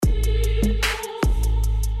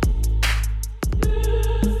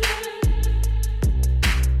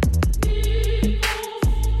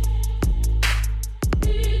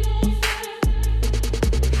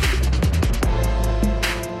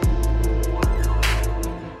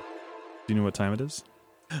Do you know what time it is?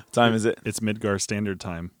 Time is it? It's Midgar Standard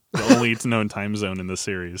Time. The only known time zone in the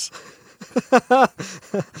series. Oh,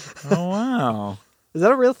 wow. Is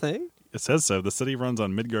that a real thing? It says so. The city runs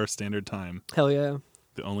on Midgar Standard Time. Hell yeah.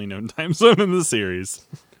 The only known time zone in the series.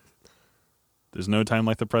 There's no time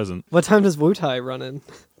like the present. What time does Wutai run in?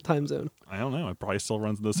 Time zone. I don't know. It probably still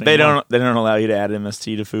runs the same. They don't allow you to add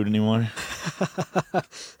MST to food anymore.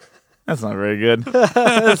 That's not very good.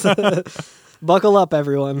 Buckle up,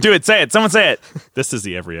 everyone. Do it. Say it. Someone say it. This is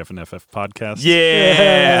the Every FNFF podcast.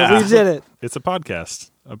 Yeah. We did it. It's a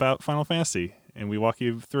podcast about Final Fantasy, and we walk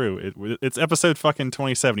you through it. It's episode fucking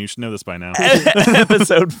 27. You should know this by now.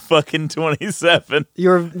 Episode fucking 27.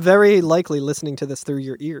 You're very likely listening to this through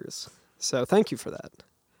your ears. So thank you for that.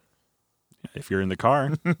 If you're in the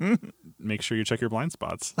car, make sure you check your blind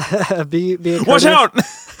spots. be a Watch out!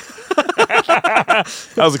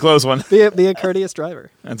 That was a close one. Be a courteous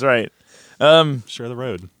driver. That's right. Share the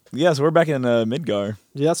road. Yeah, so we're back in Midgar.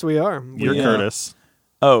 Yes, we are. You're Curtis.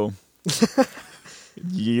 Oh.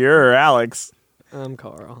 You're Alex. I'm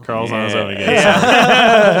Carl. Carl's on his own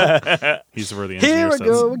again. He's where the engineer Here I says.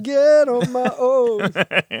 go again on my own.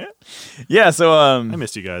 Yeah, so I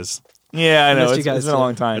missed you guys. yeah, I know. Missed you It's guys been a too.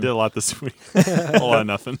 long I time. did a lot this week. A lot of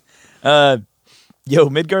nothing. Yo,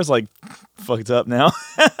 Midgar's like fucked up now.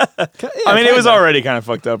 Yeah, I mean, it was kinda. already kind of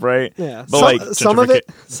fucked up, right? Yeah, But, like, some of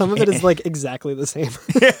it is like exactly the same.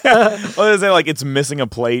 I was say like it's missing a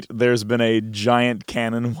plate. There's been a giant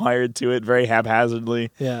cannon wired to it very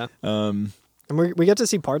haphazardly. Yeah, and we get to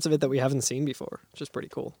see parts of it that we haven't seen before, which is pretty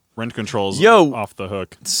cool. Rent control's Yo. off the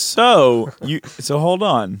hook. So hold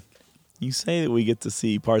on. You say that we get to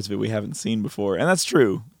see parts of it we haven't seen before, and that's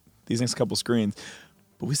true. These next couple screens,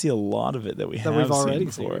 but we see a lot of it that we've already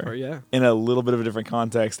seen seen before, before, yeah. in a little bit of a different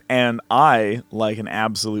context. And I, like an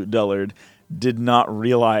absolute dullard, did not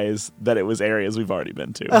realize that it was areas we've already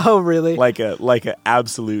been to. Oh, really? Like a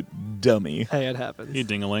absolute dummy. Hey, it happens. You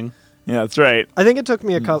ding-a-ling. Yeah, that's right. I think it took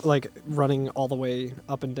me like running all the way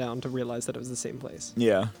up and down to realize that it was the same place.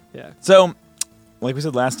 Yeah. Yeah. So, like we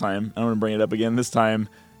said last time, I don't want to bring it up again this time.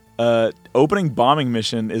 Opening bombing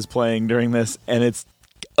mission is playing during this, and it's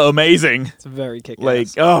amazing. It's very kick-ass. Like,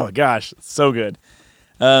 oh gosh, it's so good.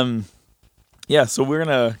 Yeah, so we're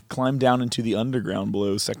gonna climb down into the underground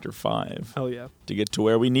below Sector 5 oh yeah. to get to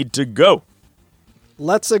where we need to go.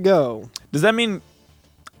 Let's-a go. Does that mean,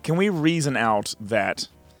 can we reason out that,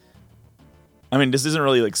 I mean, this isn't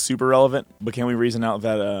really like super relevant, but can we reason out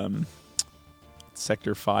that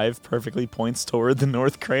Sector 5 perfectly points toward the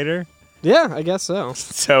North Crater? Yeah, I guess so.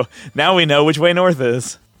 So now we know which way north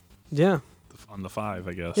is. Yeah. On the 5,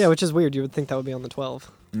 I guess. Yeah, which is weird. You would think that would be on the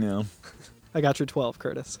 12. Yeah. I got your 12,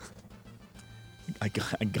 Curtis. I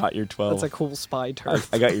got your 12. That's a cool spy term.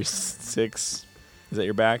 I got your 6. Is that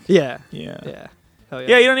your back? Yeah. Yeah. Yeah. Hell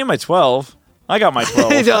Yeah, you don't need my 12. I got my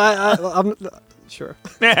 12. I'm sure.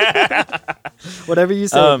 Whatever you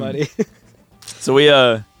say, buddy. So we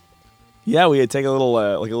had take a little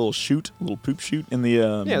like a little chute, a little poop chute in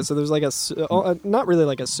the Yeah, so there's like not really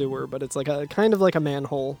like a sewer, but it's like a kind of like a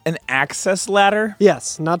manhole. an access ladder.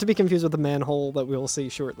 Yes, not to be confused with the manhole that we will see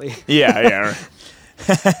shortly. Yeah.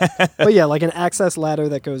 But yeah, like an access ladder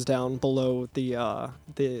that goes down below the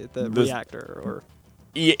reactor or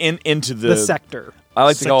into the sector. I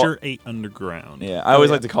like to call Sector it, 8 underground. yeah. I always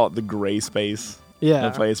yeah. like to call it the gray space. Yeah.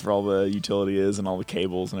 The place where all the utility is and all the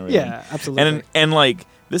cables and everything. Yeah, absolutely. And like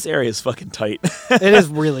this area is fucking tight. It is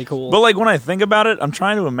really cool. But like when I think about it, I'm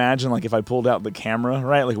trying to imagine like if I pulled out the camera,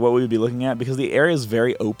 right? Like what we would be looking at because the area is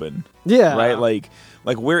very open. yeah. Right?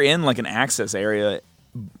 Like we're in like an access area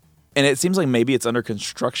and it seems like maybe it's under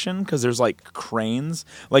construction because there's like cranes,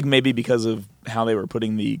 like maybe because of how they were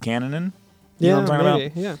putting the cannon in. You know what I'm talking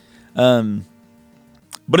maybe. Yeah. about?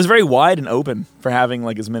 But it's very wide and open for having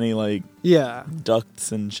like as many like Yeah.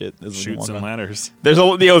 ducts and shit as we Chutes walk and around. ladders. There's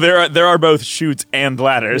there are both chutes and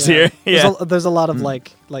ladders Yeah. here. Yeah. There's a lot of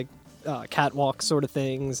like catwalk sort of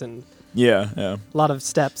things and Yeah. a lot of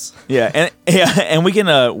steps. And we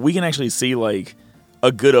can actually see like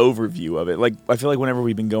a good overview of it. Like I feel like whenever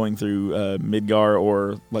we've been going through Midgar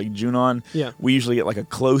or like Junon, Yeah. we usually get like a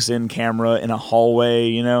close-in camera in a hallway,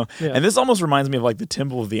 you know. Yeah. And this almost reminds me of like the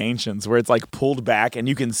Temple of the Ancients, where it's like pulled back and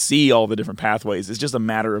you can see all the different pathways. It's just a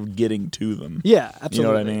matter of getting to them. Yeah, absolutely. You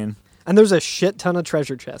know what I mean? And there's a shit ton of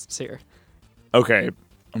treasure chests here. Okay, I'm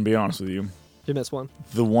gonna be honest with you. You missed one.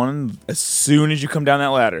 The one as soon as you come down that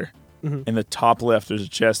ladder, Mm-hmm. in the top left, there's a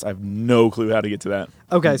chest. I have no clue how to get to that.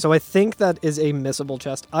 Okay, so I think that is a missable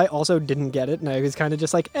chest. I also didn't get it, and I was kind of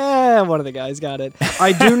just like, one of the guys got it.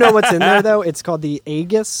 I do know what's in there, though. It's called the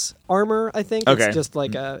Aegis armor, I think. Okay. It's just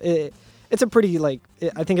like it's a pretty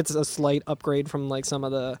I think it's a slight upgrade from like some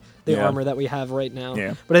of the Yeah. armor that we have right now.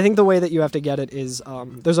 Yeah. But I think the way that you have to get it is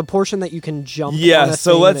there's a portion that you can jump Yeah, on a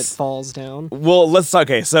so thing and it let's- falls down. Well, let's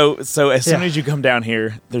okay. So as soon Yeah. as you come down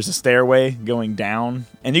here, there's a stairway going down,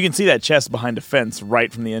 and you can see that chest behind a fence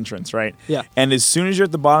right from the entrance, right? Yeah. And as soon as you're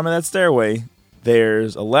at the bottom of that stairway,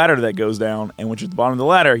 there's a ladder that goes down, and once you're at the bottom of the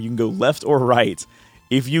ladder, you can go left or right.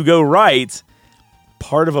 If you go right,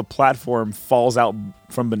 part of a platform falls out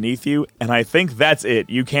from beneath you, and I think that's it.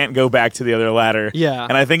 You can't go back to the other ladder. Yeah.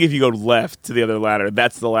 And I think if you go left to the other ladder,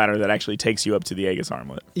 that's the ladder that actually takes you up to the Aegis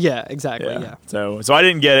armlet. Yeah, exactly. Yeah. So I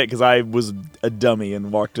didn't get it because I was a dummy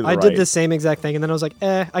and walked to the I right. did the same exact thing, and then I was like,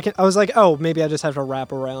 I was like, oh, maybe I just have to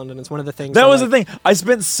wrap around, and it's one of the things. That was the thing. I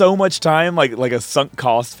spent so much time, like a sunk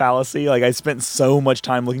cost fallacy. Like I spent so much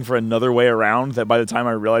time looking for another way around that by the time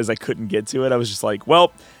I realized I couldn't get to it, I was just like,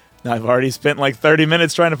 well, I've already spent like 30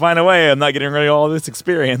 minutes trying to find a way. I'm not getting rid of all this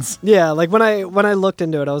experience. Yeah, like when I looked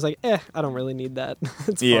into it, I was like, I don't really need that.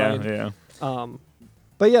 It's fine. Yeah.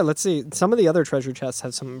 But yeah, let's see. Some of the other treasure chests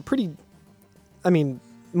have some pretty, I mean,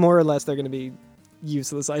 more or less they're going to be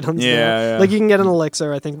useless items. Yeah, now. yeah. Like you can get an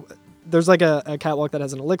elixir. I think there's like a catwalk that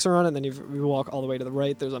has an elixir on it, and then you walk all the way to the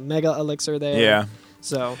right. There's a mega elixir there. Yeah.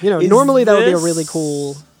 So, Is normally that would be a this-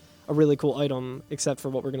 really cool item, except for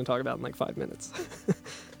what we're going to talk about in like 5 minutes.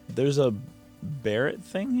 There's a Barrett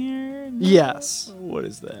thing here? No? Yes. What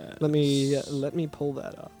is that? Let me pull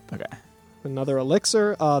that up. Okay. Another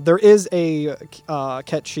elixir. There is a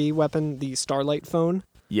Ketchi weapon, the Starlight Phone.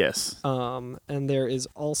 Yes. And there is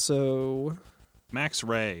also Max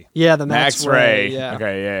Ray. the Max Ray. Yeah.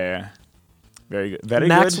 Okay, yeah. Very good. Very good.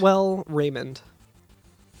 Maxwell Raymond.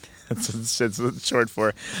 That's what it's short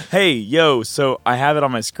for. Hey, yo, so I have it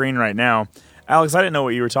on my screen right now. Alex, I didn't know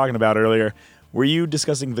what you were talking about earlier. Were you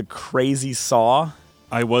discussing the crazy saw?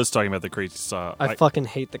 I was talking about the crazy saw. I fucking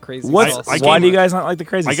hate the crazy What? sauce. I Why game- do you guys not like the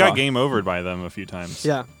crazy I saw? got game overed by them a few times.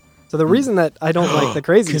 Yeah. So the reason that I don't like the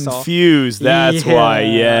crazy saw. Confused. That's why.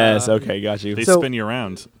 Yeah. Yes. Okay, got you. They So- spin you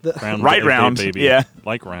around. Round Right round, baby. yeah.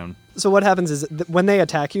 Like round. So what happens is when they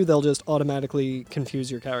attack you, they'll just automatically confuse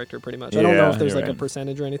your character pretty much. I don't know Yeah, if there's you're like a right.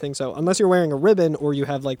 percentage or anything. So unless you're wearing a ribbon or you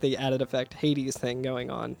have like the added effect Hades thing going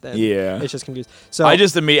on, then Yeah. it's just confused. So I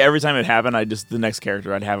just every time it happened, the next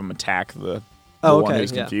character I'd have him attack the one okay,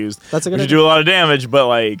 who's yeah. confused. That's a good Which would idea. do a lot of damage, but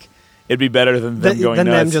like it'd be better than them going than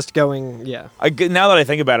nuts. them just going, yeah. Now that I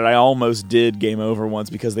think about it, I almost did game over once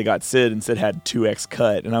because they got Sid and Sid had 2x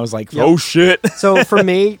cut, and I was like, Yep. oh shit. So for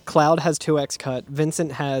me, Cloud has 2x cut.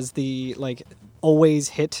 Vincent has the like always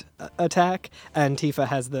hit attack, and Tifa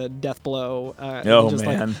has the death blow. Oh, just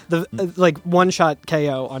man. like the like one shot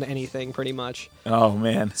KO on anything pretty much. Oh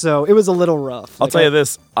man. So it was a little rough. I'll Like, tell you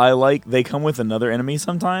this, they come with another enemy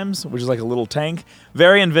sometimes, which is like a little tank.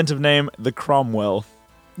 Very inventive name, the Cromwell.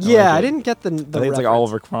 Yeah, like I it. didn't get the I think it's like reference.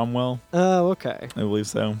 Oliver Cromwell. Oh, okay. I believe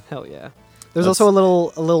so. Hell yeah. There's That's- also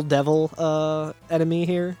a little devil enemy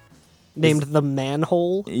here named the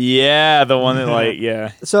Manhole. Yeah, the one that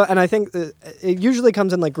yeah. So, and I think it usually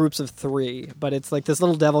comes in like groups of 3, but it's like this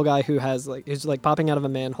little devil guy who's like popping out of a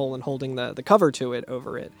manhole and holding the cover to it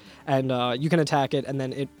over it, and you can attack it, and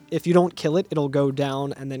then if you don't kill it, it'll go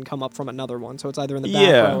down and then come up from another one. So it's either in the back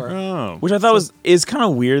Yeah. row or Oh. Which I thought is kind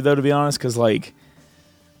of weird though, to be honest, because like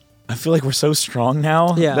I feel like we're so strong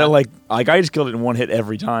now Yeah. that like I just killed it in one hit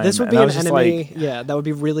every time. this would and be I an was just enemy. like Yeah, that would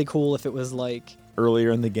be really cool if it was like.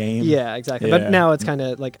 earlier in the game. Yeah, exactly. Yeah. But now it's kind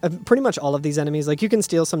of like pretty much all of these enemies. Like you can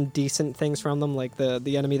steal some decent things from them. Like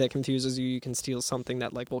the enemy that confuses you, you can steal something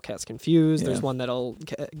that like will cast confuse. Yeah. There's one that'll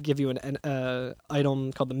give you an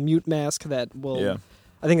item called the mute mask that will. Yeah.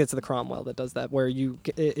 I think it's the Cromwell that does that, where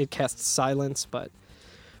it casts silence. But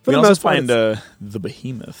for We the also most part, find it's- the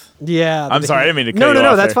behemoth. yeah. the I'm sorry, I didn't behemoth. mean to cut you No,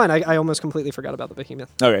 off that's there. fine. I almost completely forgot about the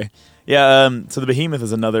behemoth Okay. Yeah, so the behemoth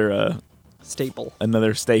is another staple.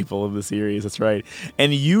 staple of the series, that's right.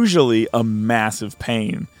 And usually a massive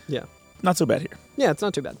pain. Yeah. Not so bad here. Yeah, it's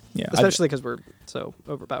not too bad. Yeah, Especially because we're so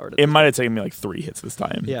overpowered. It might have taken me like 3 hits this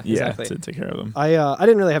time. Yeah, exactly. to take care of them. I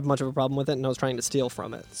didn't really have much of a problem with it, and I was trying to steal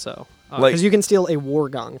from it. So, because Like- you can steal a War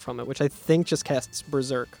Gong from it, which I think just casts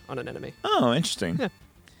Berserk on an enemy. Oh, interesting.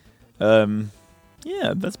 Yeah.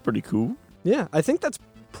 Yeah, that's pretty cool. Yeah, I think that's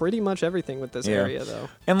pretty much everything with this Yeah. area, though.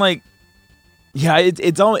 And like, yeah,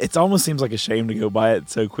 it almost seems like a shame to go by it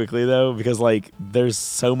so quickly though, because like there's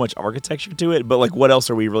so much architecture to it. But like, what else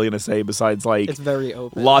are we really gonna say besides like It's very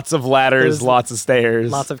open. lots of ladders, There's lots of stairs,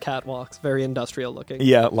 Lots of catwalks, very industrial looking.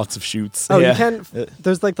 yeah, lots of chutes. Oh, yeah. you can.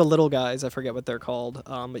 There's like the little guys. I forget what they're called.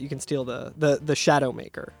 But you can steal the Shadow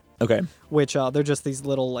Maker. Okay. which they're just these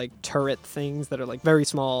little like turret things that are like very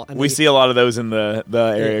small. And We they- see a lot of those in the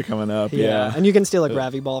area coming up. Yeah. and you can steal a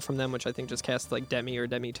Gravy Ball from them, which I think just casts like Demi or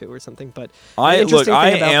Demi 2 or something. But the I interesting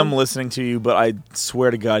thing about am them- listening to you, but I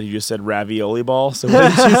swear to God, you just said ravioli ball. So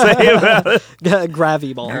what did you say about it?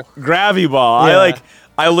 Gravy Ball. Gravy ball. Yeah.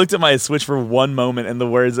 I looked at my Switch for one moment, and the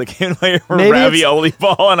words that came to my ear were Maybe it's- ravioli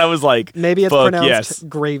ball, and I was like, Maybe it's fuck, pronounced yes.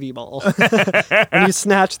 Gravy Ball. And you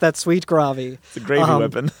snatch that sweet gravy. It's a gravy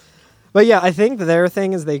weapon. But yeah, I think their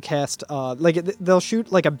thing is they cast they'll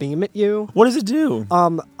shoot like a beam at you. What does it do?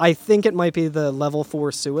 I think it might be the level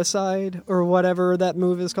 4 suicide or whatever that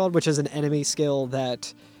move is called, which is an enemy skill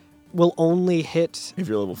that will only hit If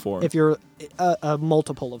you're level 4. if you're a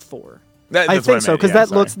multiple of 4. That's I what think so, meant. because Yeah, that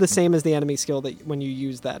sorry. looks the same as the enemy skill that when you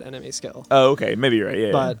use that enemy skill. Oh, okay. Maybe you're right.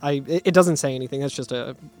 Yeah. But it doesn't say anything. That's just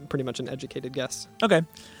a pretty much an educated guess. Okay.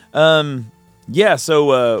 Yeah,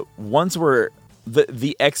 so once we're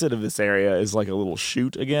the exit of this area is like a little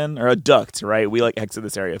chute again, or a duct, right? We like exit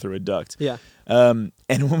this area through a duct. Yeah. And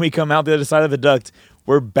when we come out the other side of the duct,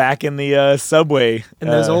 we're back in the subway. In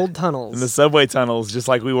those old tunnels. In the subway tunnels, just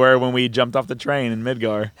like we were when we jumped off the train in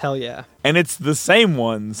Midgar. Hell yeah. And it's the same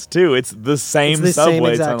ones too. It's the same It's the subway same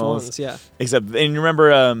exact tunnels. ones, yeah. Except, and you remember?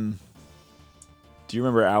 Do you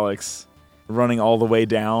remember Alex running all the way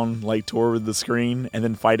down, like toward the screen, and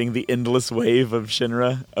then fighting the endless wave of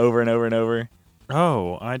Shinra over and over and over?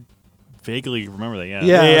 Oh, I vaguely remember that. Yeah.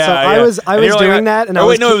 Yeah, so I yeah. was And you're like, doing that, and oh, I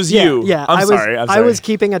was wait, no, it was you. Yeah, I'm I was, sorry, I'm I was sorry.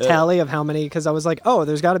 keeping a tally of how many because I was like, oh,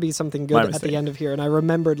 there's got to be something My good at mistake. the end of here, and I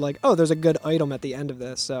remembered like, oh, there's a good item at the end of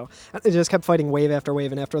this. So I just kept fighting wave after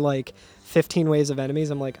wave, and after like 15 waves of enemies,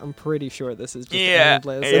 I'm like, I'm pretty sure this is just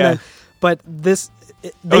endless. And yeah. then, but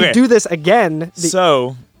they Okay. do this again.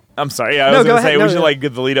 So, I'm sorry. Yeah, I No, was go going to say ahead. we No, should no. like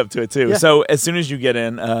give the lead up to it too. Yeah. So as soon as you get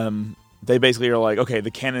in, they basically are like, okay,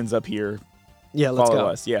 the cannon's up here. Yeah, let's Follow go.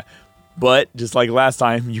 us. Yeah. But just like last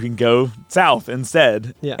time, you can go south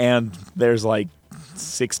instead. Yeah. And there's like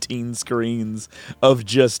 16 screens of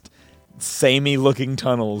just samey looking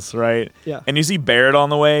tunnels, right? Yeah. And you see Barrett on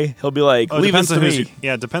the way. He'll be like, Oh, it leave depends this to on who's me.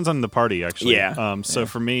 it depends on the party actually. Yeah. So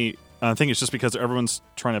for me, I think it's just because everyone's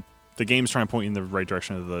the game's trying to point you in the right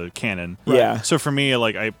direction of the cannon. Yeah. So for me,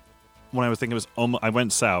 like when I was thinking it was I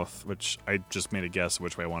went south, which I just made a guess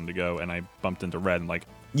which way I wanted to go, and I bumped into red and like.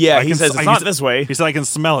 Yeah, I he can says s- it's I not can- this way. He said I can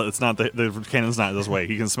smell it. It's not the cannon's not this way.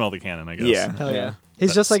 He can smell the cannon, I guess. Yeah. Hell yeah.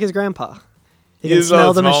 He's just like his grandpa. He He can is,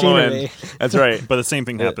 smell the small on the machinery. wind. That's right. But the same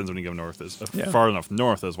thing happens when you go north, Yeah. far enough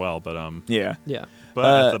north as well. But Yeah. Yeah.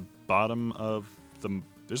 at the bottom of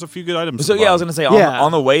there's a few good items. So at the yeah, I was bottom. gonna say Yeah.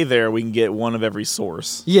 on the way there we can get one of every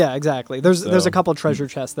source. Yeah, exactly. There's So- a couple treasure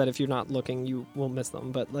chests that if you're not looking, you will miss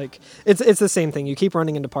them. But like, it's the same thing. You keep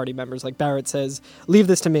running into party members. Like Barrett says, "Leave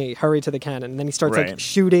this to me. Hurry to the cannon." And then he starts Right. like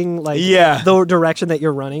shooting like Yeah. the direction that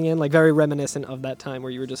you're running in, like very reminiscent of that time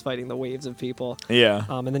where you were just fighting the waves of people. Yeah.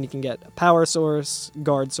 And then you can get a power source,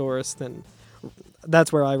 guard source. Then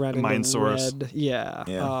that's where I ran into Mine source. red. Yeah.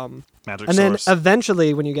 Yeah. Magic And then source.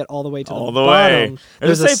 eventually, when you get all the way to All the the way. bottom,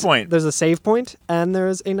 There's a save s- point. There's a save point, and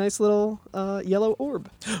there's a nice little yellow orb.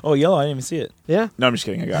 Oh, yellow. I didn't even see it. Yeah. No, I'm just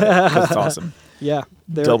kidding. I got it. That's awesome. Yeah,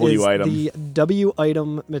 there W is item. the W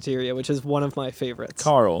item materia, which is one of my favorites.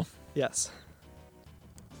 Carl, Yes.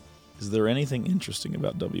 is there anything interesting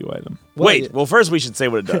about W item? Well, Wait. it- Well, first we should say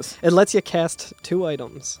what it does. It lets you cast 2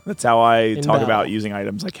 items. That's how I In talk battle. about using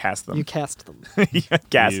items. I cast them. You cast them.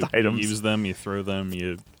 Cast you items. use them, you throw them,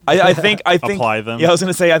 you I think. apply them. Yeah, I was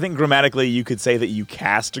gonna say. I think grammatically, you could say that you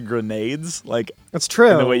cast grenades, like That's true.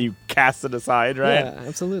 in the way you cast it aside, right? Yeah,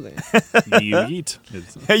 absolutely. you eat.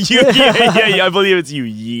 It's, yeah. I believe it's you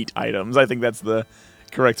yeet items. I think that's the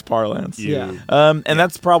correct parlance. you, Yeah. And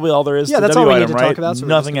that's probably all there is Yeah, to that's W all we item, need to right? talk about. So we're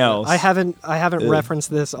Nothing just gonna- else. I haven't Ugh. referenced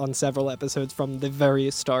this on several episodes from the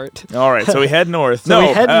very start. All right, so we head north. So we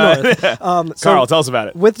head north. So Carl, tell us about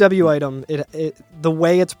it. with W item, the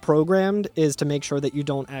way it's programmed is to make sure that you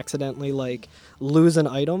don't accidentally like lose an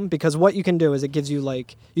item, because what you can do is it gives you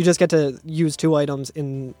like you just get to use 2 items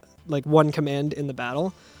in like one command in the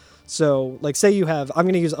battle. So like say you have, I'm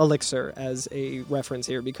going to use elixir as a reference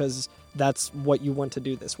here because that's what you want to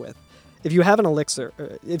do this with. If you have an elixir,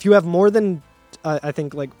 if you have more than I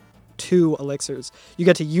think like 2 elixirs, you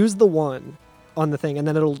get to use the one on the thing, and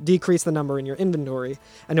then it'll decrease the number in your inventory,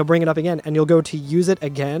 and you'll bring it up again, and you'll go to use it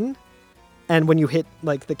again, and when you hit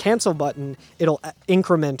like the cancel button, it'll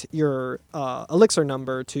increment your elixir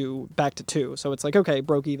number to back to 2. So it's like, okay,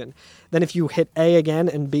 broke even. Then if you hit A again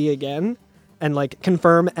and B again, and like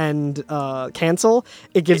confirm and cancel,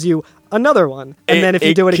 it gives you another one. And then if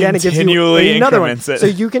you do it again, it gives you continually another one. increments it. So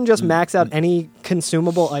you can just max out any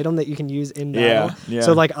consumable item that you can use in battle. Yeah.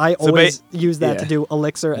 So like I always use that yeah. to do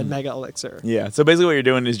elixir and mega elixir. Yeah. So basically what you're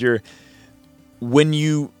doing is when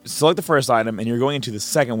you select the first item and you're going into the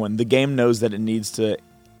second one, the game knows that it needs to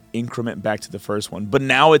increment back to the first one. But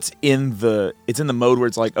now it's in the mode where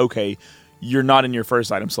it's like, okay, you're not in your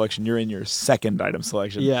first item selection, you're in your second item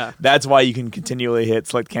selection. Yeah. That's why you can continually hit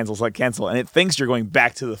select, cancel, and it thinks you're going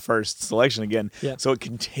back to the first selection again. Yeah. So it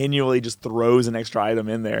continually just throws an extra item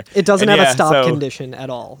in there. It doesn't And have a stop condition at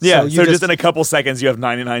all. Yeah, so just in a couple seconds you have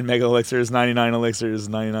 99 mega elixirs, 99 elixirs,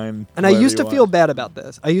 99. And I used to feel bad about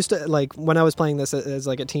this. I used to, like, when I was playing this as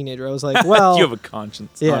like a teenager, I was like, well... You have a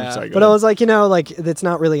conscience. Yeah, Oh, I'm sorry, go but I ahead. was like, like, it's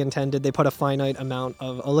not really intended. They put a finite amount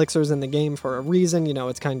of elixirs in the game for a reason.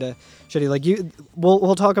 It's kind of shitty. Like,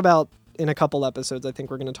 we'll talk about, in a couple episodes, I think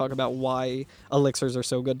we're going to talk about why elixirs are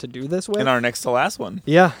so good to do this with. In our next to last one.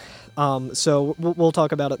 Yeah. So we'll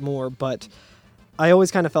talk about it more, but I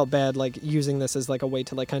always kind of felt bad, like, using this as, like, a way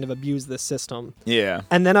to, like, kind of abuse this system. Yeah.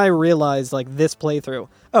 And then I realized, like, this playthrough,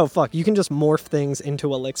 oh, fuck, you can just morph things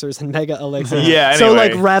into elixirs and mega elixirs. Yeah, So,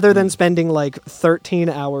 anyway. like, rather than spending, like, 13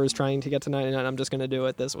 hours trying to get to 99, I'm just going to do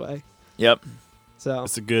it this way. Yep. So,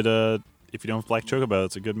 It's a good, if you don't like Chocobo,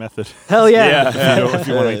 it's a good method. hell yeah. If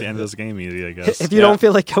you want to make the end of this game easy, I guess. If you don't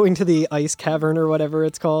feel like going to the ice cavern or whatever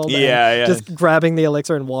it's called, and Yeah. just grabbing the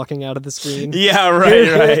elixir and walking out of the screen. Yeah,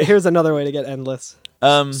 right. Here's another way to get endless.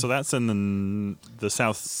 So that's in the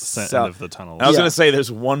south end of the tunnel. I was Yeah. going to say there's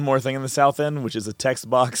one more thing in the south end, which is a text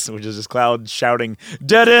box, which is just Cloud shouting,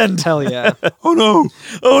 "Dead end!" Hell yeah. Oh no!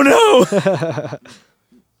 Oh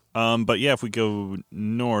no! But yeah, if we go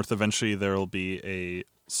north, eventually there will be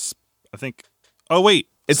I think. Oh wait,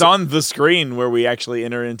 It's on the screen where we actually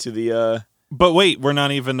enter into the. But wait, we're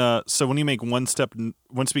not even. So when you make one step,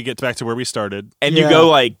 once we get back to where we started, And Yeah. you go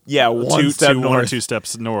like, one step north. 1 or 2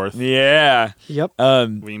 steps north. Yeah. Yep.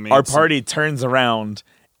 We made Our some- party turns around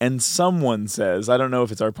and someone says, I don't know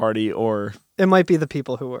if it's our party or. It might be the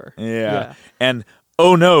people who were. Yeah. And,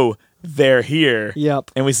 oh no, they're here. Yep.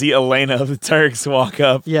 And we see Elena of the Turks walk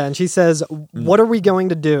up. Yeah, and she says, "What are we going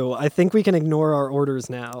to do? I think we can ignore our orders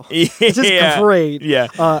now." Which is great. Yeah.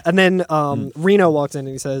 And then Reno walks in and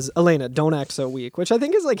he says, "Elena, don't act so weak," which I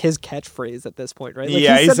think is like his catchphrase at this point, right? Like,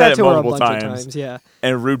 Yeah, he he said said that it to her a multiple bunch of times. times. Yeah,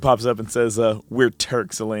 And Rude pops up and says, we're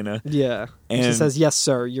Turks, Elena. yeah. And she And- says, "Yes,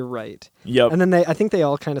 sir, you're right." Yep. And then I think they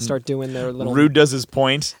all kind of start doing their little Rude does his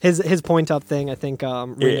point. his point up thing. I think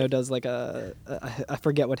Reno Yeah. does like I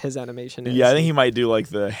forget what his animation is. Yeah, I think he might do like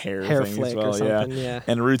the hair Hair thing flick as or well. something, Yeah. yeah.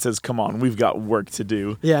 And Rude says, come on, we've got work to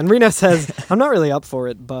do. Yeah, and Reno says, "I'm not really up for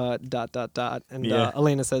it, but ... And Yeah.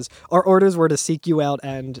 Elena says, "Our orders were to seek you out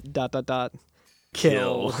and ...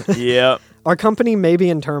 Kill." Yep. Our company may be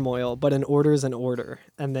in turmoil, but an order's an order.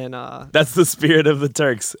 And then, That's the spirit of the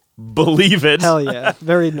Turks. Believe it. hell yeah,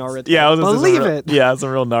 very Naruto. Yeah, I was gonna say Believe some real- it. Yeah, it's a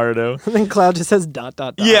real Naruto. And then Cloud just says ...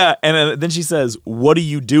 Yeah, and then she says, "What are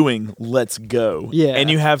you doing? Let's go." Yeah. And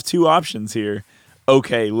you have two options here.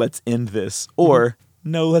 Okay, let's end this, or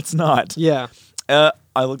no, let's not. Yeah.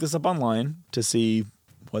 I looked this up online to see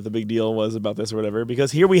what the big deal was about this or whatever,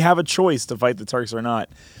 because here we have a choice to fight the Turks or not.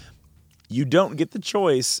 You don't get the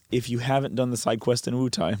choice if you haven't done the side quest in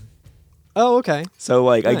Wutai. Oh, okay. So,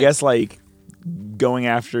 like, I Nice. guess, like, going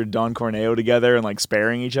after Don Corneo together and, like,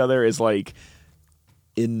 sparing each other is, like,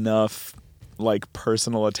 enough, like,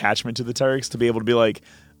 personal attachment to the Turks to be able to be like,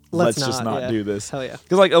 let's just not yeah. do this. Hell yeah.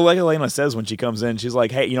 Because, like Elena says when she comes in, she's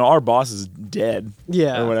like, hey, our boss is dead.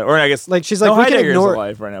 Yeah. Or whatever. Or I guess, Like, she's no, like, we can Heidegger's ignore...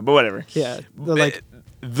 alive right now, but whatever. Yeah. They're like,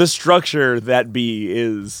 The structure that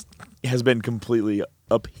has been completely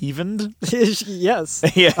upheavened. yes.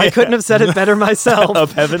 Yeah. I couldn't have said it better myself. Up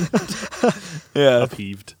heaven. Yeah.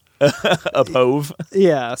 upheaved. Uphove.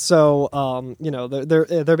 Yeah, so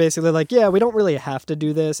they're basically like, yeah, we don't really have to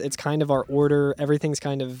do this. It's kind of our order. Everything's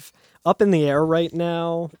kind of up in the air right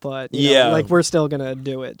now, but you know, Yeah. like we're still gonna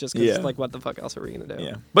do it just because Yeah. like what the fuck else are we gonna do?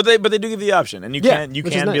 Yeah. But they do give the option, and you Yeah, can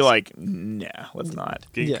which is be nice. like, nah, let's not.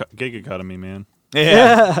 Gig, Yeah. gig economy, man.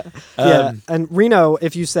 Yeah. Yeah, and Reno,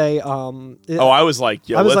 if you say, I was like,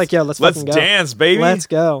 yo, I was let's, like, yo, let's fucking go. dance, baby. let's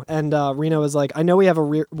go. And Reno is like, I know we have a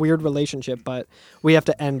weird relationship, but we have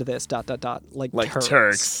to end this ... Like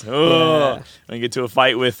Turks. Oh, and get to a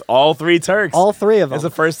fight with all three Turks. All three of them. It's the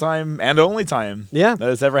first time and only time Yeah. that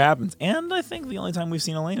this ever happens. And I think the only time we've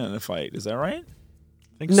seen Elena in a fight. Is that right?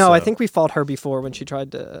 No, I think we fought her before when she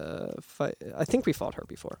tried to fight. I think we fought her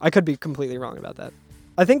before. I could be completely wrong about that.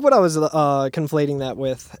 I think what I was conflating that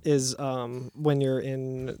with is when you're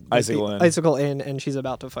in Icicle Inn and she's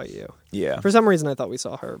about to fight you. Yeah. For some reason, I thought we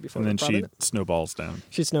saw her before. And then she it. snowballs down.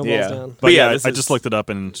 She snowballs down. But yeah, this I just looked it up,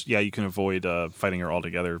 and you can avoid fighting her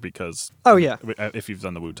altogether because if you've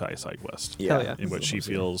done the Wu Tai side quest, Hell yeah. in which she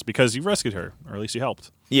feels because you rescued her, or at least you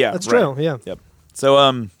helped. Yeah, That's true. Yeah. Yep.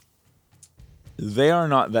 So they are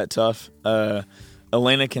not that tough.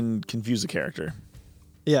 Elena can confuse a character.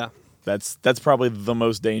 Yeah. That's probably the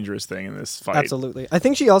most dangerous thing in this fight. Absolutely. I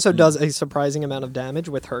think she also does a surprising amount of damage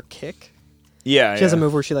with her kick. Yeah, she has a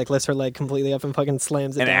move where she like lifts her leg completely up and fucking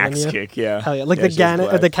slams it An down axe on you. kick, yeah. Hell yeah, like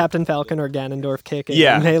the Captain Falcon or Ganondorf kick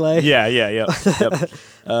in Melee. Yeah. Yep.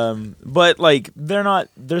 But like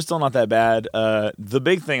they're still not that bad. The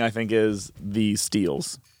big thing I think is the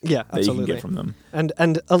steals. Yeah, absolutely. That you can get from them.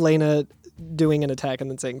 And Elena doing an attack and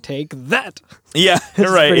then saying, "Take that." Yeah,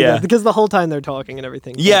 right. Yeah, bad, because the whole time they're talking and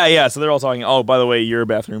everything. Yeah. So they're all talking. Oh, by the way, your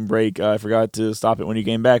bathroom break. I forgot to stop it when you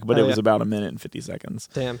came back, but it was about 1 minute and 50 seconds.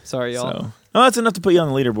 Damn, sorry, y'all. So, that's enough to put you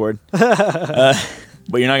on the leaderboard.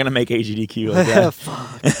 But you're not gonna make AGDQ like that.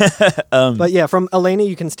 Fuck. But yeah, from Elena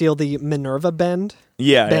you can steal the Minerva Band.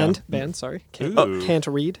 Band. Sorry, can't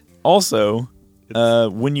read. Also,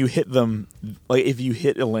 when you hit them, like if you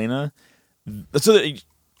hit Elena,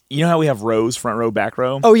 you know how we have rows, front row, back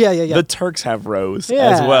row? Oh, yeah. The Turks have rows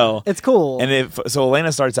as well. It's cool. And so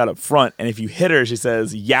Elena starts out up front, and if you hit her, she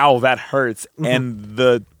says, "Yow, that hurts," and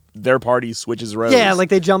their party switches rows. Yeah, like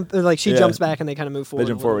they jump, like she jumps back and they kind of move forward.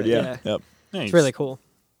 They jump forward, yeah. Yep. Nice. It's really cool.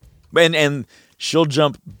 And she'll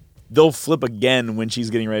jump. They'll flip again when she's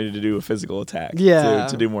getting ready to do a physical attack. Yeah.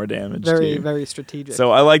 To do more damage. Very, too. very strategic.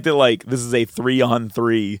 So I like that. Like this is a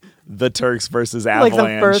 3-on-3, the Turks versus Avalanche.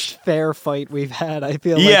 Like the first fair fight we've had. I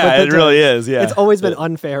feel. Yeah, like, it really is. Yeah, it's always been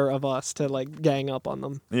unfair of us to like gang up on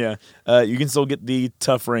them. Yeah, you can still get the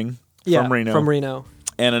tough ring from Reno. From Reno.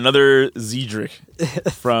 And another Ziedrich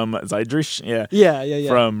from Ziedrich, Yeah.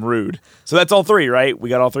 From Rude. So that's all three, right? We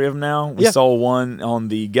got all three of them now. We saw one on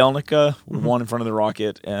the Gelnica, one in front of the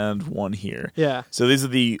rocket, and one here. Yeah. So these are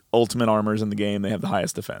the ultimate armors in the game. They have the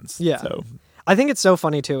highest defense. Yeah. So I think it's so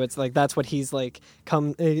funny too. It's like that's what he's like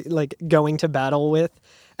going to battle with.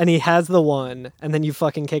 And he has the one, and then you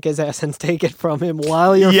fucking kick his ass and take it from him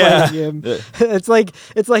while you're fighting him. It's like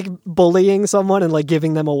bullying someone and like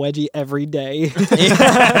giving them a wedgie every day.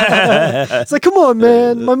 It's like, come on,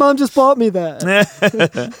 man, my mom just bought me that.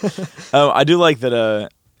 I do like that.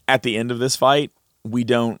 At the end of this fight, we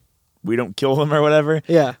don't kill them or whatever.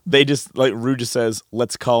 Yeah. They just like Rue just says,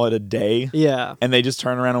 "Let's call it a day." Yeah. And they just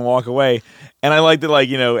turn around and walk away. And I like that, like,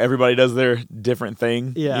 everybody does their different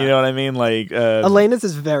thing. Yeah. You know what I mean? Like Elena's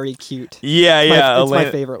is very cute. Yeah. It's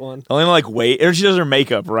my favorite one. Elena like or she does her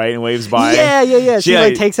makeup, right? And waves by. Yeah. She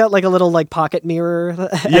like takes out like a little like pocket mirror.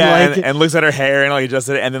 And looks at her hair and like adjusts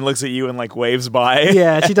it and then looks at you and like waves by.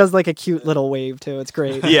 Yeah, she does like a cute little wave too. It's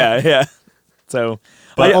great. Yeah. So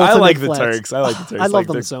But I like the flex. Turks. I like the Turks. I love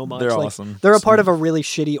them so much. They're like, awesome. They're a part of a really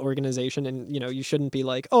shitty organization, and you shouldn't be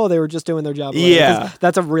like, oh, they were just doing their job. Yeah,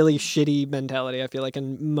 that's a really shitty mentality. I feel like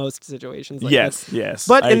in most situations. Like yes.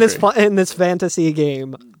 But I in agree. this fantasy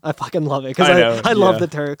game, I fucking love it because I love the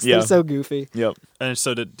Turks. Yeah. They're so goofy. Yep. And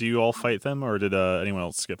so, do you all fight them, or did anyone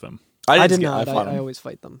else skip them? I did not. I always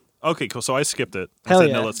fight them. Okay, cool. So I skipped it. I Hell said,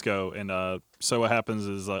 yeah. no, let's go. And so what happens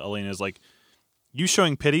is Elena's like, "You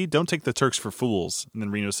showing pity? Don't take the Turks for fools." And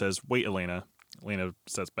then Reno says, "Wait, Elena." Elena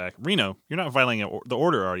says back, "Reno, you're not violating the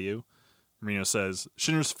order, are you?" And Reno says,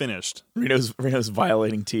 "Shinra's finished." Reno's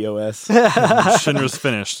violating TOS. Shinra's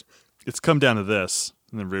finished. It's come down to this.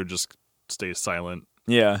 And then Rude just stays silent.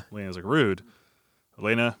 Yeah. Elena's like, "Rude,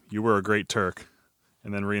 Elena, you were a great Turk."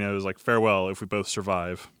 And then Reno's like, "Farewell if we both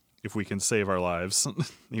survive. If we can save our lives."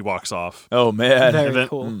 He walks off. Oh, man. Very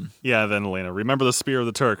cool. Yeah, then Elena, "Remember the spear of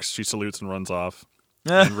the Turks." She salutes and runs off.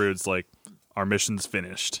 And Rude's like, "Our mission's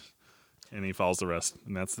finished." And he follows the rest.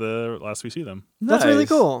 And that's the last we see them. That's really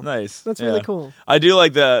cool. Nice. That's really cool. I do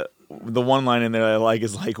like the one line in there I like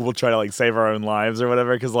is like, we'll try to like save our own lives or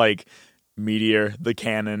whatever. Because like Meteor, the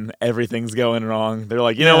cannon, everything's going wrong. They're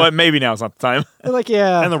like, you know what? Maybe now's not the time. They're like,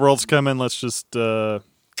 yeah. And the world's coming. Let's just...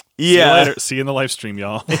 Yeah. See you later. See you in the live stream,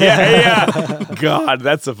 y'all. Yeah. God,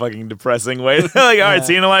 that's a fucking depressing way. Like, all right,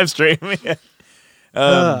 see you in the live stream.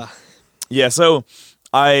 Yeah, so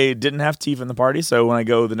I didn't have Tifa in the party, so when I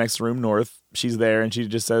go the next room north, she's there, and she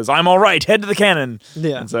just says, "I'm all right, head to the cannon."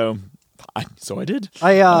 Yeah. And so So I did.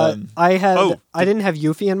 I Oh, didn't have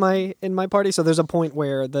Yuffie in my party, so there's a point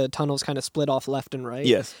where the tunnels kind of split off left and right.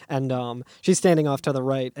 Yes. And she's standing off to the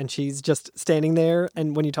right, and she's just standing there.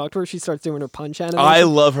 And when you talk to her, she starts doing her punch animation. I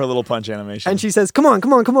love her little punch animation. And she says, "Come on,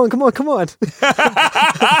 come on, come on, come on, come on."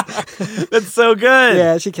 That's so good.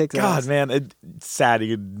 Yeah, she kicks ass. God, man, it's sad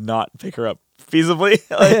you could not pick her up feasibly.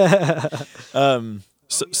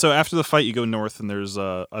 So after the fight, you go north, and there's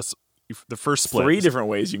the first split. 3 different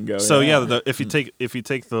ways you can go. So if you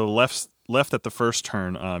take the left at the first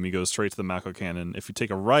turn, you go straight to the Mako Cannon. If you take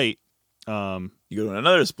a right, you go to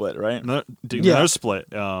another split, right? another split.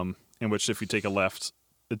 In which if you take a left,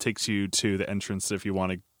 it takes you to the entrance if you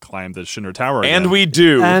want to climb the Shinra Tower. And again. we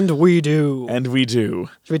do. And we do. And we do.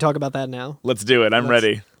 Should we talk about that now? Let's do it. I'm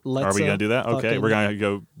ready. Are we going to do that? Okay, we're going to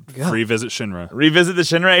go revisit Shinra. Revisit the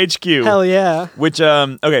Shinra HQ. Hell yeah. Which,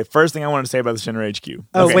 okay, first thing I want to say about the Shinra HQ.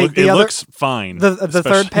 Oh, Okay. wait, It looks fine. The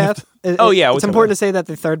third path. It's important to say that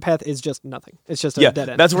the third path is just nothing. It's just a dead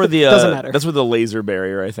end. That's where the doesn't matter. That's where the laser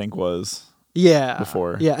barrier I think was. Yeah.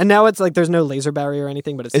 Before. Yeah, and now it's like there's no laser barrier or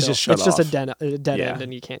anything, but it's just shut it's just off. a dead Yeah. end,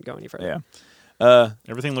 and you can't go any further. Yeah.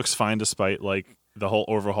 Everything looks fine despite like the whole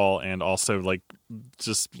overhaul and also like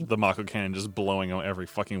just the Mako Cannon just blowing out every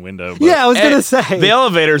fucking window. But Yeah, I was gonna say The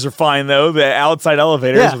elevators are fine though. The outside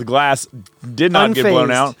elevators with glass did not get blown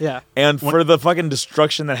Unfazed. out. Yeah. And for the fucking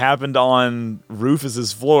destruction that happened on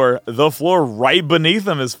Rufus's floor, the floor right beneath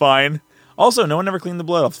him is fine. Also, no one ever cleaned the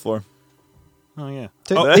blood off the floor. Oh yeah.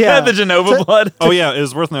 The Genova blood. Oh yeah, it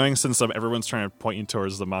was worth knowing since everyone's trying to point you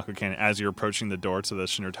towards the Mako Cannon as you're approaching the door to the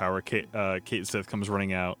Shinra Tower. Kate Sith comes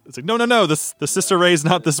running out. It's like, no, the Sister Ray's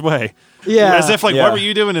not this way. Yeah. As if like, Yeah. what were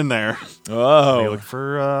you doing in there? Oh. You look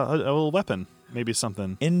for a little weapon, maybe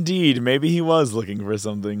something. Indeed, maybe he was looking for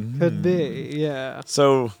something. Could be, yeah.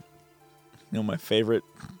 So, my favorite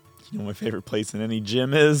place in any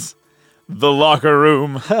gym is the locker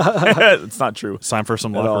room. It's not true. It's time for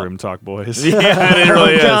some At locker all. room talk, boys. Yeah, it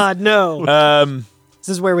really Oh is. God, no! This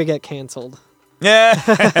is where we get canceled.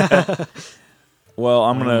 Yeah. Well,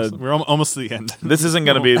 I'm gonna. We're almost to the end. This isn't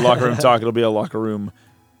gonna be locker room talk. It'll be a locker room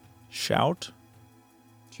shout.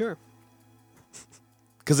 Sure.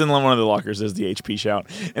 Because in one of the lockers is the HP shout.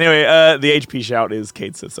 Anyway, the HP shout is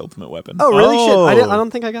Kate Sith's ultimate weapon. Oh, really? Oh. Shit! I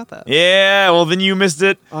don't think I got that. Yeah. Well, then you missed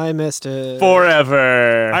it I missed it.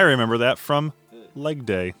 forever. I remember that from Leg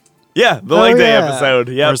Day. Yeah, the leg day yeah. episode.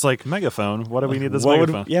 Where Yeah. it's like, megaphone, what do we need this What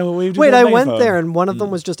megaphone? would we do? Wait, with a I went megaphone? there and one of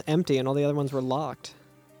them was just empty, and all the other ones were locked.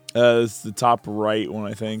 It's the top right one,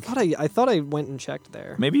 I think. I thought I went and checked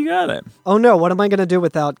there. Maybe you got it. Oh no! What am I gonna do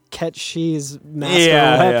without Ketchi's master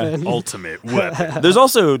Yeah, weapon? Ultimate weapon. There's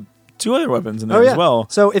also 2 other weapons in there Oh yeah. as well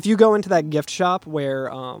So if you go into that gift shop where,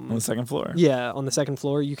 on the second floor. yeah, on the second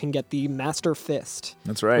floor, you can get the Master Fist,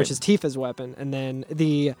 That's right. which is Tifa's weapon, and then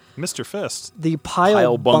the Mr. Fist.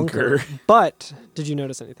 pile bunker. But did you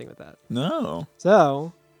notice anything with that? No.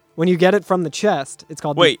 So when you get it from the chest, it's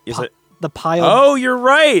called Is it? the pile. Oh, you're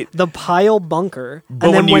right. The pile bunker, But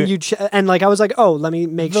and then when when you and like I was like, oh, let me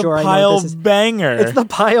make The sure I know pile what this is. banger. It's the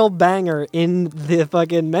pile banger in the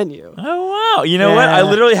fucking menu. Oh wow! You know what? I Yeah.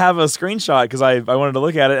 literally have a screenshot because I wanted to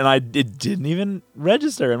look at it and it didn't even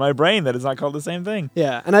register in my brain that it's not called the same thing.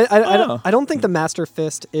 Yeah, and I Oh. don't think the Master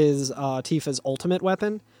Fist is Tifa's ultimate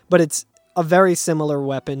weapon, but it's a very similar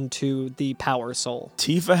weapon to the Power Soul.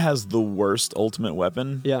 Tifa has the worst ultimate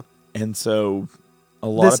weapon, Yeah. and so a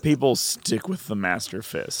lot of people stick with the Master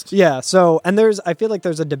Fist. Yeah, so, and I feel like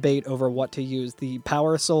there's a debate over what to use, the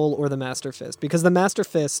Power Soul or the Master Fist, because the Master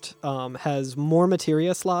Fist has more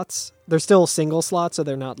materia slots. They're still single slots, so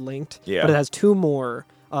they're not linked. Yeah. But it has 2 more,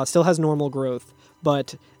 still has normal growth,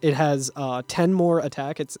 but it has 10 more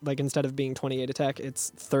attack. It's like instead of being 28 attack, it's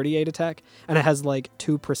 38 attack, and it has like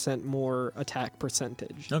 2% more attack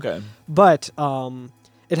percentage. Okay. But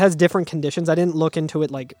it has different conditions. I didn't look into it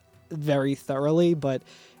like very thoroughly, but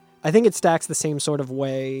I think it stacks the same sort of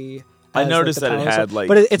way. I as, noticed the that it Power had, Soul. like,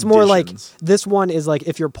 but it's more like conditions. this one is like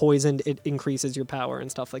if you're poisoned, it increases your power and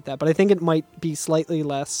stuff like that. But I think it might be slightly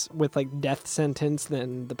less with like death sentence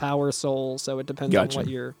than the Power Soul. So it depends Gotcha. on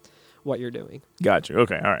what you're doing. Gotcha.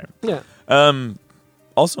 Okay. All right. Yeah.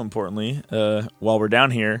 Also importantly, while we're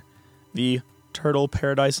down here, the Turtle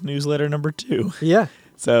Paradise newsletter number 2. Yeah.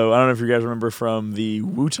 So I don't know if you guys remember from the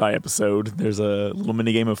Wu-Tai episode, there's a little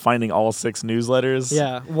mini game of finding all 6 newsletters.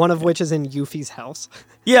 Yeah. One of which is in Yuffie's house.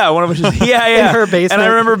 Yeah, one of which is in her basement. And I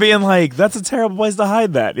remember being like, that's a terrible place to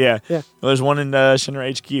hide that. Yeah. Yeah. Well, there's one in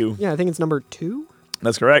Shinra HQ. Yeah, I think it's number 2.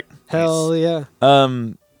 That's correct. Hell yeah.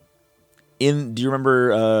 Do you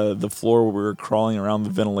remember the floor where we were crawling around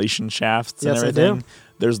the ventilation shafts and Yes, I everything? do.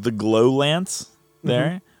 There's the glow lance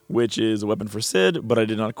there, which is a weapon for Sid, but I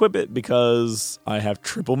did not equip it because I have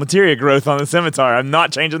triple materia growth on the scimitar. I'm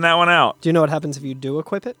not changing that one out. Do you know what happens if you do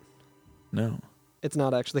equip it? No. It's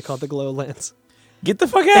not actually called the Glow Lance. Get the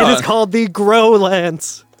fuck out. It is called the Grow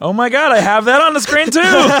Lance. Oh my god, I have that on the screen too.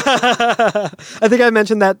 I think I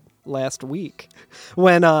mentioned that last week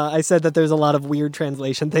when I said that there's a lot of weird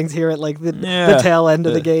translation things here at like the tail end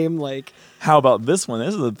of the game. Like, how about this one?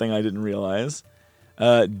 This is the thing I didn't realize.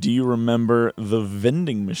 Do you remember the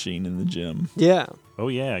vending machine in the gym? Yeah. Oh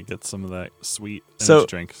yeah, get some of that sweet energy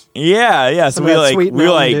drinks. Yeah. So we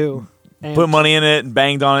Dew. put money in it and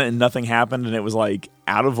banged on it and nothing happened and it was like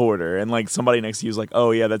out of order and like somebody next to you was like,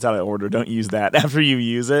 oh yeah, that's out of order. Don't use that after you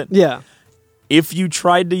use it. Yeah. If you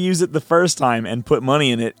tried to use it the first time and put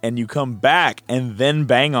money in it and you come back and then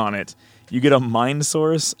bang on it, you get a mind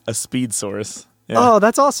source, a speed source. Yeah. Oh,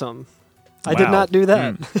 that's awesome. I did Wow. not do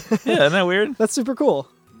that. Yeah, isn't that weird? That's super cool.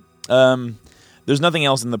 There's nothing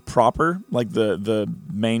else in the proper, like the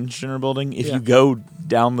main Shinra building. If Yeah. you go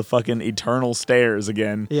down the fucking eternal stairs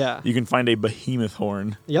again, Yeah. you can find a behemoth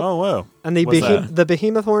horn. Yep. Oh whoa. And the What's that? the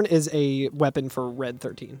Behemoth Horn is a weapon for Red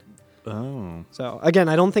 13. Oh. So, again,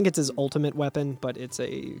 I don't think it's his ultimate weapon, but it's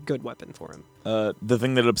a good weapon for him. The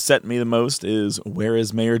thing that upset me the most is, where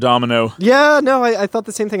is Mayor Domino? Yeah, no, I thought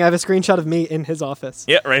the same thing. I have a screenshot of me in his office.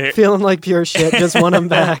 Yeah, right here. Feeling like pure shit. Just want him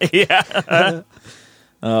back. Yeah.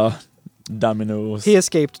 Dominoes. He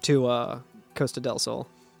escaped to Costa del Sol.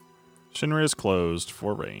 Shinra is closed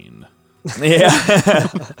for rain. Yeah.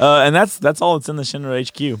 And that's all that's in the Shinra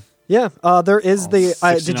HQ. Yeah, there is the.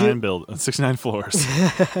 69 floors.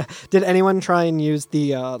 Did anyone try and use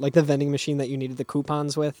the like the vending machine that you needed the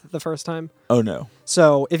coupons with the first time? Oh no.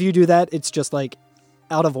 So if you do that, it's just like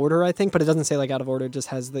out of order, I think, but it doesn't say like out of order. It just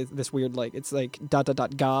has this weird like it's like ... ga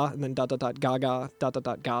and then ... ga ...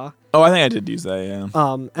 ga. Oh, I think I did use that.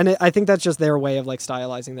 Yeah. And I think that's just their way of like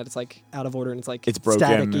stylizing that it's like out of order and it's like It's broken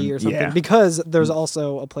staticky or and- something. yeah. Because there's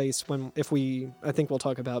also a place I think we'll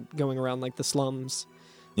talk about going around like the slums.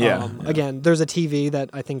 Yeah. Again, there's a TV that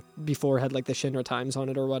I think before had like the Shinra Times on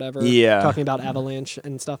it or whatever. Yeah. Talking about Avalanche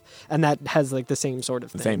and stuff. And that has like the same sort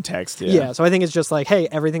of thing. The same text. Yeah. Yeah, so I think it's just like, hey,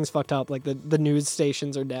 everything's fucked up. Like the news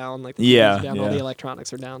stations are down, like the Yeah, TVs are down, all yeah. the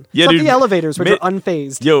electronics are down. Yeah, Except dude, the elevators, which Mi- are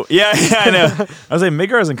unfazed. Yo, yeah, I know. I was like,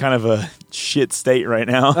 Midgar's in kind of a shit state right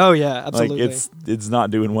now. Oh yeah, absolutely. Like it's not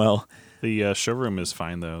doing well. The showroom is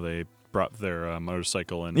fine though. They brought their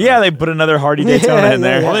motorcycle and Yeah, they put another Hardy Daytona Yeah, in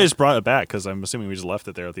there. yeah, Well, they just brought it back because I'm assuming we just left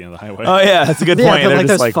it there at the end of the highway. Oh yeah, that's a good Yeah, point. but They're like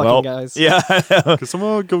just those like, fucking well, guys. yeah. Can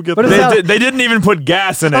someone go get But that? it's not- They didn't even put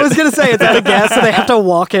gas in it. I was gonna say it's out of gas, so they have to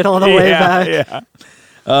walk it all the way back. Yeah.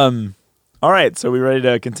 All right, so we ready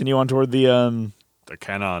to continue on toward the The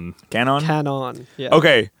Canon. canon? Canon. Yeah.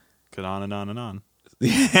 Okay. On and on and on.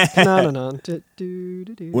 Canon.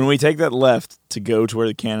 When we take that left to go to where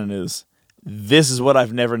the cannon is, this is what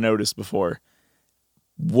I've never noticed before.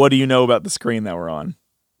 What do you know about the screen that we're on?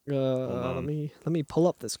 Let me pull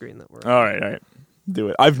up the screen that we're on. All right. Do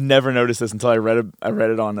it. I've never noticed this until I read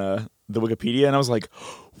it on the Wikipedia, and I was like,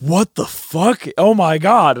 what the fuck? Oh my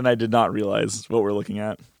god. And I did not realize what we're looking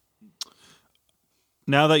at.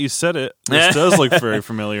 Now that you said it, this does look very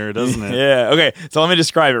familiar, doesn't it? Yeah. Okay. So let me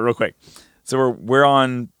describe it real quick. So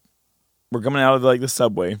we're coming out of like the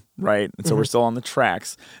subway, right? And so we're still on the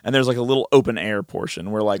tracks, and there's like a little open air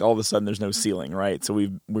portion where like all of a sudden there's no ceiling, right? So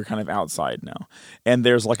we're kind of outside now, and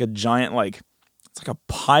there's like a giant it's like a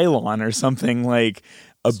pylon or something, like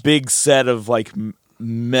a big set of like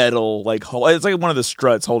metal, like it's like one of the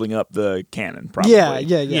struts holding up the cannon, probably. Yeah.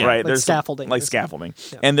 Right. Like There's scaffolding. like scaffolding,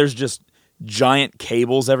 Yeah. and there's just giant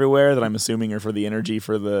cables everywhere that I'm assuming are for the energy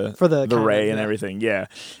for the cannon, ray and yeah. everything. Yeah.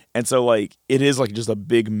 And so like it is like just a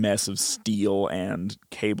big mess of steel and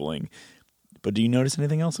cabling. But do you notice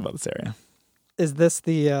anything else about this area? Is this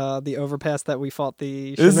the overpass that we fought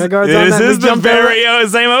the This Shinra guards on? is that we the jumped over? very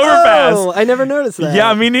same overpass. Oh, I never noticed that.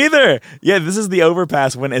 Yeah, me neither. Yeah, this is the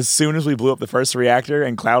overpass when as soon as we blew up the first reactor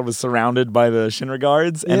and Cloud was surrounded by the Shinra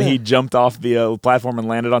guards and Yeah. he jumped off the platform and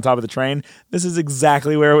landed on top of the train, this is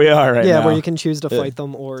exactly where we are right now. Yeah, where you can choose to fight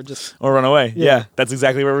them or just Or run away. Yeah. Yeah, that's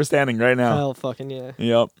exactly where we're standing right now. hell fucking yeah.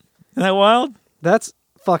 Yep. Isn't that wild? That's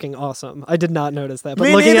fucking awesome. I did not notice that. But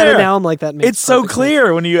Me looking at neither. it now, I'm like, that makes It's so perfect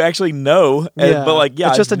clear when you actually know. sense. Yeah. But like, yeah,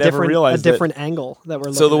 it's just I've a never different realized different angle that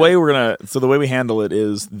we're looking So the at. way we handle it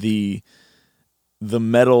is the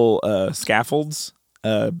metal scaffolds.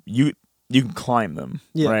 You can climb them,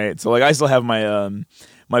 Yeah. right? So like, I still have my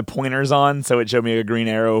my pointers on, so it showed me a green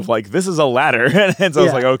arrow of like, this is a ladder, and so I was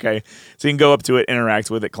Yeah. like, okay. So you can go up to it,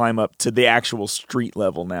 interact with it, climb up to the actual street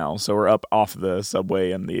level now. So we're up off the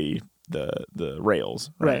subway and the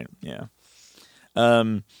rails, right? Right.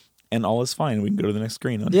 Yeah. and all is fine. We can go to the next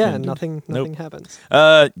screen. Yeah, Unhindered. nothing happens.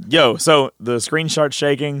 So the screen starts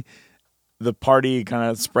shaking. The party kind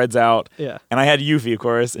of spreads out. Yeah. And I had Yuffie, of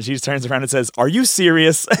course, and she just turns around and says, "Are you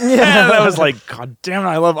serious?" And I was like, God damn it,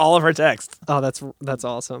 I love all of her text. Oh, that's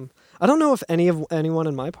awesome. I don't know if anyone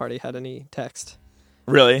in my party had any text.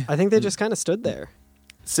 Really? I think they just kind of stood there.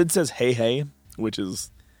 Sid says, "Hey, hey," which is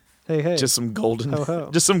Hey. just some golden, Ho, ho.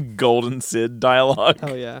 just some golden Sid dialogue.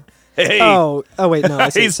 Oh yeah. Hey. Oh wait, no. I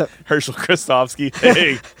see. He's Herschel Kristofsky.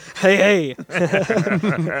 Hey. Hey.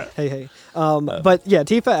 Hey. But yeah,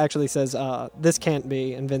 Tifa actually says, "This can't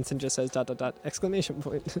be," and Vincent just says ... exclamation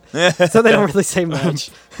point. So they don't really say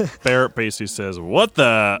much. Barrett basically says, "What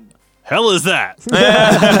the hell is that?"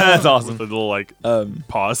 That's awesome. With a little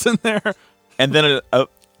pause in there. And then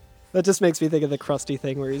That just makes me think of the Krusty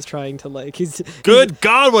thing where he's trying to he's Good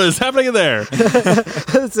God, what is happening in there?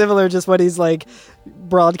 similar, just when he's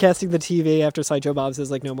broadcasting the TV after Sideshow Bob says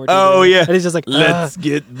no more TV. Oh, yeah. And he's just let's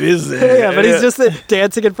get busy. yeah, but he's just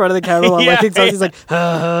dancing in front of the camera while making songs. He's like,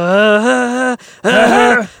 Yeah.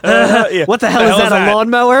 what the hell is that? A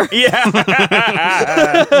lawnmower? Yeah.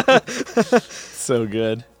 So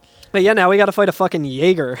good. But yeah, now we got to fight a fucking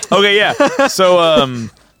Jaeger. Okay, yeah. So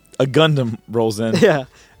a Gundam rolls in. Yeah.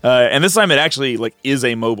 And this time it actually is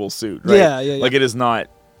a mobile suit, right? Yeah. It is not.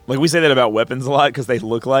 We say that about weapons a lot because they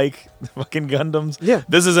look like fucking Gundams. Yeah.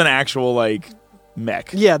 This is an actual mech.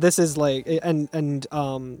 Yeah, this is and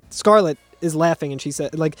Scarlet is laughing and she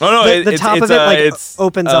said the it's- top it's, of it it's,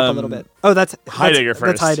 opens up a little bit. Oh, that's Heidegger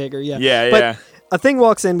first. That's Heidegger, yeah. Yeah, But yeah. a thing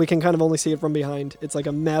walks in, we can kind of only see it from behind. It's like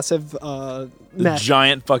a massive mech.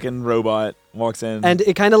 Giant fucking robot walks in. And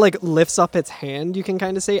it kind of lifts up its hand, you can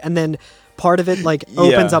kind of see, and then part of it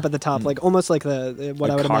opens up at the top, almost like the what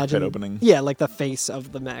A I would cockpit imagine. opening. Yeah, like the face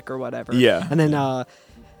of the mech or whatever. Yeah. And then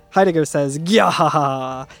Heidegger says,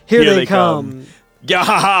 "Gyahaha, here they come."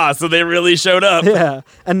 Yeah, so they really showed up. Yeah.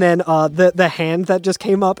 And then the hand that just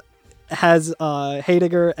came up has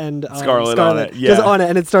Heidegger and Scarlet on it, yeah. just on it,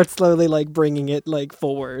 and it starts slowly bringing it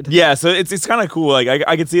forward. Yeah, so it's kind of cool.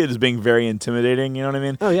 I could see it as being very intimidating. You know what I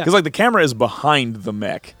mean? Oh, yeah. Because the camera is behind the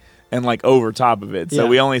mech and over top of it, so Yeah.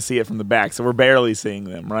 we only see it from the back. So we're barely seeing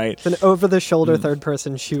them, right? It's an over-the-shoulder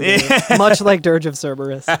third-person shooter, much like Dirge of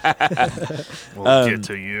Cerberus. We'll get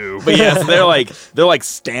to you. But yeah, so they're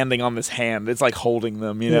standing on this hand. It's holding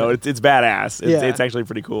them. You know, Yeah. it's badass. Yeah. It's actually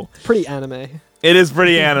pretty cool. Pretty anime. It is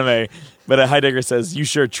pretty anime. But Heidegger says, "You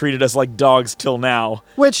sure treated us like dogs till now."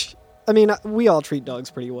 Which, I mean, we all treat dogs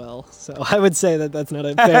pretty well, so I would say that's not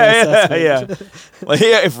a fair assessment.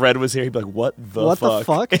 Yeah. If Red was here, he'd be like, "What the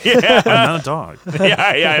fuck?" Yeah, I'm not a dog.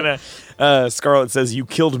 yeah, I know. Scarlet says, "You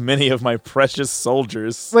killed many of my precious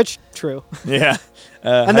soldiers." Which, true. Yeah.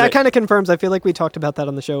 And that kind of confirms, I feel like we talked about that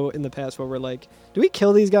on the show in the past where we're like, do we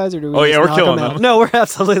kill these guys or do we Oh, just yeah, we're knock killing them out? them. No, we're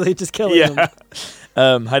absolutely just killing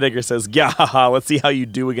them. Heidegger says, "Yeah, haha, let's see how you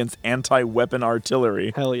do against anti-weapon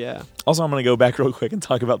artillery." Hell yeah. Also, I'm going to go back real quick and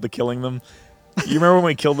talk about the killing them. You remember when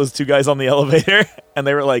we killed those two guys on the elevator? And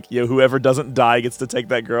they were like, "Yo, whoever doesn't die gets to take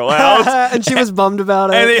that girl out." And she was bummed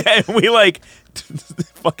about it. And we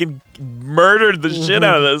fucking murdered the shit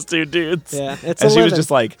out of those two dudes. Yeah, it's and she was 11. just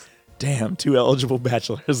like, "Damn, two eligible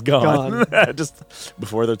bachelors gone." Just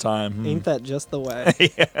before their time. Ain't that just the way?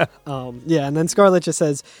 Yeah. And then Scarlet just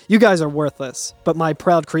says, "You guys are worthless, but my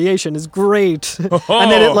proud creation is great."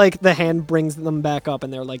 And then the hand brings them back up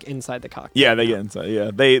and they're inside the cockpit. Yeah, they get inside.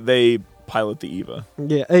 Yeah, they pilot the Eva.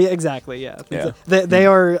 Yeah, exactly. Yeah. Yeah. They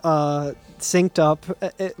are synced up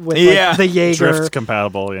with the Jaeger. Drift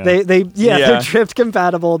compatible, yeah. Yeah. They're drift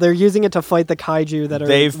compatible. They're using it to fight the kaiju that are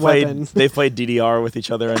They've weapon. played DDR with each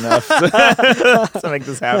other enough to make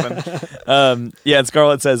this happen. And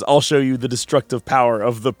Scarlet says, "I'll show you the destructive power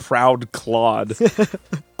of the proud Clod."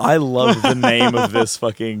 I love the name of this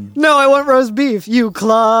fucking. No, I want roast beef. You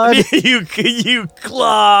Clod. you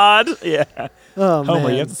Clod. Yeah. Oh, Homer,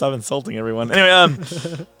 man. you have to stop insulting everyone.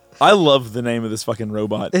 Anyway, I love the name of this fucking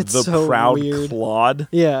robot. It's the so proud weird. Clod.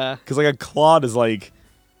 Yeah. Because a Clod is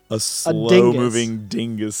a slow-moving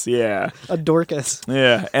dingus. Yeah. A Dorcas.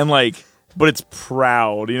 Yeah. And but it's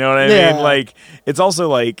proud. You know what I Yeah. mean? It's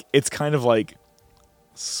also it's kind of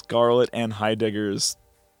Scarlet and Heidegger's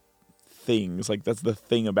things. That's the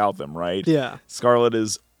thing about them, right? Yeah. Scarlet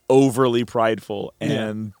is overly prideful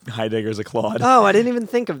and Heidegger's a Clod. Oh, I didn't even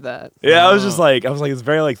think of that. Yeah, I was like, it's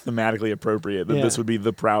very thematically appropriate that Yeah. this would be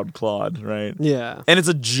the proud Clod, right? Yeah. And it's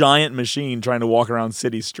a giant machine trying to walk around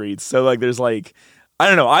city streets. So there's I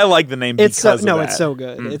don't know. I like the name It's because so of that. it's so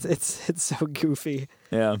good. It's so goofy.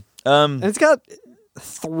 Yeah. And it's got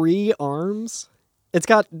 3 arms. It's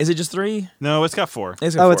got. Is it just 3? No, it's got 4.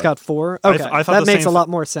 It's Got 4. Okay, I thought that the makes same a lot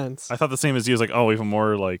more sense. I thought the same as you. Was like, oh, even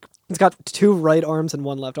more like. It's got 2 right arms and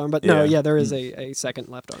 1 left arm, but no, Yeah. there is a second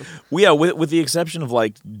left arm. Well, yeah, with the exception of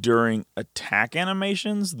like during attack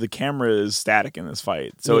animations, the camera is static in this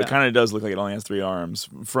fight, so it Yeah. kind of does look like it only has 3 arms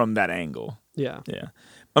from that angle. Yeah. Yeah,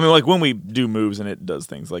 I mean, like when we do moves and it does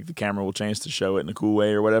things, like the camera will change to show it in a cool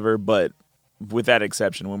way or whatever. But with that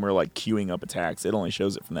exception, when we're like queuing up attacks, it only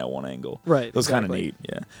shows it from that one angle. Right. That's kind of exactly.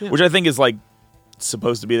 neat. Yeah. Which I think is like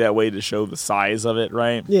supposed to be that way to show the size of it,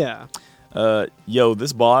 right? Yeah. Yo,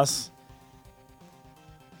 this boss.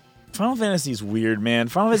 Final Fantasy's weird, man.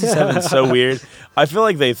 Final Fantasy VII is so weird. I feel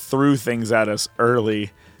like they threw things at us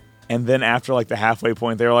early, and then after like the halfway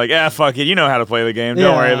point, they were like, fuck it, you know how to play the game.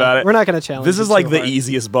 Don't worry about it. We're not going to challenge This it is like too the hard.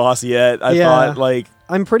 easiest boss yet. I Yeah. thought, like...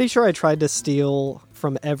 I'm pretty sure I tried to steal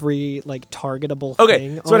from every like targetable Okay,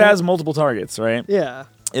 thing. so on it has multiple targets, right? Yeah.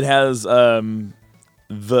 It has the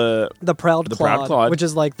Proud The Clod, Proud Clod. which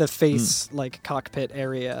is like the face like cockpit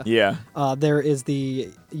area. yeah. There is the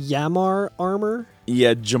Yamar armor.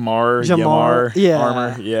 Yeah, Yamar Yeah.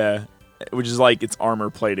 armor. Yeah. Which is like its armor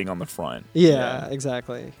plating on the front. Yeah,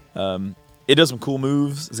 exactly. It does some cool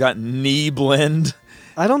moves. It's got knee blend.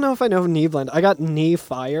 I don't know if I know knee blend. I got knee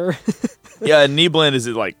fire. Yeah, knee blend is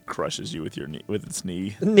it like crushes you with your knee, with its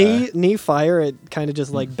knee. knee fire. It kind of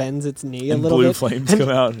just like bends its knee a And little blue bit. flames And come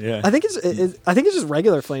out. Yeah. I think it's just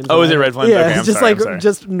regular flames. Oh, is it red flames? Yeah, Okay, it's I'm just sorry, like I'm sorry.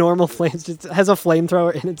 just normal flames. Just has a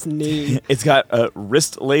flamethrower in its knee. It's got a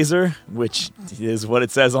wrist laser, which is what it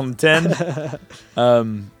says on the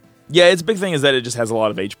tin. Yeah, its big thing is that it just has a lot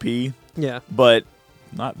of HP, Yeah. but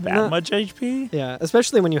not that Not- much HP. Yeah,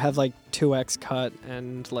 especially when you have like 2x cut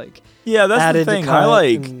and like Yeah, that's added the thing.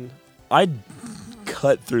 cut. I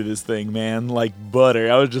cut through this thing, man, like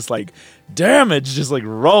butter. I was just like, damage, just like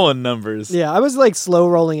rolling numbers. Yeah, I was like slow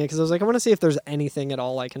rolling it because I was like, I want to see if there's anything at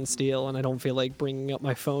all I can steal, and I don't feel like bringing up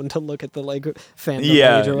my phone to look at the like fandom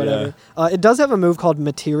Yeah, page or whatever. It does have a move called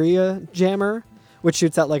Materia Jammer, which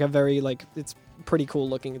shoots out like a very like it's pretty cool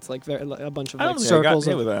looking. It's like very, a bunch of I like don't think I got circles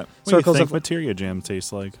hit of with that. What do you circles think of materia jam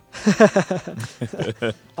tastes like?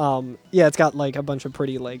 yeah, it's got like a bunch of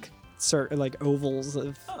pretty like like ovals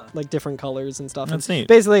of like different colors and stuff. That's and neat.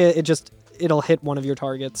 Basically, it'll hit one of your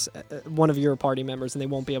targets, one of your party members, and they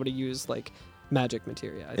won't be able to use like magic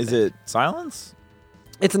materia. I Is think. it silence?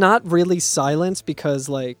 It's not really silence because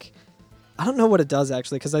like I don't know what it does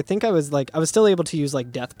actually because I think I was still able to use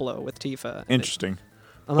like death blow with Tifa. and Interesting.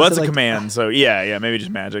 unless Well, that's it, a like, command, so yeah, maybe just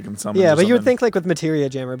magic and summons. Yeah, or but you would something. think like with Materia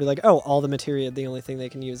Jammer, it'd be like, oh, all the materia, the only thing they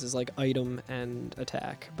can use is like item and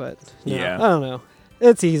attack. But no, Yeah. I don't know.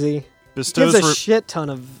 It's easy. Bestows Gives a shit ton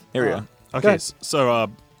of. Here we go. Go Okay, ahead. so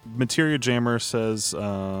Materia Jammer says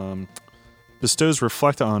bestows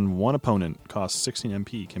reflect on one opponent, costs 16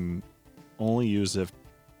 MP, can only use if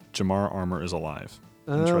Jamar armor is alive.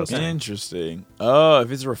 Interesting. Okay. Interesting. Oh,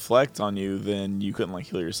 if it's reflect on you, then you couldn't like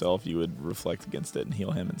heal yourself. You would reflect against it and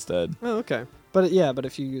heal him instead. Oh, okay. But but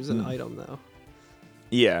if you use an item though,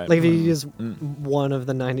 Yeah. like if you use one of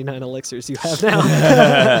the 99 elixirs you have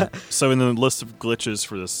now. So in the list of glitches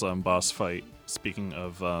for this boss fight, speaking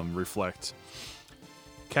of reflect,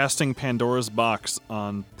 casting Pandora's box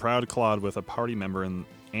on Proud Clod with a party member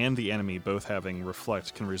and the enemy both having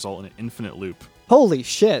reflect can result in an infinite loop, Holy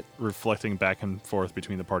shit! reflecting back and forth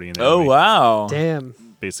between the party and the Oh enemy. wow, Damn!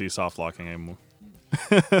 Basically soft locking him.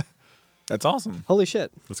 that's awesome. Holy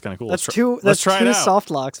shit! That's kind of cool. That's Let's try it two out.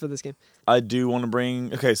 soft locks for this game. I do want to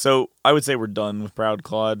bring. Okay, so I would say we're done with Proud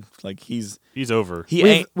Claude. Like he's over.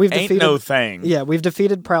 he We've ain't defeated- no thing. Yeah, we've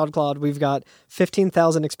defeated Proud Clod. We've got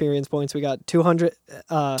 15,000 experience points. We got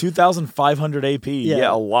 2,500 AP.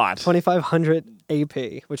 Yeah, a lot. 2,500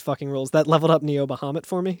 AP, which fucking rules. That leveled up Neo Bahamut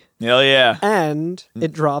for me, Hell yeah. and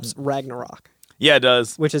it drops Ragnarok, Yeah, it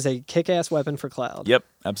does. which is a kick-ass weapon for Cloud. Yep,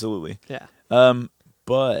 absolutely. Yeah.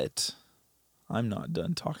 But I'm not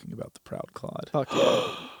done talking about the Proud Claude. Fuck yeah.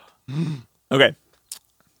 Okay.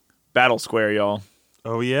 Battle Square, y'all.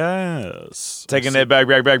 Oh yes. Taking it back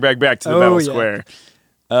to the Oh, Battle yeah.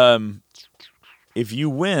 Square. If you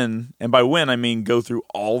win, and by win I mean go through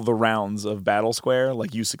all the rounds of Battle Square,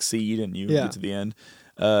 like you succeed and you Yeah. get to the end,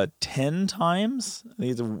 10 times, I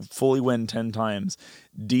think it's a fully win 10 times,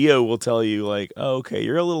 Dio will tell you like, oh, okay,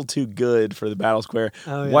 you're a little too good for the Battle Square.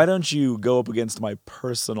 Oh, yeah. Why don't you go up against my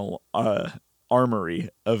personal armory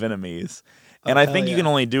of enemies? And I hell think you yeah. can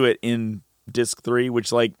only do it in Disc 3,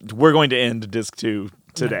 which like we're going to end Disc 2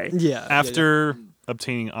 today. Yeah. After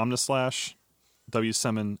obtaining Omnislash, W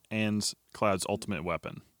Summon, and Cloud's ultimate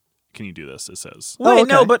weapon, can you do this? It says. Oh, Wait,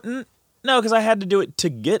 okay. no, but no, because I had to do it to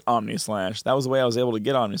get Omnislash. That was the way I was able to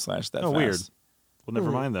get Omnislash that fast. Oh, weird. Well,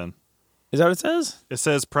 never mind then. Is that what it says? It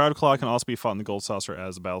says Proud Claw can also be fought in the Gold Saucer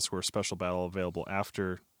as a Battle Square special battle available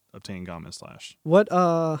after obtaining Gauntlet Slash. What?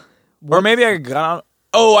 Or maybe I got on.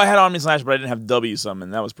 Oh, I had Omni Slash, but I didn't have W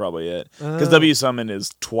Summon. That was probably it. Because W Summon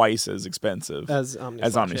is twice as expensive as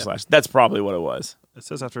Omni Slash. That's probably what it was. It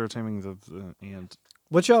says after obtaining the and.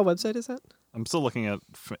 Which website is that? I'm still looking at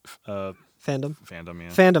Fandom. Fandom, yeah.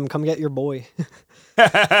 Fandom, come get your boy.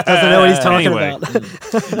 Doesn't know what he's talking about.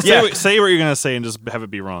 Say what you're gonna say and just have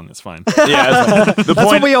it be wrong. It's fine. Yeah, that's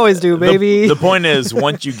what we always do, baby. The point is,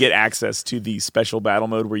 once you get access to the special battle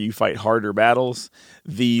mode where you fight harder battles,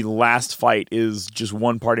 the last fight is just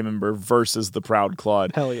one party member versus the Proud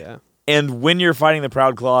Clod. Hell yeah! And when you're fighting the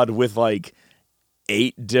Proud Clod with like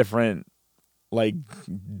 8 different like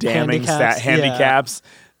damning handicaps.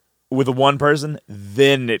 With one person,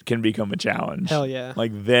 then it can become a challenge. Hell yeah!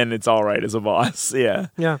 Like then it's all right as a boss. Yeah.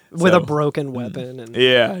 Yeah, with a broken weapon and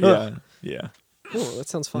yeah. Oh, that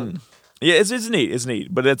sounds fun. Yeah, it's neat. It's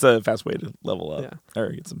neat, but it's a fast way to level up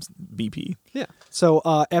or get some BP. Yeah. So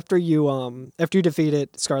after you defeat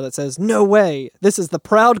it, Scarlet says, "No way! This is the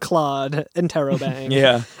Proud Clod," Interrobang.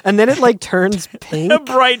 Yeah. And then it like turns pink, a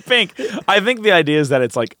bright pink. I think the idea is that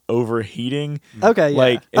it's like overheating. Okay. Yeah.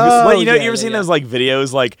 Like, you ever seen those like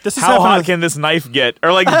videos like how hot can this knife get,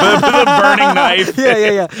 or like the burning knife?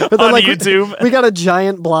 Yeah. But then, on like, YouTube, we got a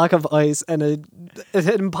giant block of ice and an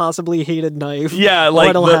impossibly heated knife. Yeah, like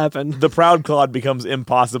what'll happen? The Proud Clod becomes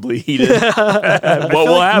impossibly heated. What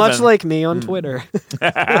will happen? Much like me on Twitter.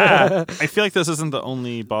 I feel like this isn't the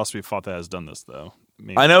only boss we've fought that has done this, though.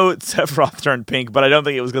 Maybe. I know Sephiroth turned pink, but I don't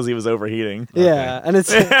think it was because he was overheating. Yeah, okay. and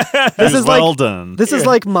this is well done. This is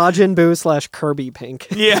like Majin Buu / Kirby pink.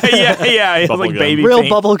 Yeah. It's like baby real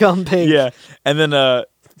pink. bubblegum pink. Yeah, and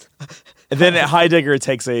then Heidegger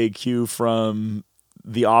takes a cue from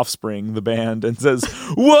The Offspring, the band, and says,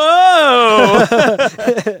 "Whoa!"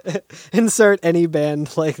 Insert any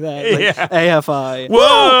band like that, like AFI.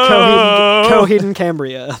 Whoa! Coheed and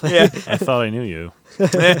Cambria. Yeah. I thought I knew you.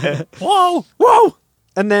 Whoa!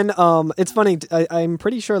 And then it's funny. I'm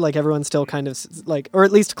pretty sure like everyone's still kind of like, or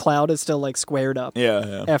at least Cloud is still like squared up.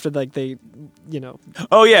 Yeah. After like they,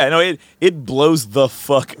 Oh yeah, no, it blows the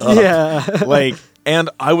fuck up. Yeah. Like, and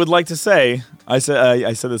I would like to say, I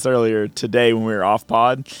said this earlier today when we were off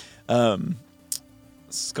pod.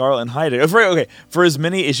 Scarlet and Heidegger. For as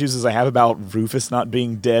many issues as I have about Rufus not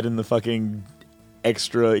being dead in the fucking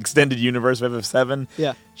extra extended universe of FF7,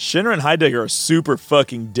 Shinra and Heidegger are super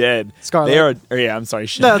fucking dead. Scarlet. I'm sorry.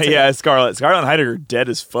 Scarlet. Scarlet and Heidegger are dead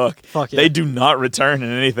as fuck. Fuck yeah. They do not return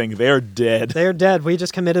in anything. They are dead. They're dead. We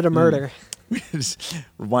just committed a murder. Just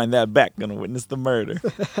rewind that back. Gonna witness the murder.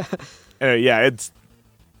 Got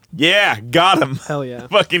him. Hell yeah.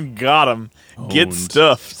 Fucking got him. Get Owned.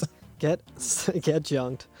 stuffed. Get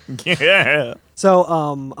junked. Yeah. So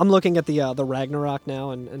I'm looking at the Ragnarok now,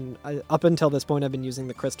 and up until this point I've been using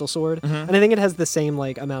the Crystal Sword, and I think it has the same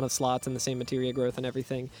like amount of slots and the same materia growth and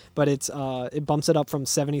everything, but it bumps it up from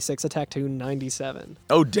 76 attack to 97.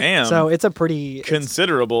 Oh damn! So it's a pretty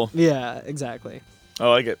considerable. Yeah, exactly. I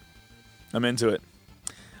like it. I'm into it.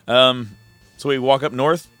 So we walk up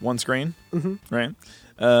north, one screen, right?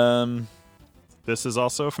 This is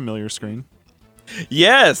also a familiar screen.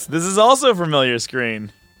 Yes, this is also a familiar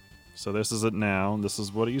screen. So this is it now. This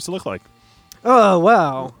is what it used to look like. Oh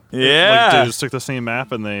wow! Yeah, like they just took the same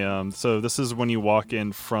map and they. So this is when you walk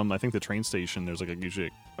in from I think the train station. There's like usually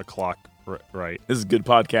a clock, right? This is good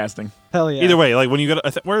podcasting. Hell yeah! Either way, like when you go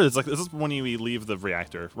to where is like this is when you leave the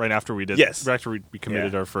reactor right after we did. Yes, right after we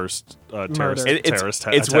committed our first terrorist It's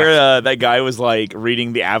attack. where that guy was like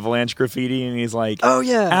reading the Avalanche graffiti and he's like, "Oh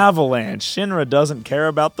yeah, Avalanche. Shinra doesn't care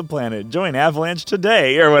about the planet. Join Avalanche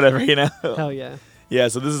today or whatever." Hell yeah. Yeah,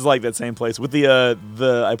 so this is like that same place with the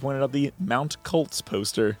I pointed out the Mount Colts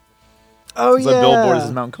poster. Oh it's yeah, a billboard is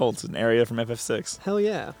Mount Colts, an area from FF6. Hell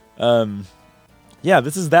yeah. Yeah,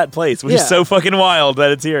 this is that place, which is so fucking wild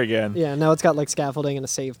that it's here again. Yeah, now it's got like scaffolding and a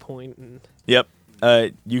save point. And... Yep.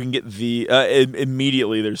 You can get the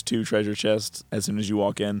immediately. There's 2 treasure chests as soon as you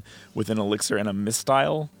walk in with an elixir and a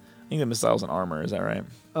mistile. I think the mistile's an armor. Is that right?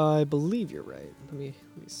 I believe you're right. Let me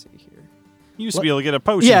see here. You used to be able to get a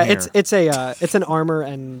potion. Yeah, here. it's an armor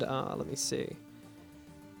and let me see.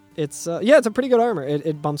 It's it's a pretty good armor.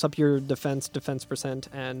 It bumps up your defense percent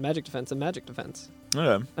and magic defense.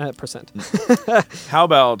 Okay. Percent. How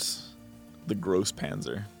about the Gross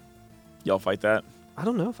Panzer? Y'all fight that? I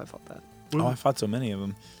don't know if I fought that. Oh, I fought so many of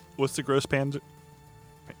them. What's the gross panzer?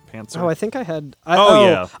 Oh, I think I had.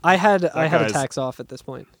 yeah, I had attacks off at this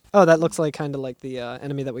point. Oh, that looks like kind of like the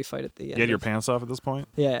enemy that we fight at the end. You had your pants off at this point?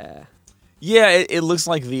 Yeah. Yeah, it looks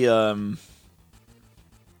like the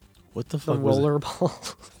what the fuck the was roller it? ball.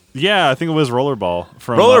 Yeah, I think it was Rollerball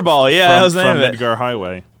from Rollerball, yeah, that was the name from of it. Midgar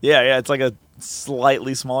Highway. Yeah, it's like a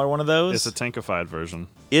slightly smaller one of those. It's a tankified version.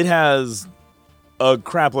 It has a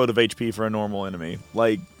crap load of HP for a normal enemy.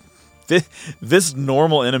 Like, this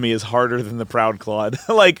normal enemy is harder than the Proud Clod,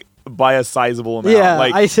 like, by a sizable amount. Yeah,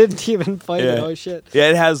 like, I didn't even fight it. Yeah. Oh, shit. Yeah,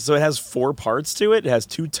 it has 4 parts to it. It has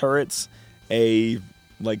 2 turrets, a,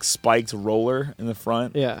 like, spiked roller in the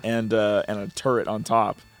front, Yeah. and a turret on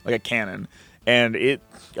top, like a cannon. And it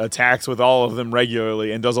attacks with all of them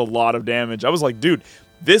regularly and does a lot of damage. I was like, dude,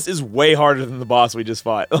 this is way harder than the boss we just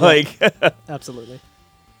fought. Like, Absolutely.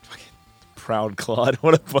 Proud Clod.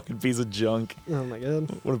 What a fucking piece of junk. Oh, my God.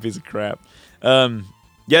 What a piece of crap. Yeah,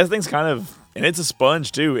 this thing's kind of... And it's a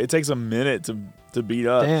sponge, too. It takes a minute to beat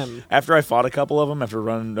up. Damn. After I fought a couple of them, after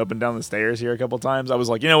running up and down the stairs here a couple times, I was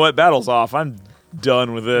like, you know what? Battle's off. I'm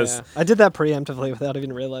done with this. Yeah. I did that preemptively without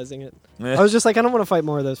even realizing it. Eh. I was just like, I don't want to fight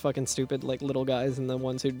more of those fucking stupid, like, little guys and the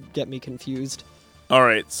ones who get me confused. All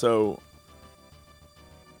right, so...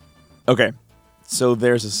 Okay. So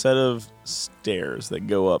there's a set of stairs that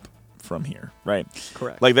go up from here, right?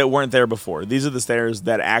 Correct. Like, that weren't there before. These are the stairs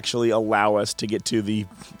that actually allow us to get to the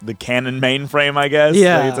cannon mainframe, I guess.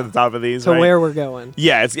 Yeah. Like, it's at the top of these, to right? where we're going.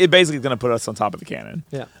 Yeah, it basically is going to put us on top of the cannon.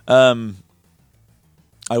 Yeah.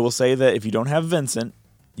 I will say that if you don't have Vincent,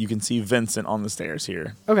 you can see Vincent on the stairs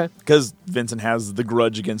here. Okay. Because Vincent has the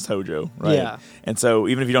grudge against Hojo, right? Yeah. And so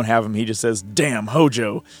even if you don't have him, he just says, "Damn,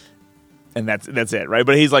 Hojo." And that's it, right?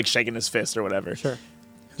 But he's like shaking his fist or whatever. Sure.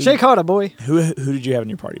 Shake harder, boy. Who did you have in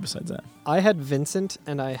your party besides that? I had Vincent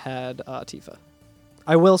and I had Tifa.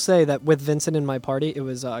 I will say that with Vincent in my party, it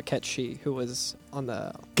was Ketchi who was on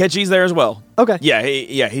the... Ketchi's there as well. Okay. Yeah,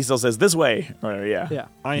 he still says this way. Or, yeah. Yeah.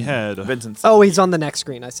 I had Vincent's. Oh, he's on the next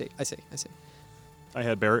screen. I see. I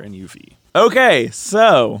had Barrett and Yuffie. Okay,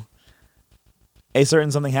 so a certain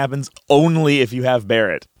something happens only if you have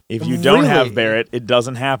Barrett. If you don't have Really? Barrett, it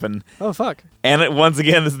doesn't happen. Oh, fuck. And once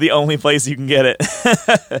again, this is the only place you can get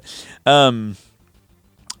it.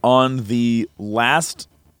 On the last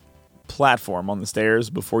platform on the stairs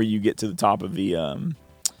before you get to the top of the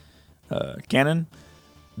cannon,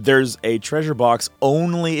 there's a treasure box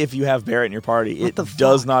only if you have Barrett in your party. What It the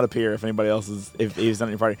does fuck? not appear if anybody else is, if he's not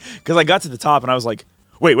in your party. Because I got to the top and I was like,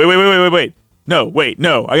 wait.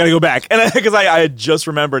 No, I gotta go back. And because I had just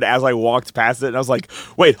remembered as I walked past it, and I was like,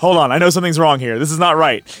 wait, hold on, I know something's wrong here. This is not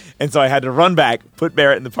right. And so I had to run back, put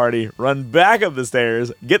Barrett in the party, run back up the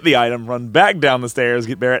stairs, get the item, run back down the stairs,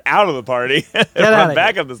 get Barrett out of the party, run outta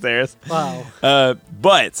back here. up the stairs. Wow.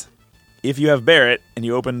 But if you have Barrett and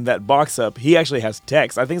you open that box up, he actually has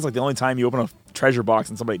text. I think it's like the only time you open a treasure box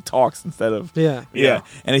and somebody talks instead of... Yeah. Yeah.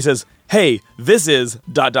 And he says, hey, this is ...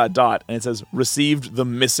 And it says, received the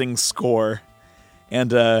missing score.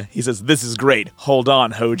 And he says, this is great. Hold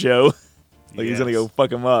on, Hojo. Like he's going to Yes. go fuck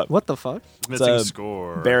him up. What the fuck? Missing a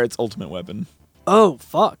score. Barrett's ultimate weapon. Oh,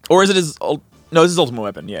 fuck. Or is it his... No, it's his ultimate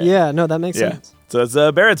weapon. Yeah. Yeah, no, that makes Yeah. sense. So it's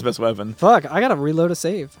Barrett's best weapon. Fuck, I gotta reload a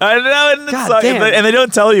save. I know. And, God damn. and they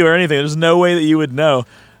don't tell you or anything. There's no way that you would know.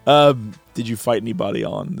 Did you fight anybody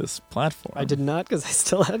on this platform? I did not because I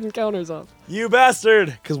still had encounters up. You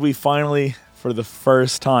bastard! Because we finally, for the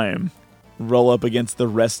first time, roll up against the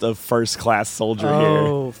rest of First Class Soldier here.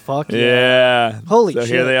 Oh, fuck yeah. Yeah. Holy so shit.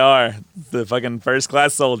 here they are. The fucking First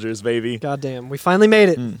Class Soldiers, baby. Goddamn, we finally made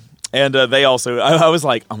it. And they also, I was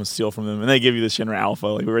like, I'm going to steal from them. And they give you the Shinra Alpha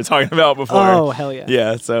like we were talking about before. Oh, hell yeah.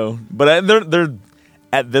 Yeah, so, but they're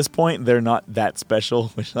at this point, they're not that special.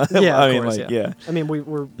 Which, Yeah, I of mean, course, like, yeah. I mean,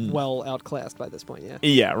 we're well outclassed by this point, yeah.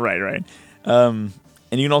 Yeah, right. And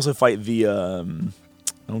you can also fight the,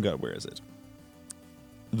 oh god, where is it?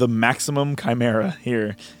 The Maximum Chimera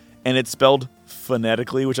here. And it's spelled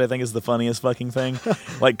phonetically, which I think is the funniest fucking thing.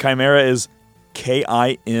 Like, Chimera is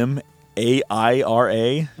Kimaira.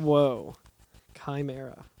 Whoa.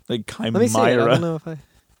 Chimera. Like, Chimera. Let me see it. I don't know if I...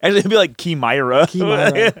 Actually, it'd be like Chimera.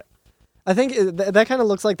 Chimera. I think that kind of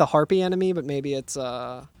looks like the harpy enemy, but maybe it's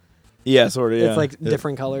Yeah, sort of, yeah. it's like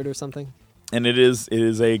different colored or something. And it is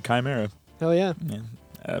a Chimera. Oh, yeah.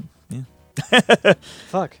 Yeah.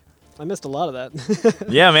 Fuck. I missed a lot of that.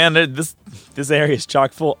 Yeah, man, this area is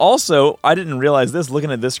chock full. Also, I didn't realize this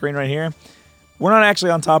looking at this screen right here. We're not actually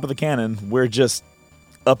on top of the cannon. We're just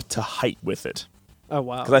up to height with it. Oh,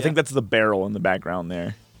 wow. Because I think that's the barrel in the background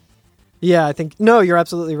there. Yeah, I think... No, you're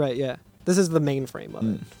absolutely right, yeah. This is the mainframe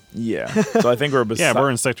of it. Yeah. So I think we're beside... Yeah, we're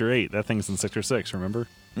in Sector 8. That thing's in Sector 6, remember?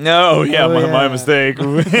 No, yeah, Oh, my yeah. mistake.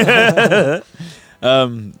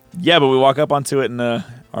 Yeah, but we walk up onto it and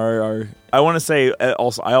our I want to say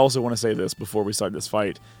also I also want to say this before we start this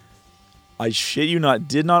fight. I shit you not,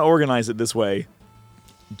 did not organize it this way.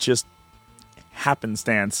 Just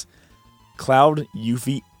happenstance. Cloud,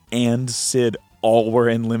 Yuffie, and Sid all were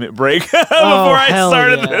in Limit Break before I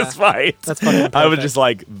started this fight. That's fucking perfect. I was just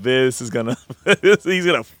like, this is gonna, he's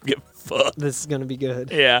gonna get fucked. This is gonna be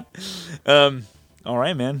good. Yeah. All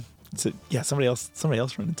right, man. So, yeah, somebody else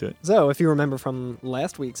run into it. So, if you remember from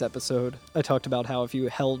last week's episode, I talked about how if you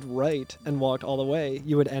held right and walked all the way,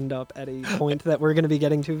 you would end up at a point that we're going to be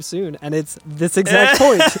getting to soon, and it's this exact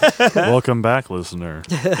point. Welcome back, listener.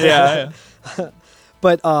 Yeah.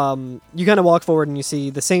 But you kind of walk forward and you see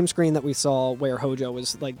the same screen that we saw where Hojo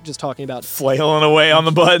was like just talking about Flailing away on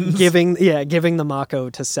the buttons. giving the Mako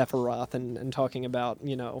to Sephiroth and talking about,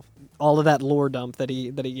 you know, all of that lore dump that he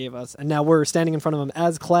gave us. And now we're standing in front of him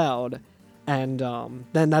as Cloud, and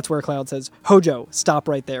then that's where Cloud says, "Hojo, stop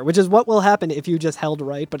right there," which is what will happen if you just held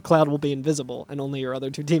right, but Cloud will be invisible and only your other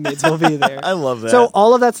two teammates will be there. I love that. So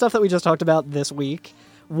all of that stuff that we just talked about this week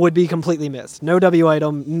would be completely missed. No W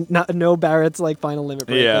item, no Barrett's like final limit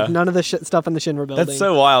break. Yeah. Like, none of the stuff in the Shinra building. That's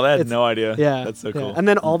so wild. I had no idea. Yeah. That's so cool. Yeah. And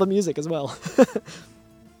then all the music as well.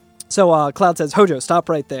 So Cloud says, "Hojo, stop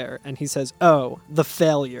right there." And he says, "Oh, the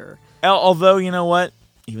failure." Although, you know what?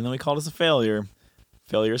 Even though he called us a failure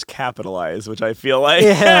is capitalized, which I feel like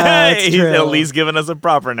he's at least given us a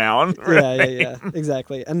proper noun. Right? Yeah,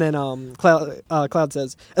 exactly. And then Cloud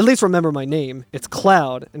says, "At least remember my name. It's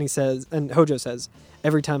Cloud." And he says, and Hojo says,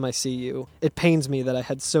 "Every time I see you, it pains me that I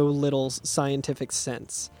had so little scientific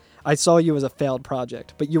sense. I saw you as a failed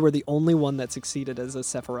project, but you were the only one that succeeded as a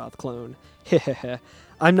Sephiroth clone.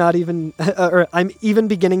 I'm even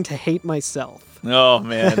beginning to hate myself." Oh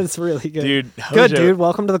man, That's really good. Dude, Hojo, good dude.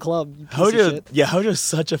 Welcome to the club. You piece of shit. Hojo's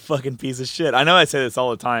such a fucking piece of shit. I know I say this all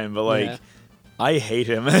the time, but like, Yeah. I hate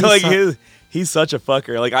him. Like, he's such a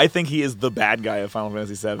fucker. Like, I think he is the bad guy of Final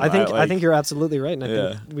Fantasy VII. I think you're absolutely right, and I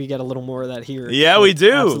think we get a little more of that here. Yeah, we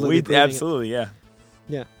do. Absolutely, Yeah.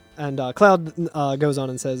 Yeah, and Cloud goes on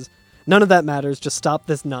and says, "None of that matters. Just stop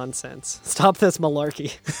this nonsense. Stop this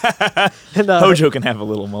malarkey." And, Hojo can have a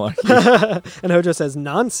little malarkey. And Hojo says,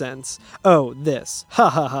 "Nonsense? Oh, this. Ha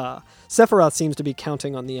ha ha. Sephiroth seems to be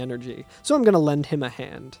counting on the energy, so I'm going to lend him a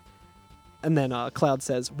hand." And then Cloud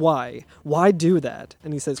says, "Why? Why do that?"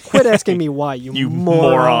 And he says, "Quit asking me why, you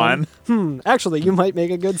moron. Actually, you might make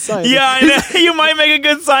a good scientist." Yeah, I know. You might make a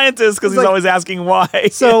good scientist because he's like, always asking why.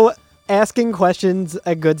 So, asking questions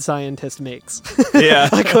a good scientist makes. Yeah.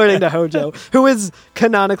 According to Hojo, who is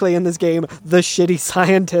canonically in this game the shitty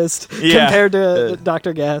scientist compared to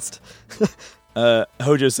Dr. Gast.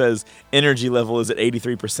 Hojo says, energy level is at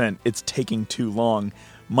 83%. It's taking too long.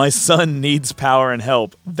 My son needs power and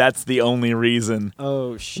help. That's the only reason.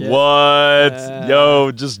 Oh, shit. What?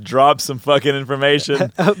 Yo, just drop some fucking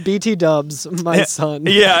information. BT dubs, my son.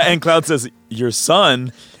 Yeah, and Cloud says, your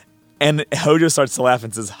son? And Hojo starts to laugh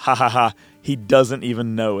and says, ha ha ha. He doesn't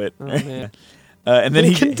even know it. Oh, man. And then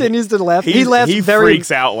he continues to laugh. He laughs he very... freaks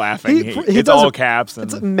out laughing. He it's does all caps.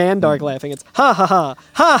 And, it's Mandark laughing. It's ha ha ha.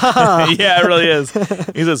 Ha ha ha. Yeah, it really is.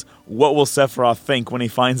 He says, what will Sephiroth think when he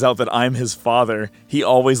finds out that I'm his father? He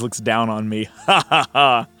always looks down on me. Ha ha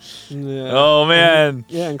ha. Yeah. Oh, man.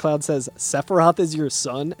 And Cloud says, "Sephiroth is your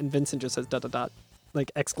son?" And Vincent just says ...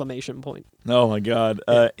 like exclamation point. Oh, my God.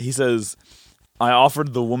 He says, I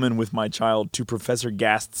offered the woman with my child to Professor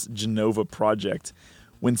Gast's Genova project.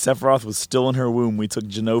 When Sephiroth was still in her womb, we took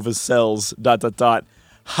Genova's cells, ...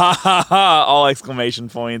 Ha ha ha! All exclamation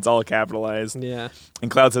points, all capitalized. Yeah.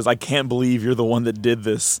 And Cloud says, I can't believe you're the one that did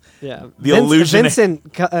this. Yeah. Illusion.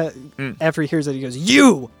 Vincent, after he hears it, he goes,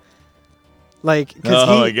 "You!" Like,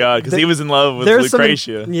 oh my God, because he was in love with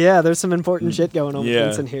Lucretia. There's some important shit going on with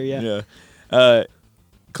Vincent here, Yeah.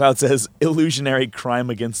 Cloud says, illusionary crime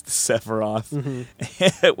against Sephiroth,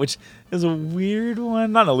 which is a weird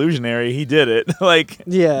one. Not illusionary, he did it. But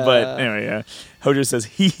anyway, yeah. Hojo says,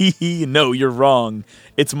 he, no, you're wrong.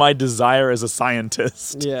 It's my desire as a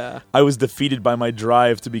scientist. Yeah. I was defeated by my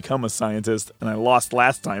drive to become a scientist, and I lost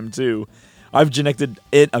last time, too. I've injected,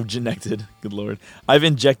 good lord. I've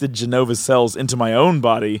injected Genova's cells into my own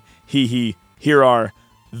body. Here are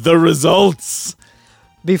the results.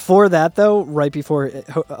 Before that, though, right before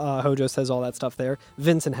Hojo says all that stuff there,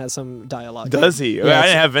 Vincent has some dialogue. Does he? Yeah, I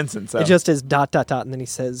didn't have Vincent. So. It just is ... and then he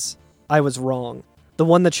says, "I was wrong. The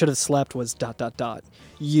one that should have slept was ...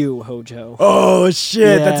 You, Hojo." Oh, shit.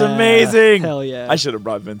 Yeah, that's amazing. Hell yeah. I should have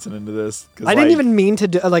brought Vincent into this. I didn't even mean to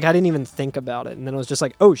do, I didn't even think about it. And then I was just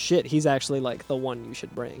like, oh, shit, he's actually, the one you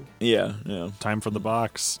should bring. Yeah. Time for the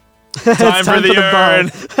box. Time for the urn.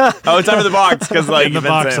 Time for the box because in the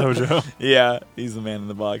box, Hojo. Yeah, he's the man in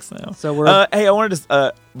the box now. So we're hey, I wanted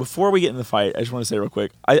to before we get in the fight, I just want to say real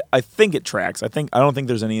quick. I think it tracks. I don't think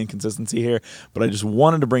there's any inconsistency here, but I just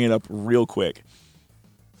wanted to bring it up real quick.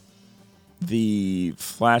 The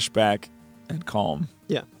flashback and calm.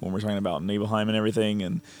 Yeah. When we're talking about Nibelheim and everything,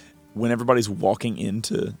 and when everybody's walking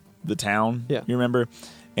into the town, Yeah. you remember?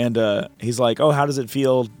 And he's like, "Oh, how does it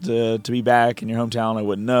feel to be back in your hometown? I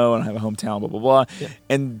wouldn't know. I don't have a hometown, blah, blah, blah." Yeah.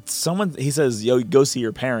 And he says, "Yo, go see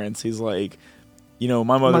your parents." He's like, my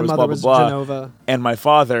mother was My blah, mother blah, blah. Genova. And my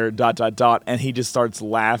father, ... And he just starts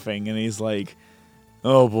laughing, and he's like,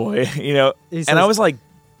 "Oh, boy." He And says- I was like,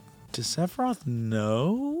 does Sephiroth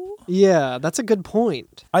know? Yeah, that's a good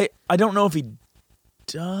point. I don't know if he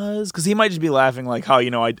does, because he might just be laughing like, how,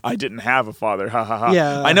 I didn't have a father, ha ha ha.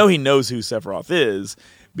 Yeah. I know he knows who Sephiroth is,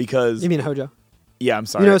 because... You mean Hojo? Yeah, I'm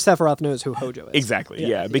sorry. Sephiroth knows who Hojo is. Exactly,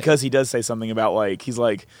 yeah, because he does say something about, like, he's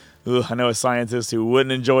like, "Ugh, I know a scientist who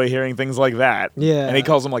wouldn't enjoy hearing things like that." Yeah. And he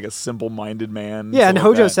calls him, like, a simple-minded man. Yeah, and stuff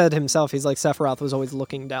like Hojo that. said himself, he's like, Sephiroth was always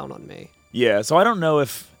looking down on me. Yeah, so I don't know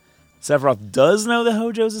if Sephiroth does know that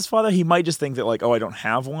Hojo's his father. He might just think that, like, oh, I don't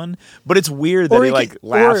have one. But it's weird that Or he, he like, could-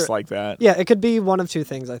 laughs or- like that. Yeah, it could be one of two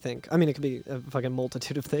things, I think. I mean, it could be a fucking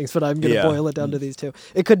multitude of things, but I'm going to Yeah. boil it down to these two.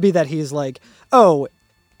 It could be that he's like, oh,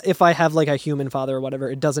 if I have like a human father or whatever,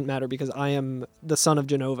 it doesn't matter because I am the son of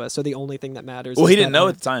Genova, so the only thing that matters Well, is he didn't that know I-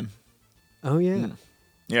 at the time. Oh, yeah.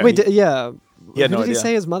 Yeah, Wait, he, yeah. he had Who no did he idea.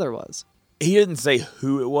 say his mother was? He didn't say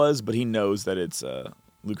who it was, but he knows that it's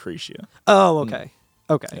Lucretia. Oh, okay.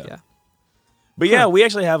 Okay, Yeah. yeah. But yeah, we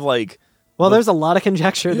actually have, like... Well, there's a lot of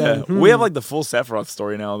conjecture Yeah, there. we have, like, the full Sephiroth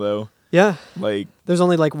story now, though. Yeah. Like... There's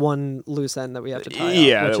only like one loose end that we have to tie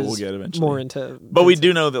Yeah, up, which that we'll is get eventually. more into... But we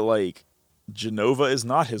do know that, like, Genova is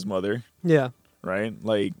not his mother, Yeah. right?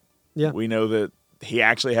 Like, Yeah. we know that he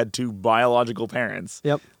actually had two biological parents.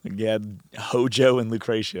 Yep. Like, he had Hojo and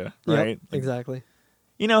Lucretia, right? Yep, Like, exactly.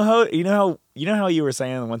 you know how you were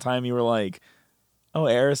saying one time, you were like, "Oh,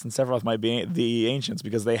 Aerith and Sephiroth might be the ancients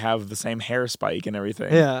because they have the same hair spike and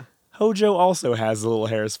everything." Yeah. Hojo also has a little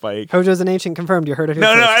hair spike. Hojo's an ancient confirmed. You heard it here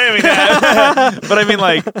No, first. I didn't mean that. But I mean,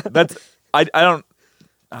 like, that's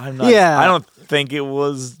I'm not. Yeah. I don't think it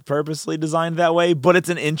was purposely designed that way, but it's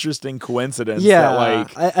an interesting coincidence. Yeah,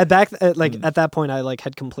 That, like, at that point, I like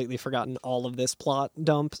had completely forgotten all of this plot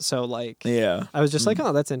dump. So like, yeah. I was just like,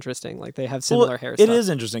 oh, that's interesting. Like they have similar hairstyles. It is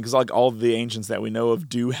interesting because like all the ancients that we know of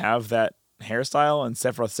do have that hairstyle, and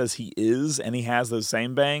Sephiroth says he is, and he has those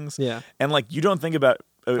same bangs. Yeah. And like you don't think about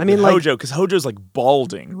I mean, like- Hojo, because Hojo's like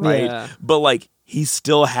balding, right? Yeah. But like he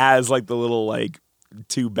still has like the little like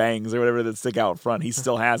two bangs or whatever that stick out front. He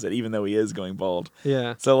still has it, even though he is going bald.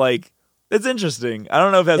 Yeah. So like it's interesting. I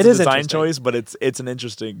don't know if that's It a is design interesting. choice, but it's an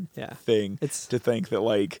interesting Yeah. thing It's- to think that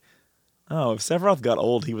like, oh, if Sephiroth got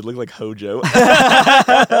old, he would look like Hojo.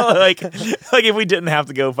 like if we didn't have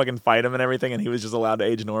to go fucking fight him and everything, and he was just allowed to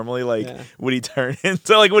age normally, like Yeah. would he turn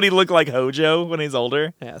into like would he look like Hojo when he's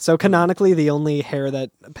older? Yeah. So canonically, the only hair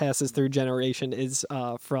that passes through generation is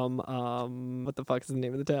from what the fuck is the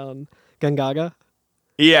name of the town? Gungaga.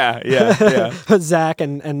 Yeah. Zack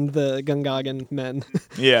and the Gungagan men.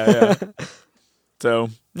 yeah. So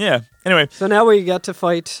yeah. Anyway, So now we got to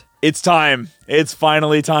fight. it's time. It's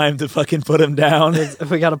finally time to fucking put him down.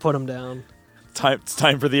 We got to put him down. It's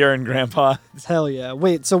time for the urn, Grandpa. Hell yeah.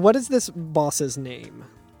 Wait, so what is this boss's name?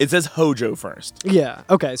 It says Hojo first. Yeah.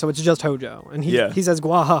 Okay, so it's just Hojo. And he Yeah. he says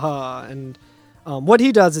Gwahaha. And what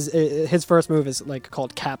he does is his first move is like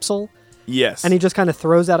called Capsule. Yes. And he just kind of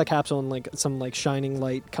throws out a capsule and like some like shining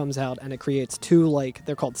light comes out and it creates two like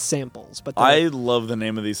they're called samples. But I love the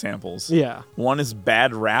name of these samples. yeah. One is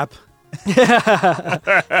Bad Rap.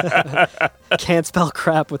 Can't spell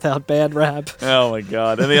crap without bad rap. Oh my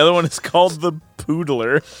god. And the other one is called the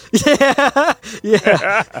Poodler.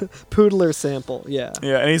 Yeah. Poodler sample. Yeah.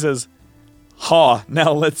 Yeah, and he says, "Ha,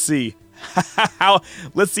 now let's see.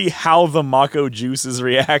 Let's see how the Mako juice is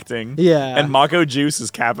reacting." Yeah. And Mako juice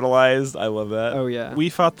is capitalized. I love that. Oh yeah. We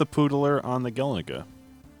fought the Poodler on the Gelnica.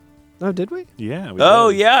 Oh, did we? Yeah. We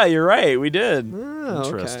Oh did. yeah, you're right. We did. Oh,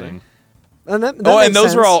 Interesting. Okay. And that And makes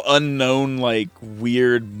those were sense. all unknown, like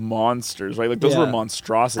weird monsters, right? Like those Yeah. were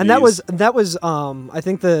monstrosities. And that was I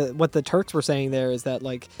think what the Turks were saying there is that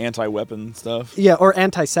like anti-weapon stuff. yeah, or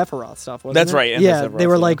anti-Sephiroth stuff. Wasn't That's it? right, Yeah, anti-Sephiroth they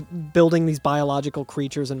were stuff. like building these biological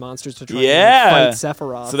creatures and monsters to try Yeah. and like, fight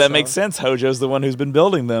Sephiroth. So that makes sense. Hojo's the one who's been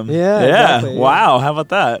building them. Yeah, Yeah. exactly, yeah. Wow. How about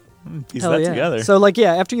that? Piece Hell that yeah. together. So like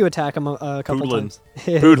yeah, after you attack him a couple Poodlin. times,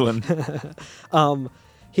 Poodlin.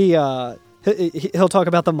 he'll talk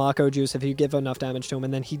about the Mako juice if you give enough damage to him,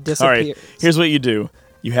 and then he All disappears. right. Here's what you do.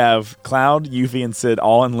 You have Cloud, Yuffie, and Sid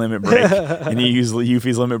all in limit break, and you use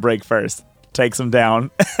Yuffie's limit break first. Takes him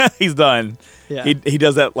down. He's done. Yeah. He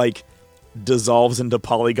does that like dissolves into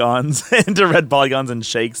polygons, into red polygons and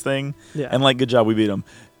shakes thing. Yeah. And like, good job, we beat him.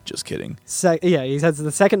 Just kidding. Yeah, he has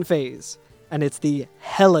the second phase, and it's the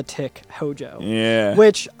Heretic Hojo. Yeah.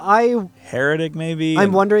 Which Heretic, maybe?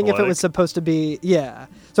 I'm wondering if it Poetic. was supposed to be, yeah.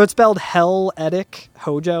 So it's spelled Hell-etic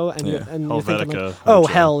Hojo, and, Yeah. and you're thinking, like, Helvetica oh, Hojo.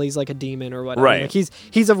 hell, he's like a demon or whatever. Right. Like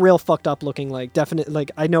he's a real fucked up looking, like, definite,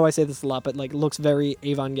 like, I know I say this a lot, but, like, looks very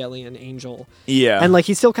Evangelion angel. Yeah. And, like,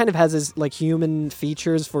 he still kind of has his, like, human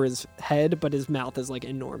features for his head, but his mouth is, like,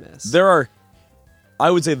 enormous. I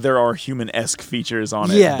would say there are human-esque features on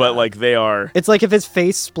it, Yeah. but, like, they are It's like if his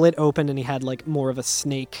face split open and he had, like, more of a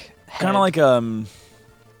snake head. kind of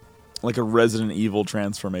like a Resident Evil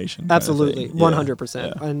transformation. kinda Absolutely, thing.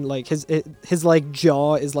 100%. Yeah. And like his like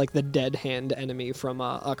jaw is like the dead hand enemy from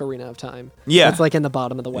Ocarina of Time. Yeah. It's like in the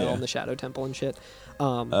bottom of the well Yeah. in the Shadow Temple and shit.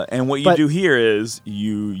 And what you But- do here is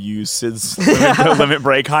you use Sid's limit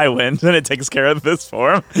break high wind, and it takes care of this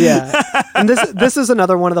form. Yeah, and this is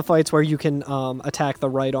another one of the fights where you can attack the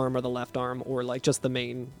right arm or the left arm or like just the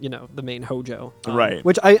main Hojo. Right.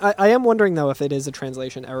 Which I am wondering though if it is a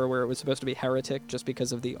translation error where it was supposed to be heretic just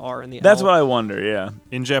because of the R and the That's L. what I wonder. Yeah.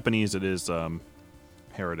 In Japanese, it is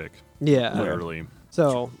heretic, Yeah. literally.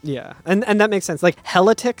 So yeah, and that makes sense. Like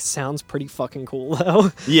Heretic sounds pretty fucking cool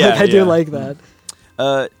though. Yeah, like, I do yeah. like that.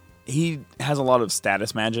 He has a lot of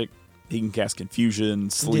status magic. He can cast confusion,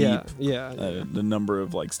 sleep, Yeah. the number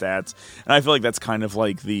of like stats, and I feel like that's kind of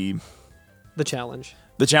like the challenge.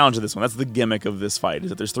 challenge of this one. That's the gimmick of this fight. Is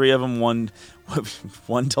that there's three of them. One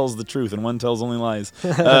tells the truth and one tells only lies.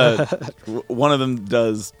 One of them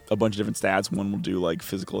does a bunch of different stats. One will do like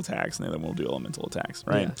physical attacks, and the other one will do elemental attacks.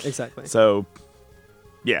 Right. Yeah, exactly. So.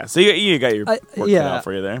 Yeah, so you got your work cut yeah. out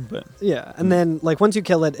for you there, but Yeah, and then like once you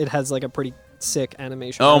kill it, it has like a pretty sick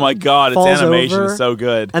animation. oh It my god, its falls animation over, is so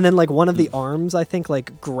good. And then like one of the arms, I think,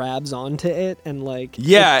 like grabs onto it and like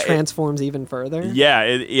Yeah, it transforms even further.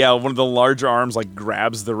 Yeah, one of the larger arms like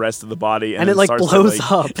grabs the rest of the body and And it, then like, starts blows to,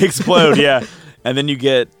 like, up. explode. Yeah, and then you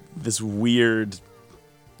get this weird,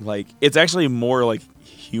 like it's actually more like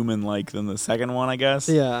human-like than the second one, I guess.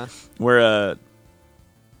 Yeah. Where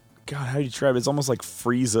God, how do you describe it? It's almost like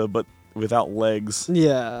Frieza, but without legs.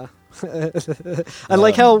 Yeah. I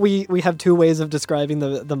like how we have two ways of describing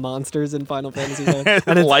the monsters in Final Fantasy there.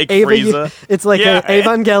 And it's Like Frieza. It's like Yeah. a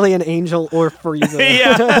Evangelion angel or Frieza.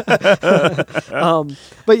 Yeah.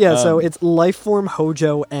 But yeah, so it's Lifeform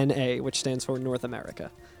Hojo NA, which stands for North America.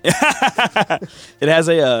 It has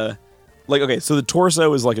a like okay, so the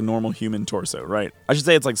torso is like a normal human torso, right? I should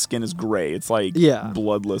say it's like skin is gray. It's like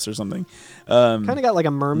bloodless or something. Kind of got like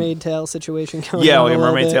a mermaid tail situation going on. Yeah, like a little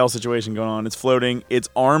mermaid bit. tail situation going on. It's floating. Its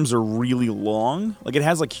arms are really long. Like it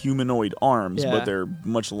has like humanoid arms, Yeah. but they're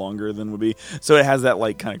much longer than would be. So it has that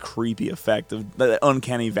like kind of creepy effect of that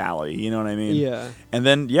uncanny valley. You know what I mean? Yeah. And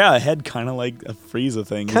then a head kind of like a Frieza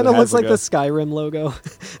thing. Kind of looks like the Skyrim logo.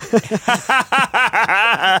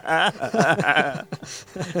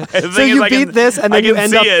 So you beat this, and then I you can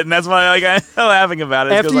end see up- it, and that's why like I'm laughing about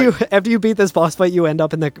it. It's 'cause, After you beat this boss fight, you end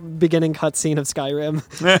up in the beginning cutscene of Skyrim.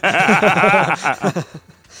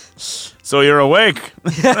 so you're awake.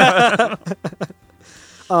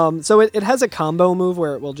 So it has a combo move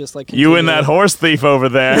where it will just like You and continue- that horse thief over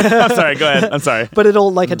there. I'm sorry. Go ahead. I'm sorry. But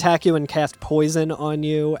it'll like attack you and cast poison on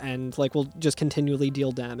you, and like will just continually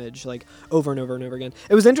deal damage like over and over and over again.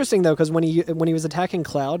 It was interesting though because when he was attacking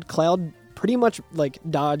Cloud pretty much like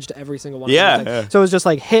dodged every single one. Yeah, of them. yeah. So it was just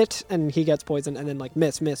like hit and he gets poisoned, and then like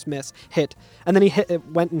miss, hit, and then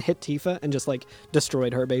went and hit Tifa and just like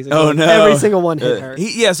destroyed her basically. Oh no! Every single one hit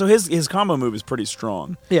her. So his combo move is pretty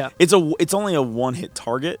strong. Yeah. It's only a one hit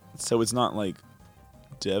target, so it's not like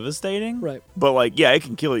devastating. Right. But like it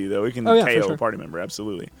can kill you though. It can Oh, yeah, KO for sure. a party member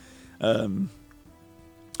absolutely.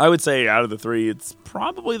 I would say out of the three, it's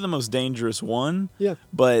probably the most dangerous one. Yeah.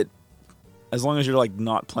 But as long as you're like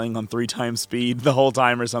not playing on 3 times speed the whole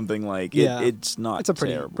time or something, like it's not. It's a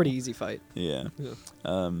terrible. pretty easy fight. Yeah.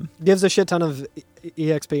 Gives a shit ton of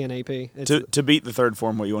EXP and AP. It's, To beat the third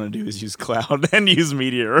form, what you want to do is use Cloud and use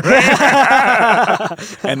Meteor.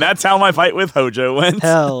 And that's how my fight with Hojo went.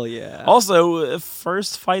 hell yeah. Also,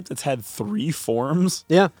 first fight that's had 3 forms.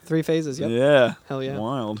 Yeah, 3 phases. Yep. Yeah. Hell yeah.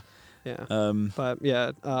 Wild. Yeah. But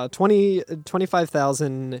yeah,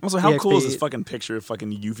 25,000. Also, how cool is EXP. this fucking picture of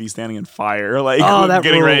fucking Yuffie standing in fire, like Oh, that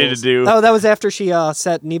getting ready to rules. do? Oh, that was after she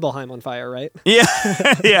set Nibelheim on fire, right? Yeah,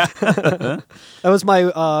 yeah. That was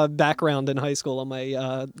my background in high school on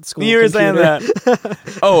my school. You were saying computer.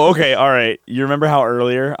 that. Oh, okay, all right. You remember how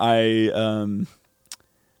earlier I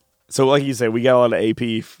so like you said, we got a lot of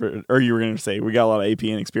AP for, or you were going to say we got a lot of AP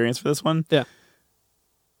and experience for this one. Yeah.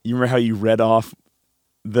 You remember how you read off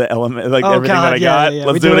the element, like Oh, everything God, that I got? yeah.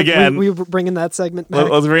 Let's We do it again. We were bringing that segment back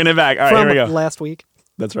Let's bring it back. All right, from here we go. last week.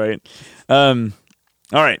 That's right. All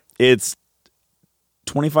right. It's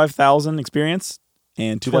 25,000 experience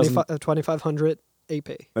and 2,500 AP.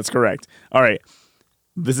 That's correct. All right.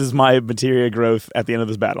 This is my materia growth at the end of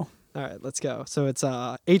this battle. All right, let's go. So it's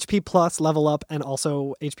HP plus level up, and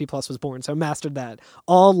also HP plus was born. So mastered that.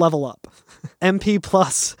 All level up. MP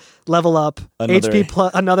plus level up. HP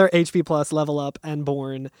plus another HP plus level up and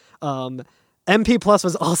born. MP plus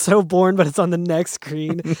was also born, but it's on the next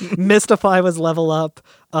screen. Mystify was level up.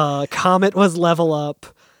 Comet was level up,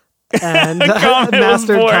 and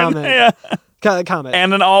mastered Comet. Yeah. Comet.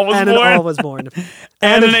 And an all was born. And an all was born.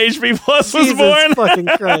 And an HP plus was born. Jesus fucking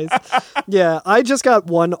Christ. Yeah, I just got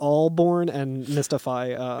one all born and Mystify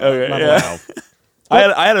level yeah.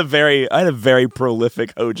 I had a very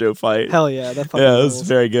prolific Hojo fight. Hell yeah, that fucking it was rules.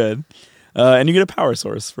 very good. And you get a power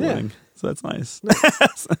source for winning. So that's nice.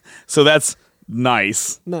 So that's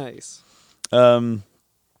nice. Nice. And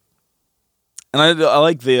I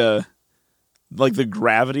like the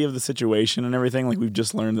gravity of the situation and everything. Like we've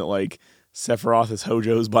just learned that like Sephiroth is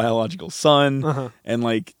Hojo's biological son, and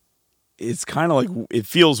like it's kind of like it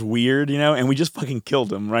feels weird, you know. And we just fucking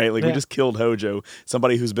killed him, right? Like we just killed Hojo,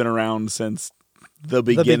 somebody who's been around since the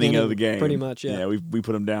beginning of the game, pretty much. Yeah, we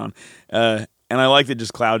put him down, and I like that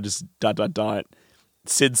just Cloud just ...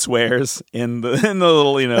 Sid swears in the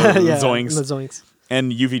little zoinks. The zoinks.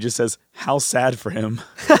 And Yuffie just says, "How sad for him."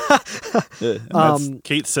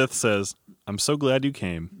 Kate Sith says, "I'm so glad you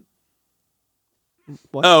came."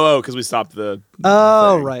 What? Because we stopped the.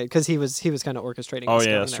 Oh, thing. right, because he was kind of orchestrating. Oh this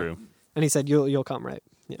yeah, going that's there. true. And he said, "You'll come, right?"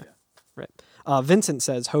 Yeah, right. Vincent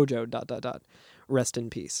says, "Hojo ... Rest in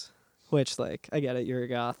peace." Which, like, I get it. You're a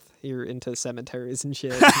goth. You're into cemeteries and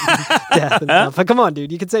shit, death and stuff. But come on,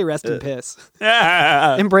 dude. You could say "rest in piss."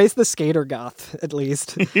 Embrace the skater goth, at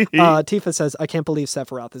least. Tifa says, "I can't believe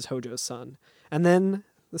Sephiroth is Hojo's son." And then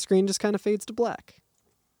the screen just kind of fades to black.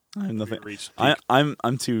 I have nothing.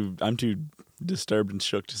 I'm too disturbed and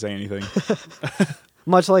shook to say anything.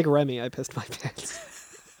 Much like Remy, I pissed my pants.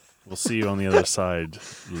 We'll see you on the other side,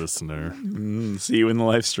 listener. See you in the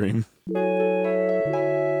live stream.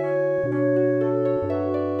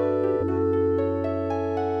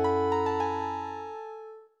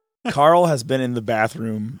 Carl has been in the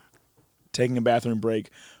bathroom, taking a bathroom break,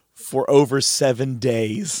 for over 7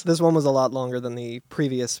 days. This one was a lot longer than the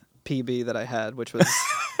previous PB that I had, which was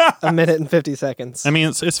a minute and 50 seconds. I mean,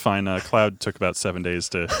 it's fine. Cloud took about 7 days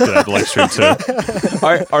to get out of the live stream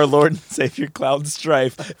too. Our Lord and Savior Cloud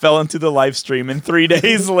Strife fell into the live stream, and 3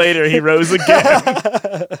 days later he rose again.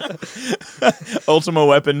 Ultima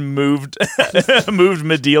Weapon moved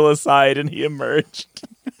Mediel aside, and he emerged.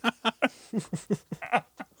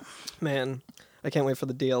 Man, I can't wait for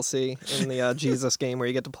the DLC in the Jesus game where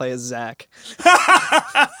you get to play as Zack.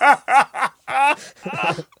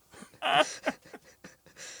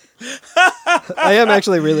 I am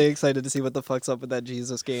actually really excited to see what the fuck's up with that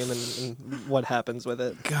Jesus game and what happens with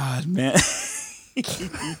it. God, man.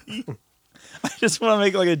 I just want to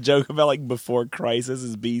make like a joke about like before Crisis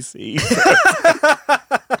is BC.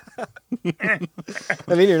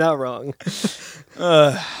 I mean, you're not wrong.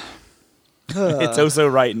 It's also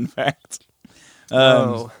right, in fact.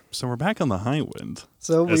 So we're back on the high wind.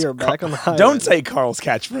 So we are back on the high Don't wind. say Carl's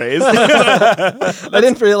catchphrase. I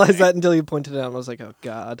didn't realize that until you pointed it out. I was like, oh,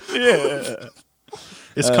 God. Yeah.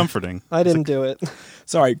 It's comforting. I didn't do it.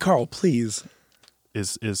 Sorry, Carl, please.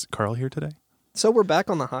 Is Carl here today? So we're back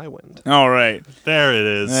on the high wind. All right. There it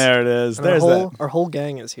is. There it is. And There's our whole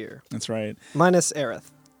gang is here. That's right. Minus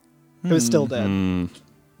Aerith, who's still dead.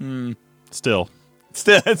 Still.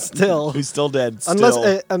 Still. Who's still dead. Still.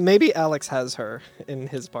 Unless maybe Alex has her in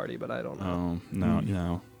his party, but I don't know. Oh,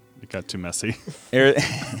 no. It got too messy.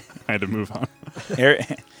 I I had to move on.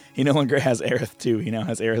 He no longer has Aerith 2. He now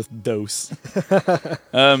has Aerith Dose.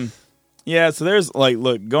 Yeah, so there's, like,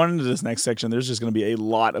 look, going into this next section, there's just going to be a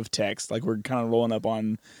lot of text. Like, we're kind of rolling up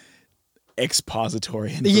on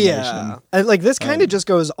expository information. Yeah. And, like, this kind of just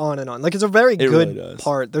goes on and on. Like, it's a very good really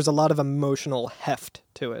part. There's a lot of emotional heft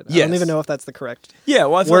to it. I Yes. don't even know if that's the correct Yeah,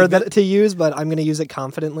 well, I feel word like to use, but I'm going to use it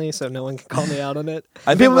confidently so no one can call me out on it.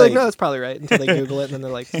 I And think, people are like, like- no, that's probably right, until they Google it, and then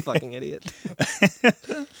they're like, fucking idiot.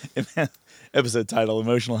 Episode title,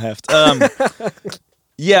 Emotional Heft.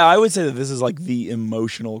 Yeah, I would say that this is like the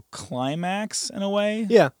emotional climax in a way.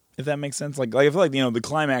 Yeah. If that makes sense. Like I feel like, the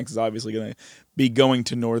climax is obviously going to be going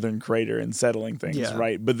to Northern Crater and settling things, Yeah.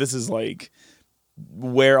 right? But this is like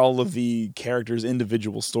where all of the characters'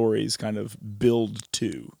 individual stories kind of build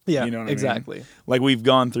to. Yeah, You know what I mean? exactly. Like we've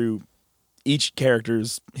gone through each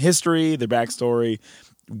character's history, their backstory,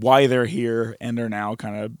 why they're here, and are now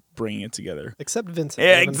kind of bringing it together. Except Vincent.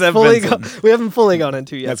 Yeah, We haven't except fully Vincent. we haven't fully gone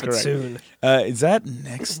into yet, That's but correct. soon. Is that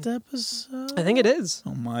next episode? I think it is.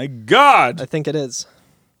 Oh my God. I think it is.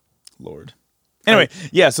 Lord. Anyway,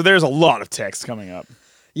 yeah, so there's a lot of text coming up.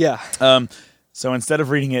 Yeah. So instead of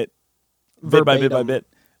reading it bit by Verbatim. bit,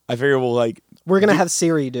 I figure we'll We're going to have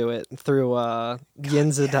Siri do it through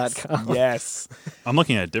yinza.com. Yes. I'm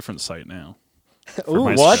looking at a different site now. Ooh,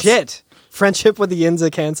 my what? stuff. Shit. Friendship with the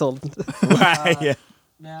Yinza canceled. Yeah.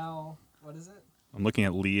 Now, what is it? I'm looking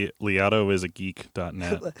at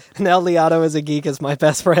liatoisageek.net. Now Liato is a geek is my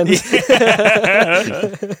best friend.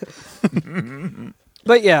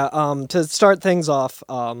 But yeah, to start things off,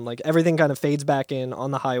 like everything kind of fades back in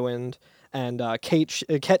on the high wind, and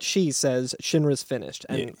Ket Shi says Shinra's finished,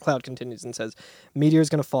 and Cloud continues and says meteor's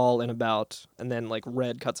gonna fall in about, and then like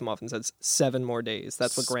Red cuts him off and says 7 more days.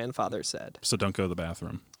 That's what grandfather said. So don't go to the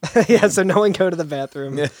bathroom. Yeah, so no one go to the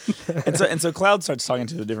bathroom. Yeah. and so Cloud starts talking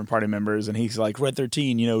to the different party members, and he's like, Red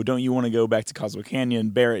 13, don't you want to go back to Cosmo Canyon?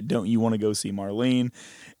 Barrett, don't you want to go see Marlene?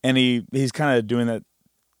 And he's kind of doing that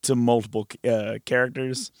to multiple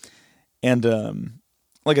characters. And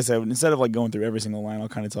like I said, instead of like going through every single line, I'll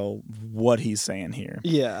kind of tell what he's saying here.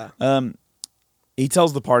 Yeah. He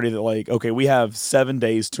tells the party that like, okay, we have 7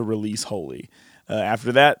 days to release Holy.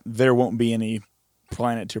 After that, there won't be any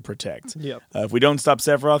planet to protect. Yep. If we don't stop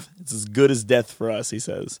Sephiroth, it's as good as death for us, he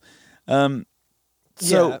says. So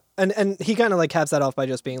yeah, and he kind of like caps that off by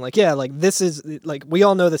just being like, yeah, like this is like we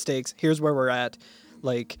all know the stakes. Here's where we're at.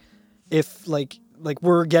 Like, if like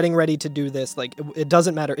we're getting ready to do this, like it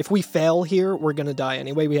doesn't matter if we fail here, we're gonna die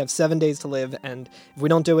anyway. We have 7 days to live, and if we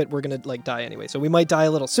don't do it, we're gonna like die anyway. So we might die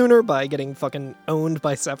a little sooner by getting fucking owned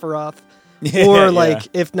by Sephiroth, or like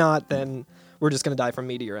if not, then we're just gonna die from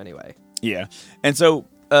meteor anyway. Yeah, and so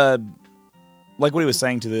like what he was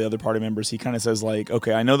saying to the other party members, he kind of says like,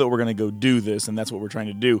 okay, I know that we're going to go do this, and that's what we're trying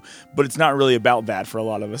to do, but it's not really about that for a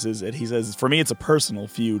lot of us, is it? He says, for me, it's a personal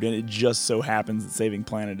feud, and it just so happens that saving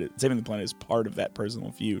the planet is part of that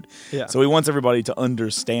personal feud. Yeah. So he wants everybody to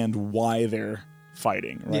understand why they're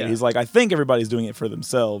fighting, right? Yeah. He's like, I think everybody's doing it for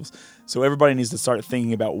themselves, so everybody needs to start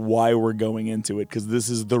thinking about why we're going into it, because this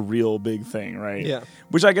is the real big thing, right? Yeah.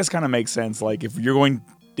 Which I guess kind of makes sense. Like,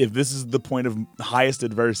 if this is the point of highest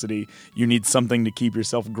adversity, you need something to keep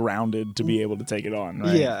yourself grounded to be able to take it on,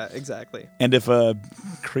 right? Yeah, exactly. And if a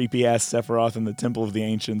creepy-ass Sephiroth in the Temple of the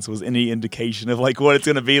Ancients was any indication of, like, what it's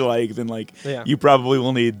going to be like, then, like, you probably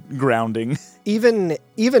will need grounding. Even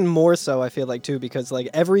more so, I feel like, too, because, like,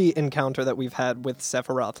 every encounter that we've had with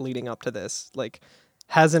Sephiroth leading up to this, like,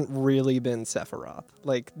 hasn't really been Sephiroth,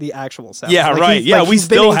 like the actual Sephiroth. Yeah, like, right. Yeah, we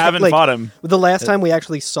still haven't fought him. The last time we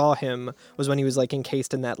actually saw him was when he was like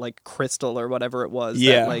encased in that like crystal or whatever it was.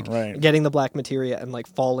 Yeah, that, like, right. Getting the black materia and like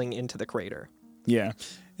falling into the crater. Yeah,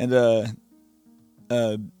 and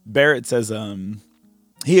Barrett says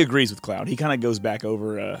he agrees with Cloud. He kind of goes back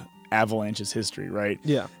over Avalanche's history, right?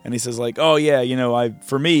 Yeah. And he says like, oh yeah,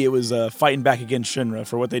 for me it was fighting back against Shinra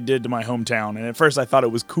for what they did to my hometown. And at first I thought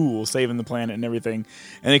it was cool, saving the planet and everything.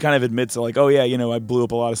 And he kind of admits like, oh yeah, I blew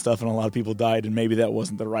up a lot of stuff and a lot of people died, and maybe that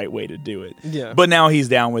wasn't the right way to do it. Yeah. But now he's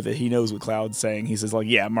down with it. He knows what Cloud's saying. He says like,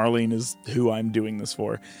 yeah, Marlene is who I'm doing this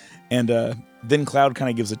for. And then Cloud kind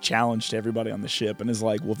of gives a challenge to everybody on the ship and is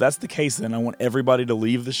like, well, if that's the case, then I want everybody to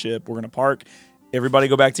leave the ship. We're going to park. Everybody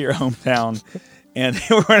go back to your hometown. And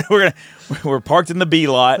we're parked in the B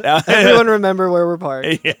lot. Everyone remember where we're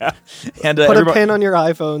parked. Yeah, and put a pin on your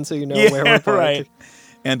iPhone so you know where we're parked. Right.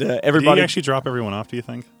 And everybody. Did you actually drop everyone off? Do you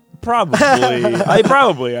think? Probably.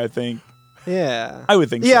 I think. Yeah, I would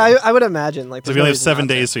think. Yeah, so. I would imagine. Like, So we only have 7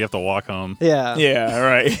 days, so you have to walk home. Yeah. Yeah.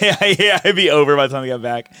 Right. Yeah. It'd be over by the time we got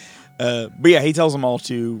back. But yeah, he tells them all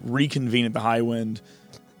to reconvene at the High Wind.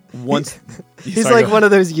 Once he's like one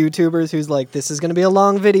of those YouTubers who's like, this is going to be a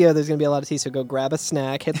long video. There's going to be a lot of tea. So go grab a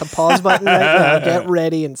snack, hit the pause button right now, get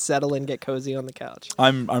ready, and settle in, get cozy on the couch.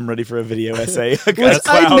 I'm ready for a video essay.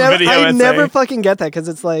 I never fucking get that because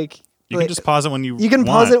it's like. You can just pause it when you can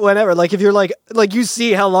pause it whenever. Like if you're like you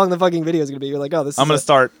see how long the fucking video is going to be. You're like, oh, this. I'm going to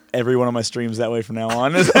start every one of my streams that way from now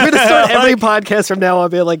on. I'm going to start every podcast from now on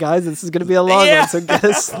being like, guys, this is going to be a long one, so get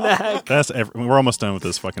a snack. We're almost done with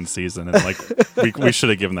this fucking season, and like we should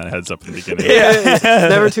have given that heads up in the beginning. It's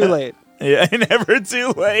never too late. Yeah, never too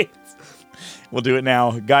late. We'll do it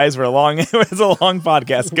now, guys. It's a long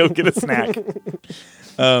podcast. Go get a snack.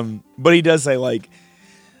 But he does say like,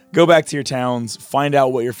 go back to your towns, find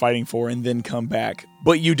out what you're fighting for, and then come back.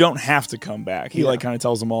 But you don't have to come back. He kind of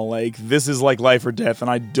tells them all like, this is like life or death,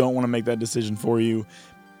 and I don't want to make that decision for you.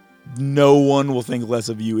 No one will think less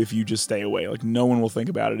of you if you just stay away. Like no one will think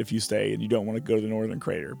about it if you stay and you don't want to go to the Northern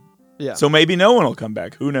Crater. Yeah. So maybe no one will come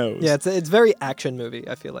back. Who knows? Yeah, it's very action movie.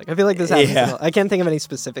 I feel like this happens. Yeah. I can't think of any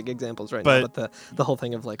specific examples right now, But- but the whole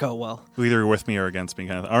thing of like, oh well, Either with me or against me,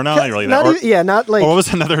 kind of, or not really not that. even- not like Or what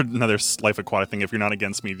was another Life Aquatic thing? If you're not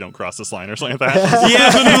against me, don't cross this line or something like that.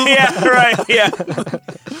 yeah, right. Yeah.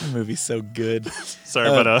 The movie's so good. Sorry,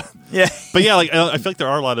 but Yeah. but yeah, like I feel like there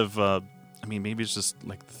are a lot of. I mean, maybe it's just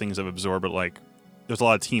like things I've absorbed, but like there's a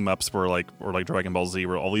lot of team ups where like Dragon Ball Z,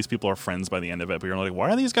 where all these people are friends by the end of it. But you're like, why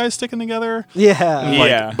are these guys sticking together? yeah. Like,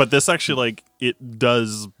 Yeah. But this actually like it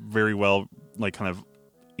does very well, like kind of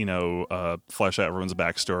flesh out everyone's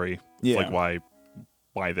backstory. Yeah. Like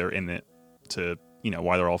why they're in it to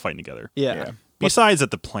why they're all fighting together. Yeah. Besides that,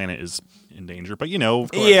 the planet is in danger, but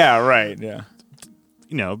of course, Yeah, right. Yeah.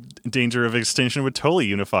 danger of extinction would totally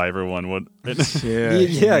unify everyone. Would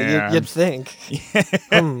You'd think.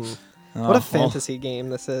 What a Oh, fantasy game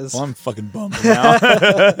this is. Well, I'm fucking bummed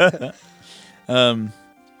now.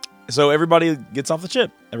 So everybody gets off the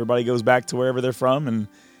ship. Everybody goes back to wherever they're from and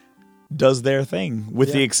does their thing,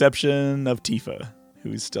 with the exception of Tifa,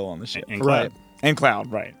 who's still on the ship. and Cloud. Right. And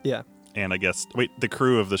Cloud, right. Yeah. And I guess the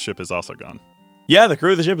crew of the ship is also gone. Yeah, the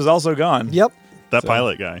crew of the ship is also gone. Yep. That So-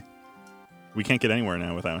 pilot guy. We can't get anywhere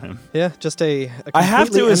now without him. Yeah. Just a I have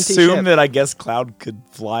to completely empty assume ship. that I guess Cloud could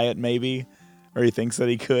fly it, maybe, or he thinks that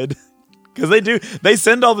he could, because they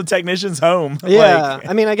send all the technicians home. Yeah. Like,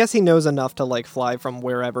 I mean, I guess he knows enough to like fly from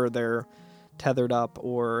wherever they're tethered up,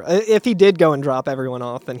 or if he did go and drop everyone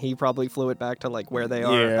off, then he probably flew it back to like where they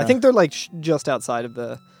are. Yeah. I think they're like just outside of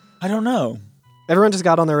the. I don't know. Everyone just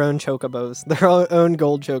got on their own chocobos, their own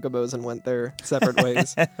gold chocobos, and went their separate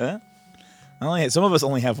ways. Some of us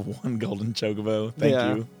only have one golden chocobo. Thank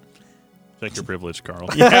Yeah. you. Check your privilege, Carl.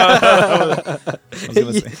 I was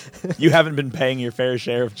gonna say, you haven't been paying your fair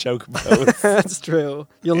share of chocobos. That's true.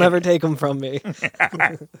 You'll never take them from me.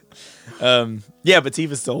 Yeah, but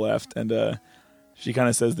Tifa's still left, and she kind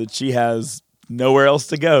of says that she has nowhere else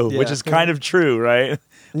to go, which Yeah. is kind of true, right?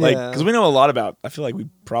 Like, Yeah. because we know a lot about. I feel like we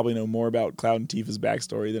probably know more about Cloud and Tifa's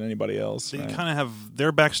backstory than anybody else. So you right? kind of have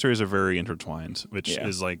their backstories are very intertwined, which Yeah.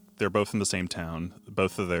 is like they're both in the same town.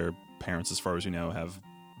 Both of their parents, as far as you know, have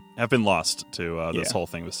been lost to this Yeah. whole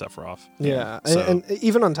thing with Sephiroth. Yeah, So- and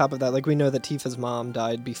even on top of that, like we know that Tifa's mom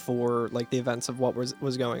died before like the events of what was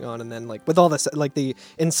going on, and then like with all this, like the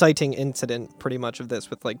inciting incident, pretty much of this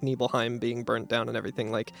with like Nibelheim being burnt down and everything,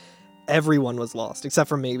 like everyone was lost except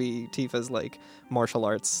for maybe Tifa's like martial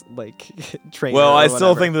arts like trainer. Well, or I still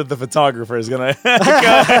whatever. think that the photographer is gonna.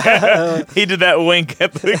 He did that wink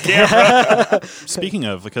at the camera. Speaking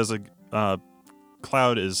of, because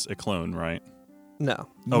Cloud is a clone, right? no.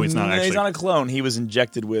 Oh, he's not No, actually. He's not a clone. He was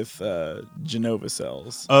injected with Genova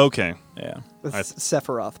cells. Okay, Yeah. It's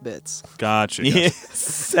Sephiroth bits. gotcha. Yeah.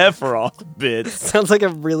 Sephiroth bits. Sounds like a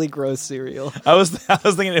really gross cereal. I was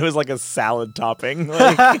thinking it was like a salad topping.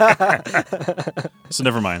 Like, So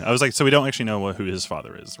never mind. I was like, so we don't actually know who his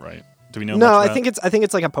father is, right? Do we know? No, much I about think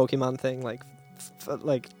it's like a Pokemon thing, like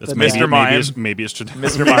like That's the maybe, Mr. Mime. Maybe it's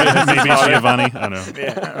Mr. Mime. maybe it's Giovanni. I don't know.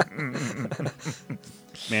 yeah.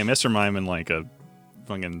 Man, Mr. Mime in like a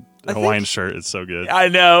fucking I Hawaiian think- shirt is so good. I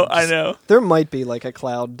know. There might be like a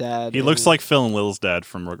Cloud dad. He looks like Phil and Lil's dad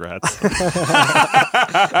from Rugrats.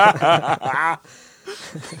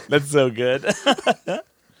 That's so good.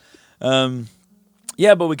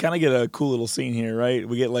 Yeah, but we kind of get a cool little scene here, right?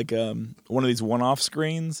 We get like one of these one-off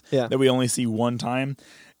screens Yeah. that we only see one time,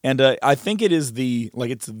 and I think it is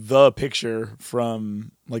it's the picture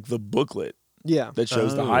from like the booklet Yeah. that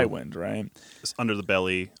shows the Oh. high wind, right? It's under the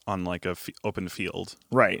belly on like a open field.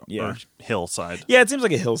 Right. Yeah. Or hillside. Yeah, it seems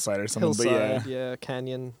like a hillside or something. Hillside, But yeah,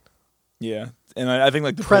 canyon, yeah. And I think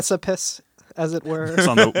like the precipice, as it were. It's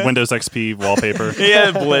on the Windows XP wallpaper. yeah,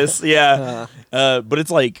 bliss. Yeah. But it's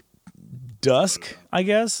like dusk, I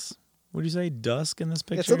guess. Would you say dusk in this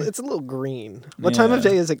picture? It's a little green. What time of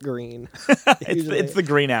Yeah. day is it green? It's the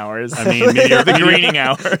green hours. I mean, the greening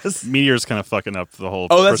hours. Meteor's kind of fucking up the whole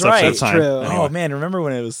Oh, that's perception right. of time. True. Anyway. Oh man, remember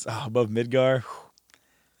when it was above Midgar?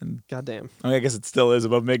 Goddamn. I mean, I guess it still is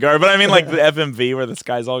above Midgar, but I mean like the FMV where the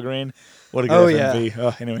sky's all green. What a good Oh, FMV.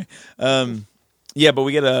 Oh, anyway. Yeah, but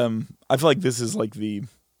we get I feel like this is like the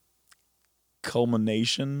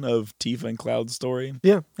culmination of Tifa and Cloud's story.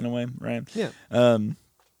 Yeah. In a way, right? Yeah.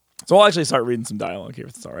 So I'll actually start reading some dialogue here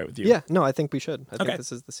if it's all right with you. Yeah. No, I think we should. I Okay. think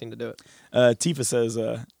this is the scene to do it. Tifa says,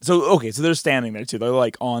 so they're standing there too. They're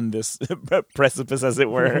like on this precipice, as it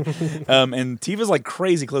were. And Tifa's like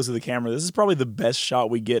crazy close to the camera. This is probably the best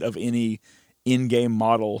shot we get of any in-game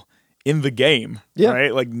model in the game. Yeah.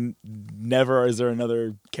 Right? Like never is there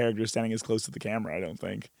another character standing as close to the camera, I don't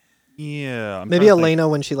think. Yeah. Maybe Elena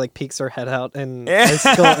when she like peeks her head out and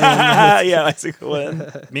icicle yeah, icicle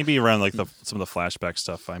in. Maybe around like some of the flashback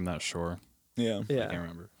stuff. I'm not sure. Yeah. I can't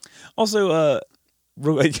remember. Also,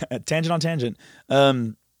 tangent on tangent.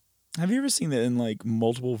 Have you ever seen that in like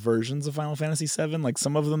multiple versions of Final Fantasy VII? Like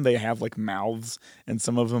some of them they have like mouths, and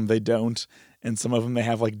some of them they don't, and some of them they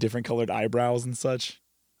have like different colored eyebrows and such.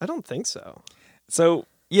 I don't think so. So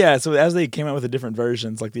yeah, so as they came out with the different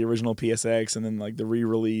versions, like the original PSX and then like the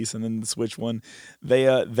re-release and then the Switch one,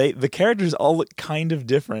 the characters all look kind of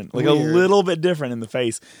different, like Weird. a little bit different in the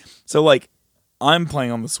face. So like I'm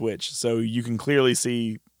playing on the Switch, so you can clearly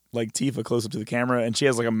see like Tifa close up to the camera, and she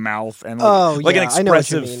has like a mouth and like an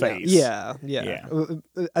expressive face. Yeah.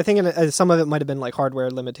 I think some of it might have been like hardware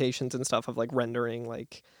limitations and stuff of like rendering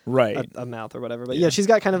like a mouth or whatever. But yeah, she's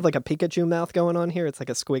got kind of like a Pikachu mouth going on here. It's like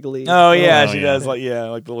a squiggly. Oh yeah, she does like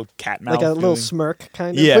the little cat mouth, like a little smirk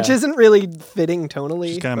kind of, which isn't really fitting tonally.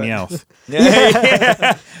 She's got a Meowth.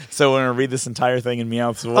 Yeah. So when I read this entire thing in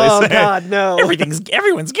Meowth's voice, oh god, no,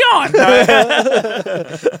 everyone's gone.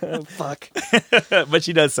 Oh, fuck. But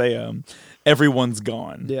she does say, everyone's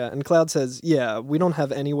gone. Yeah, and Cloud says, yeah, we don't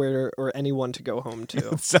have anywhere or anyone to go home to.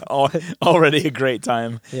 It's already a great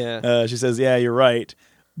time. Yeah. She says, yeah, you're right.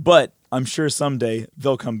 But I'm sure someday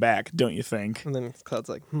they'll come back, don't you think? And then Cloud's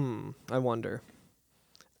like, I wonder.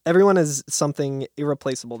 Everyone is something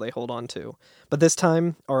irreplaceable they hold on to. But this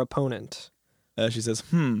time, our opponent. She says,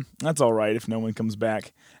 that's all right if no one comes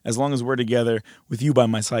back. As long as we're together with you by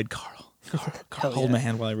my side, Carl. Carl, hold my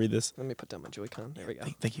hand while I read this. Let me put down my Joy-Con. There we go.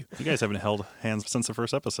 Thank you. You guys haven't held hands since the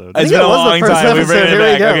first episode. It's been a long time. We bring it Here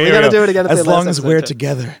back. we go. Okay, we got to do it again. As long as we're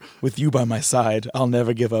together with you by my side, I'll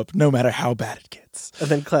never give up, no matter how bad it gets. And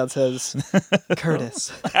then Cloud says,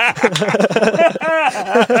 Curtis.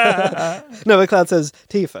 No, but Cloud says,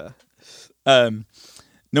 Tifa.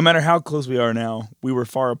 No matter how close we are now, we were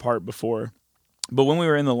far apart before. But when we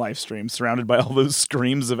were in the live stream, surrounded by all those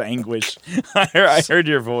screams of anguish, I heard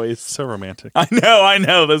your voice. So romantic. I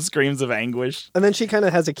know, those screams of anguish. And then she kind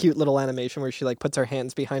of has a cute little animation where she like puts her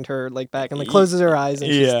hands behind her like back and like closes her eyes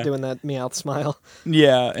and she's doing that Meowth smile.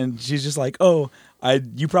 Yeah, and she's just like,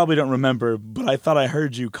 you probably don't remember, but I thought I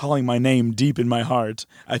heard you calling my name deep in my heart.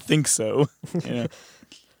 I think so. Yeah.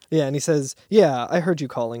 Yeah, and he says, yeah, I heard you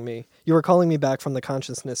calling me. You were calling me back from the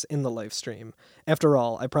consciousness in the live stream. After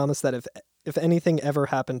all, I promised that if anything ever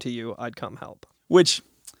happened to you, I'd come help. Which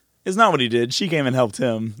is not what he did. She came and helped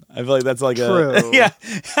him. I feel like that's like True. Yeah.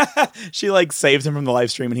 She like saved him from the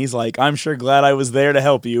live stream, and he's like, I'm sure glad I was there to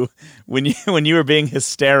help you when you were being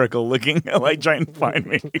hysterical looking like trying to find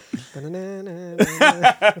me.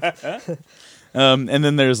 And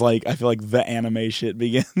then there's like, I feel like the anime shit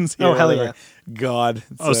begins here. Oh, hell yeah. God.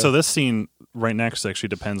 So this scene right next actually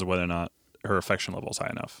depends on whether or not her affection level is high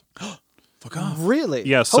enough. Fuck off. Really?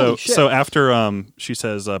 Yeah, Holy shit. so after she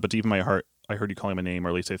says, but deep in my heart, I heard you calling my name, or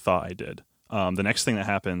at least I thought I did. The next thing that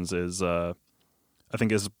happens is, I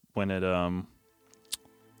think is when it,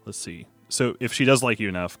 let's see. So if she does like you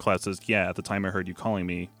enough, Cloud says, yeah, at the time I heard you calling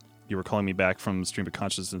me, you were calling me back from stream of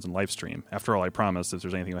consciousness and live stream. After all, I promised if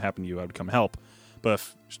there's anything that happened to you, I would come help. But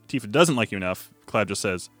if Tifa doesn't like you enough, Cloud just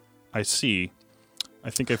says, I see. I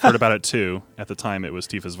think I've heard about it too. At the time, it was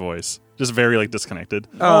Tifa's voice. Just very like disconnected.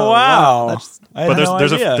 Oh wow! But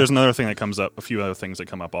there's another thing that comes up. A few other things that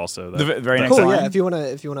come up also. Very next cool. line? Yeah, if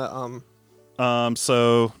you wanna.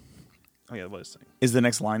 So, oh yeah, what is it? Is the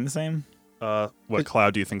next line the same? What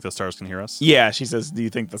Cloud? Do you think the stars can hear us? Yeah, she says, "Do you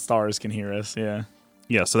think the stars can hear us?" Yeah.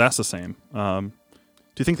 Yeah. So that's the same. Do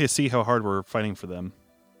you think they see how hard we're fighting for them?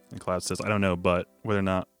 And Cloud says, I don't know, but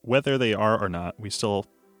whether they are or not, we still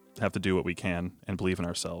have to do what we can and believe in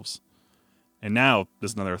ourselves. And now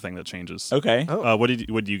there's another thing that changes. Okay. Oh. What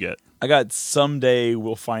did you get? I got someday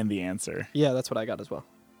we'll find the answer. Yeah, that's what I got as well.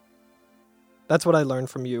 That's what I learned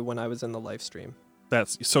from you when I was in the live stream.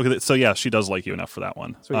 That's so yeah, she does like you enough for that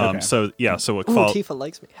one. Okay. So yeah, so what Tifa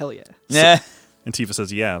likes me. Hell yeah. Yeah. And Tifa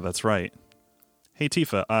says, yeah, that's right. Hey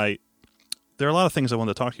Tifa, there are a lot of things I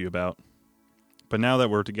wanted to talk to you about. But now that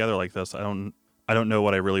we're together like this, I don't know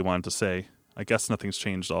what I really wanted to say. I guess nothing's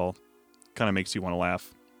changed all. Kind of makes you want to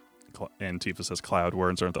laugh. And Tifa says, Cloud,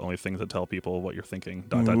 words aren't the only things that tell people what you're thinking. ...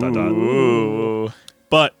 Ooh.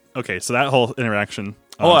 But, okay, so that whole interaction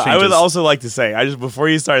I would also like to say, before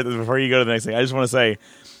you go to the next thing, I just want to say,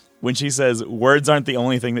 when she says, words aren't the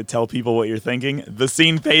only thing that tell people what you're thinking, the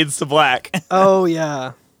scene fades to black. Oh,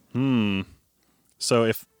 yeah.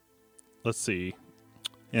 So let's see.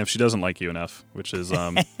 Yeah, if she doesn't like you enough, which is,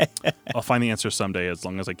 I'll find the answer someday as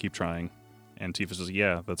long as I keep trying. And Tifa says,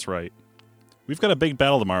 yeah, that's right. we've got a big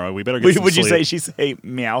battle tomorrow. We better get some Would you sleep. say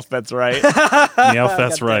Meowth, that's right? Meowth,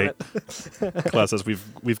 that's God right. damn Cloud says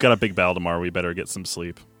we've got a big battle tomorrow. We better get some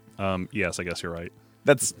sleep. Yes, I guess you're right.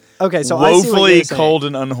 That's Okay, so I see what woefully you're saying. cold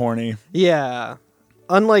and unhorny. Yeah.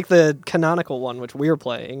 Unlike the canonical one, which we're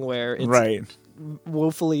playing, where it's Right.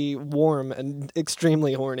 woefully warm and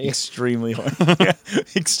extremely horny. Extremely horny.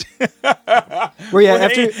 Where yeah,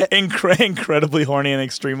 after Incredibly horny and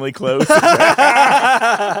extremely close. Is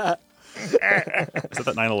that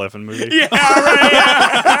that 9/11 movie? Yeah, right.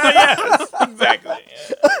 Yes, exactly.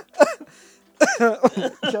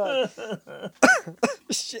 God.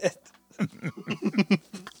 Shit.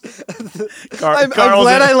 Carl, I'm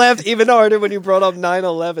glad I laughed even harder when you brought up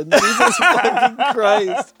 9/11. Jesus fucking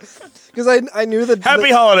Christ. Because I knew the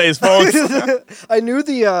Happy holidays, folks. I knew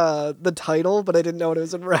the title, but I didn't know what it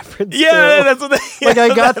was in reference Yeah, to. that's what they. Like,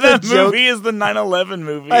 I got the that joke. movie is the 9/11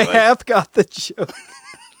 movie. I like- half got the joke.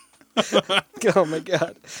 Oh my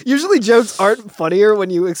god! Usually jokes aren't funnier when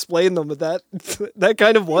you explain them, but that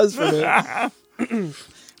kind of was for me.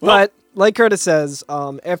 But like Curtis says,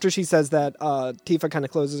 after she says that, Tifa kind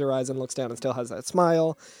of closes her eyes and looks down and still has that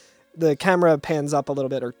smile. The camera pans up a little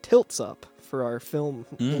bit, or tilts up for our film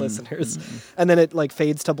listeners, and then it like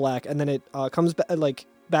fades to black, and then it comes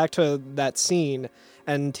back to that scene,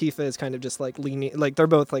 and Tifa is kind of just like leaning, like they're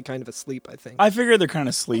both like kind of asleep, I think. I figure they're kind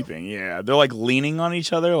of sleeping. Yeah, they're like leaning on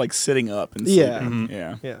each other, like sitting up and Yeah. sleeping.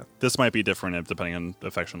 Yeah. Yeah. This might be different depending on the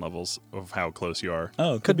affection levels of how close you are.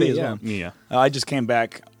 Oh, Could be, as yeah. well. Yeah. I just came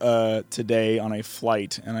back today on a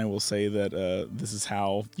flight, and I will say that this is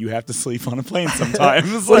how you have to sleep on a plane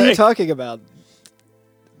sometimes. What are you Like- talking about?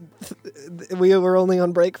 We were only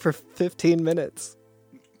on break for 15 minutes.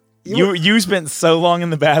 You spent so long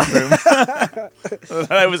in the bathroom that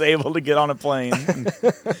I was able to get on a plane and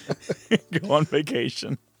go on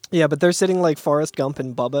vacation. Yeah, but they're sitting like Forrest Gump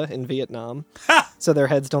and Bubba in Vietnam, so their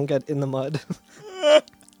heads don't get in the mud.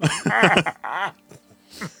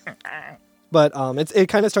 But it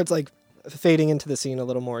kind of starts like fading into the scene a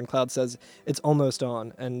little more, and Cloud says it's almost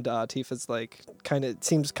on, and Tifa's like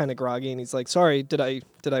seems kind of groggy, and he's like, "Sorry, did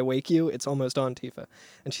I wake you? It's almost on, Tifa."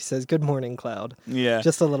 And she says, "Good morning, Cloud. Yeah.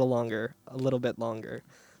 Just a little longer, a little bit longer.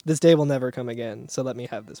 This day will never come again, so let me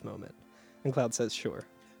have this moment." And Cloud says, "Sure."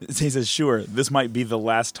 He says, "Sure, this might be the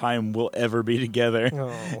last time we'll ever be together."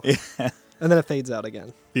 Oh. Yeah. And then it fades out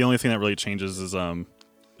again. The only thing that really changes is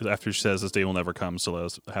after she says this day will never come, so let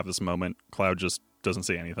us have this moment. Cloud just doesn't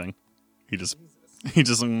say anything. He just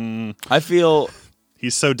I feel,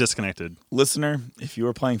 he's so disconnected. listener, if you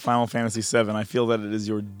are playing Final Fantasy VII, I feel that it is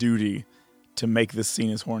your duty to make this scene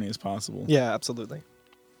as horny as possible. Yeah, absolutely.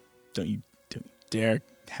 Don't you dare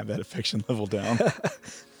have that affection level down.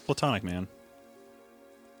 Platonic, man.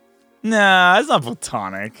 Nah, it's not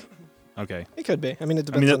platonic. Okay. It could be. I mean, it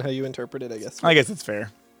depends that- on how you interpret it, I guess. I guess it's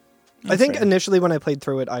fair. I think fair. initially when I played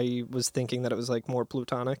through it, I was thinking that it was like more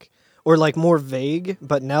plutonic or like more vague.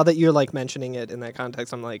 But now that you're like mentioning it in that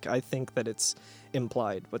context, I'm like, I think that it's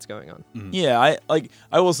implied what's going on. Yeah,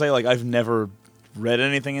 I will say, like, I've never read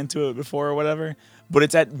anything into it before or whatever, but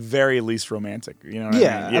it's at very least romantic. You know what I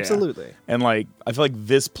mean? Absolutely. And like, I feel like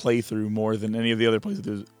this playthrough more than any of the other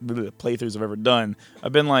playthroughs I've ever done,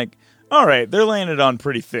 I've been like, all right, they're laying it on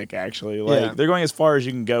pretty thick, actually. Like, Yeah. they're going as far as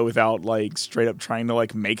you can go without like straight up trying to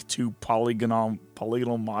like make two polygonal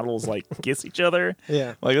models like kiss each other.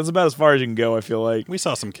 Yeah. Like, that's about as far as you can go. I feel like We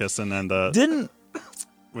saw some kissing and didn't.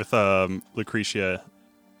 with Lucretia.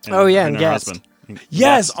 And, Oh, yeah, and and her Guest. husband.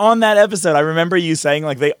 Yes, on that episode, I remember you saying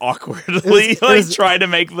like they awkwardly It was- try to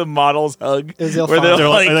make the models hug. It was ill where thought. They're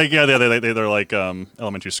like, they're like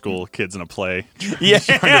elementary school kids in a play. yeah,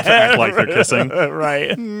 trying to act like they're kissing.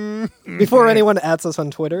 right? Before anyone adds us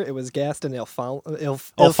on Twitter, it was Gast and Ilfana.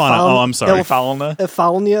 Oh, I'm sorry. Falna.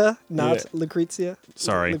 Ilfalnia, not Yeah. Lucrezia.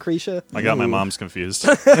 Sorry. Lucretia. I got my mom's confused.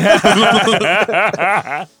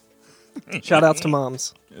 Shout outs to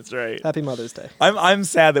moms. That's right. Happy Mother's Day. I'm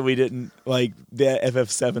sad that we didn't like the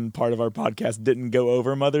FF7 part of our podcast didn't go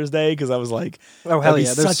over Mother's Day because I was like, Oh, hell that'd be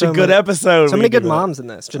yeah. There's such so a good many, episode. So We many could good do that. moms in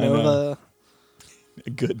this. Genova.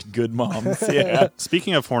 Good moms. Yeah.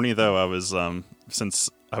 Speaking of horny, though, I was since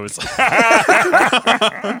I was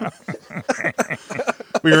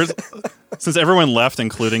since everyone left,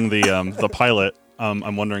 including the pilot.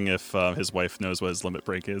 I'm wondering if his wife knows what his limit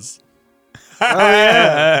break is. Oh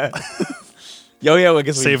yeah. Yo, yeah. I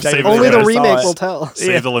guess we Save technically Only the never saw remake it. will tell.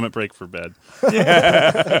 Save the limit break for bed.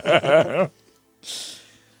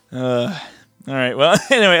 All right. Well,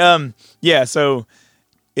 anyway, yeah. So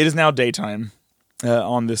it is now daytime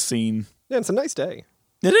on this scene. Yeah, it's a nice day.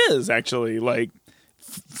 It is actually like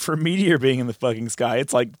for Meteor being in the fucking sky,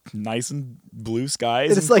 it's like nice and blue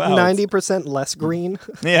skies. It's and like clouds. 90% less green.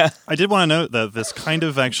 Yeah. I did want to note that this kind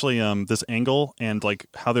of actually, this angle and like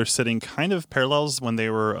how they're sitting kind of parallels when they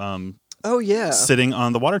were Oh yeah. sitting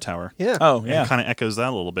on the water tower. Yeah. Oh, And yeah. it kind of echoes that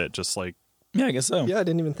a little bit, just like Yeah, I guess so. Yeah, I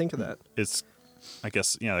didn't even think of that. it's, I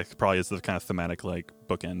guess, yeah, it probably is the kind of thematic like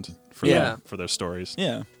bookend for Yeah. for their stories.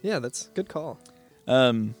 Yeah. Yeah, that's a good call.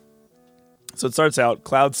 So it starts out,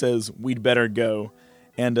 Cloud says, we'd better go.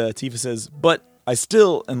 And Tifa says, but I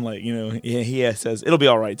still, and like, you know, he says, it'll be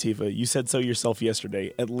all right, Tifa. You said so yourself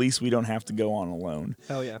yesterday. At least we don't have to go on alone.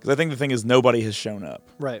 Oh yeah. Because I think the thing is nobody has shown up.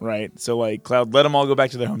 Right. Right? So like, Cloud, let them all go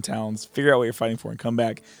back to their hometowns, figure out what you're fighting for, and come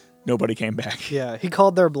back. Nobody came back. Yeah, he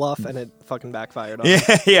called their bluff and it fucking backfired on him.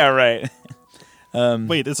 Yeah, right.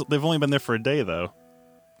 Wait, they've only been there for a day though.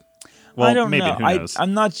 Well, I don't maybe, know. who knows?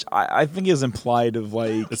 I'm not. I think it's implied of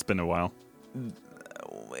like It's been a while.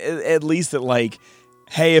 at least that like,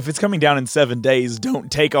 hey, if it's coming down in 7 days,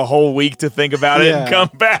 don't take a whole week to think about it and Yeah. come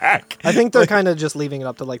back. I think they're kind of just leaving it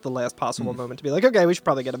up to like the last possible moment to be like, okay, we should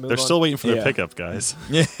probably get a move They're on. still waiting for their Yeah. pickup, guys.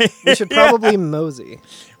 Yeah. We should probably mosey.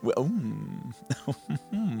 Well,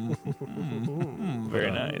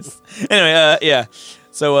 very nice. Anyway, yeah.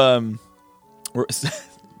 So,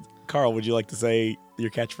 Carl, would you like to say your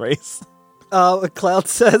catchphrase? Cloud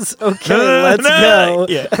says, okay, let's go.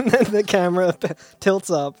 Yeah. And then the camera tilts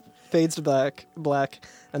up, fades to black,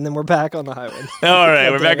 and then we're back on the highway. All right,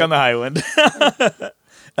 God we're damn back it. on the highwind.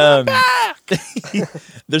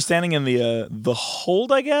 They're standing in the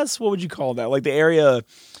hold, I guess. What would you call that? Like the area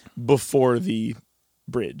before the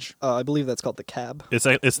bridge. I believe that's called the cab. It's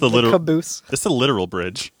the The literal. caboose. It's the literal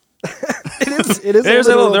bridge. It is They're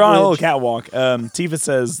literal on a little bridge. catwalk. Tifa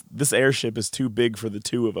says this airship is too big for the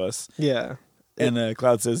two of us, Yeah. and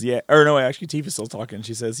Cloud says, "Yeah." Or no, actually, Tifa's still talking.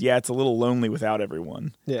 She says, "Yeah, it's a little lonely without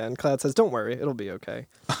everyone." Yeah, and Cloud says, don't worry, it'll be okay.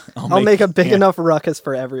 I'll make a big enough ruckus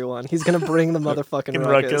for everyone. He's going to bring the motherfucking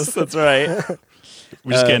ruckus. That's right.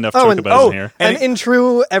 We just get enough talk about it in here. And in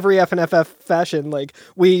true every FNFF fashion, like,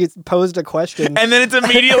 we posed a question. And then it's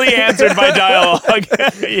immediately answered by dialogue.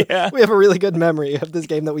 Yeah. We have a really good memory of this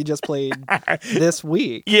game that we just played this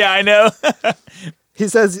week. Yeah, I know. He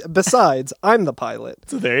says, besides, I'm the pilot.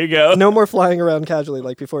 So there you go. No more flying around casually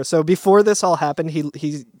like before. So before this all happened,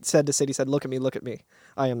 he said to Sid, he said, look at me.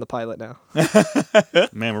 I am the pilot now.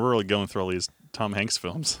 Man, we're really going through all these Tom Hanks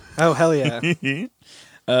films. Oh, hell yeah.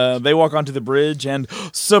 They walk onto the bridge and,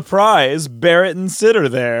 surprise, Barrett and Sid are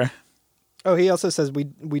there. Oh, he also says we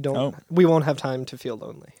won't have time to feel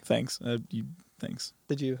lonely. Thanks. Thanks.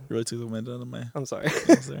 Did you? You really took the wind out of my I'm sorry.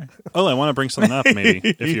 face there. Oh, I want to bring something up, maybe,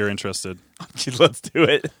 if you're interested. Let's do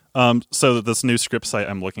it. So this new script site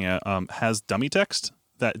I'm looking at has dummy text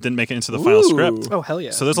that didn't make it into the final script. Oh, hell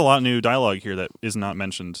yeah. So there's a lot of new dialogue here that is not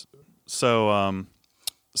mentioned. So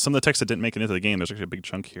some of the text that didn't make it into the game, there's actually a big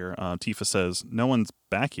chunk here. Tifa says, no one's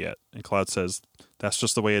back yet. And Cloud says, that's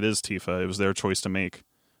just the way it is, Tifa. It was their choice to make.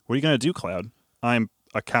 What are you going to do, Cloud? I'm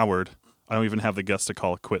a coward. I don't even have the guts to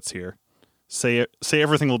call it quits here. Say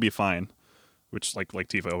everything will be fine. Which, like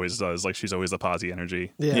Tifa always does. Like, she's always the posy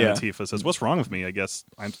energy. Yeah. Yeah. And Tifa says, what's wrong with me? I guess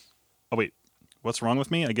I'm... Oh, wait. What's wrong with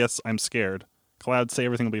me? I guess I'm scared. Cloud, say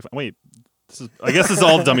everything will be fine. Wait. I guess this is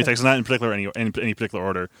all dummy text, not in particular any particular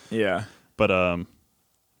order. Yeah. But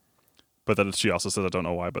then she also says, I don't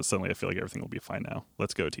know why, but suddenly I feel like everything will be fine now.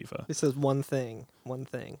 Let's go, Tifa. He says one thing.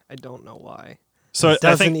 I don't know why. So It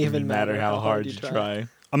I doesn't think even matter how hard you try.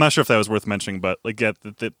 I'm not sure if that was worth mentioning, but like,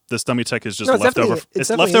 this dummy tech is just No, it's left definitely- over. it's It's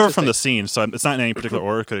definitely left over from the interesting. scene, so it's not in any particular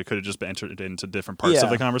order. It could have just been entered into different parts Yeah. of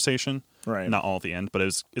the conversation, Right. not all at the end. But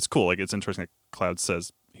it's cool. Like, it's interesting that Cloud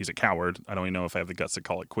says he's a coward. I don't even know if I have the guts to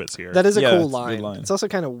call it quits here. That is a Yeah, cool it's a good line. line. It's also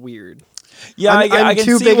kind of weird. Yeah, I'm I can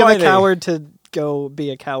too see big of why a coward to go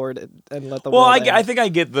be a coward and let the Well, world end. I think I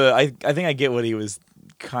get I think I get what he was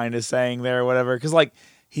kind of saying there or whatever. Because, like,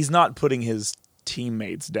 he's not putting his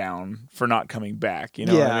teammates down for not coming back. You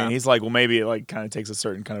know what I Yeah. mean? He's like, well, maybe it like kind of takes a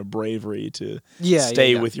certain kind of bravery to Yeah,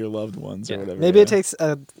 stay yeah. with your loved ones or whatever. Maybe yeah. it takes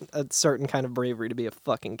a certain kind of bravery to be a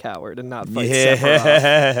fucking coward and not fight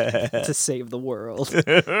Sephiroth Yeah. to save the world.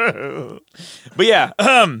 But yeah,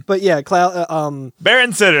 But yeah, Cloud.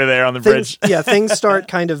 Baron Sitter there on the Things, bridge. yeah, things start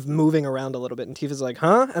kind of moving around a little bit, and Tifa's like,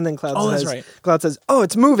 "Huh?" And then Cloud Oh, that's says, right. "Cloud says, oh,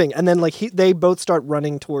 it's moving." And then like they both start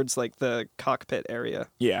running towards like the cockpit area,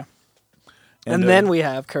 Yeah. and then we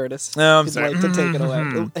have Curtis. No, I'm who'd sorry. like to take it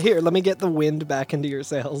away. Here, let me get the wind back into your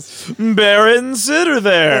sails. Baron Sitter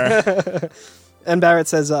there. And Barrett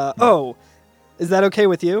says, "Oh, is that okay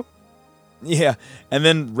with you?" Yeah, and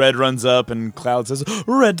then Red runs up and Cloud says,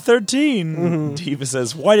 Red 13. Mm-hmm. Tifa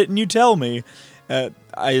says, why didn't you tell me?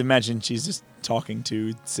 I imagine she's just talking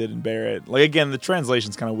to Sid and Barrett. Like, again, the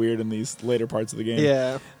translation's kind of weird in these later parts of the game.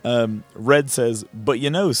 Yeah. Red says, but you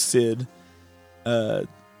know, Sid.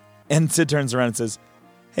 And Sid turns around and says,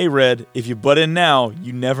 hey, Red, if you butt in now,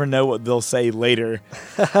 you never know what they'll say later.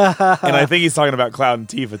 And I think he's talking about Cloud and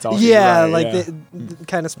Tifa talking. Yeah, right, like yeah.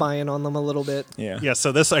 kind of spying on them a little bit. Yeah. Yeah,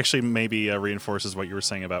 so this actually maybe reinforces what you were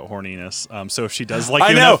saying about horniness. So if she does like I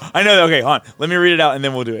you know. enough- I know. Okay, hold on. Let me read it out and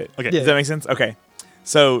then we'll do it. Okay. Does that make sense? Okay.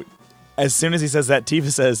 So as soon as he says that,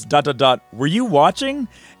 Tifa says, ... were you watching?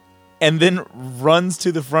 And then runs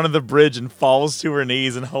to the front of the bridge and falls to her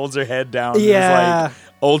knees and holds her head down. Yeah. And is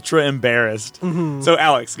like ultra embarrassed. Mm-hmm. So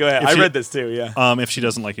Alex, go ahead. If I she- read this too, yeah. if she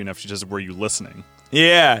doesn't like you enough, she says, were you listening?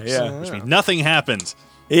 Yeah. Which means nothing happened,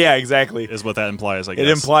 Yeah, exactly. is what that implies, I guess. It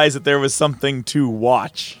implies that there was something to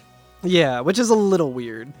watch. Yeah, which is a little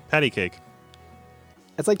weird. Patty cake.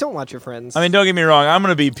 It's like, don't watch your friends. I mean, don't get me wrong. I'm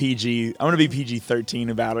gonna be PG-13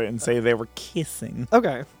 about it and say they were kissing.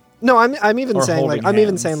 okay. No, I'm even Or saying like holding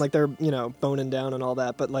hands. they're boning down and all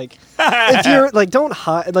that, but like if you're like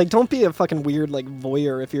don't be a fucking weird like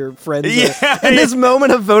voyeur if your friends are in this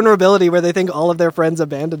moment of vulnerability where they think all of their friends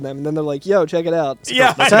abandoned them and then they're like, yo, check it out.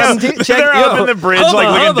 Yeah, Check, they're up in the bridge, like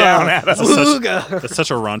looking hubba. down at us. That's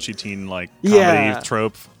such a raunchy teen like comedy Yeah.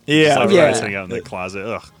 trope. Yeah. Just like Yeah. guys sitting out in the closet.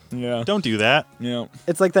 Ugh. Yeah, Don't do that. yeah.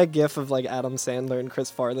 It's like that gif of like Adam Sandler and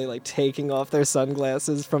Chris Farley like taking off their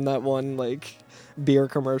sunglasses from that one like beer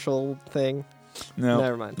commercial thing. No,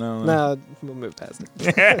 Never mind. No. We'll move past it.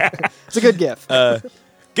 It's a good gif.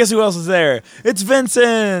 Guess who else is there? It's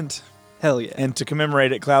Vincent. Hell yeah. And to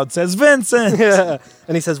commemorate it, Cloud says, Vincent. Yeah.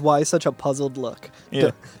 And he says, why such a puzzled look?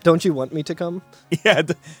 Yeah. Don't you want me to come? Yeah.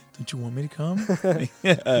 Don't you want me to come?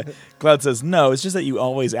 Yeah. Cloud says, no, it's just that you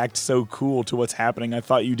always act so cool to what's happening. I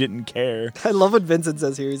thought you didn't care. I love what Vincent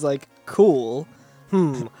says here. He's like, cool.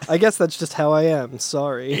 I guess that's just how I am.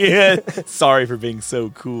 Sorry. Yeah. Sorry for being so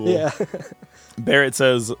cool. Yeah. Barrett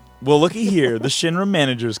says, well, looky here. The Shinra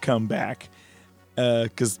managers come back.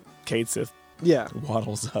 Because Kate Sith Yeah.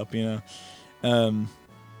 waddles up, you know.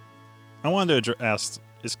 I wanted to ask,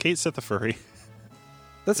 is Kate Sith a furry?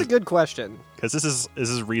 That's a good question. Because this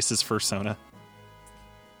is Reese's fursona.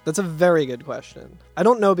 That's a very good question. I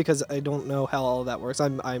don't know because I don't know how all of that works.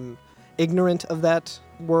 I'm ignorant of that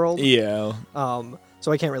world. Yeah.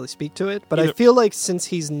 So I can't really speak to it. But Either- I feel like since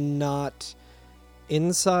he's not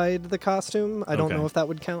inside the costume, I don't Okay. know if that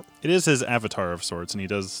would count. It is his avatar of sorts, and he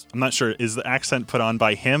does. I'm not sure. Is the accent put on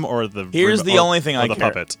by him or the? Here's the only thing or I the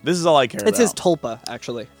care. puppet. This is all I care It's about. his tulpa,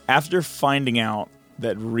 actually. After finding out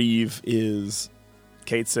that Reeve is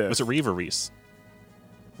Kate Sith. Was it Reeve or Reese?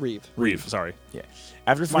 Reeve. Reeve. Sorry. Yeah.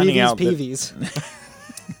 After finding Reeves out that, Peevees.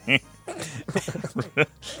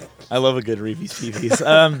 I love a good Reeves Peevees.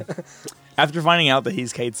 After finding out that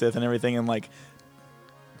he's Kate Sith and everything, and like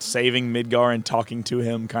saving Midgar and talking to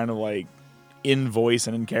him, kind of like in voice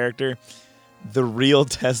and in character, the real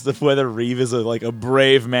test of whether Reeve is a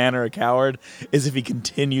brave man or a coward is if he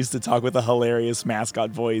continues to talk with a hilarious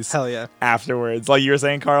mascot voice. Hell yeah. Afterwards, like you were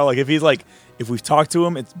saying, Carl, like if we've talked to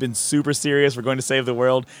him, it's been super serious, we're going to save the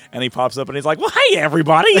world, and he pops up and he's like, well, hey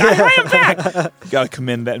everybody, I am back. Gotta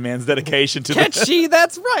commend that man's dedication to Catchy,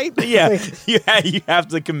 that's right. yeah, you have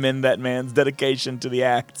to commend that man's dedication to the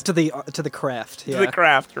act, to the craft. Yeah. to the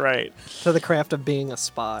craft, right? To the craft of being a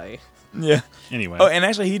spy. Yeah. Anyway. Oh, and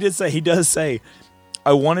actually, he does say,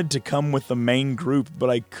 I wanted to come with the main group, but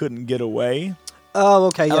I couldn't get away. Oh,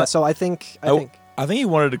 okay, yeah. So I think I think he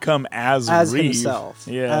wanted to come as Reeve. himself,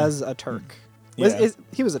 Yeah. as a Turk. Yeah.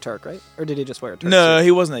 He was a Turk, right? Or did he just wear a Turk No, suit?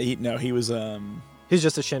 he wasn't. He was. He's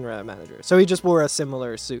just a Shinra manager. So he just wore a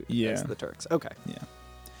similar suit Yeah. as the Turks. Okay.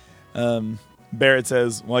 Barrett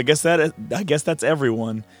says, "Well, I guess that's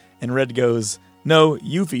everyone." And Red goes, "No,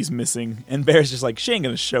 Yuffie's missing." And Barrett's just like, "She ain't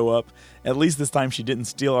gonna show up. At least this time she didn't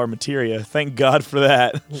steal our materia. Thank God for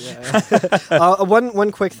that." Yeah.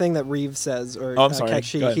 One quick thing that Reeve says, or Oh, I'm sorry.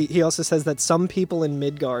 Kekshi, Go ahead. he also says that some people in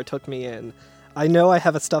Midgar took me in. I know I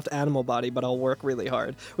have a stuffed animal body, but I'll work really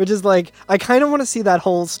hard. Which is like, I kind of want to see that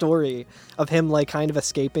whole story of him like kind of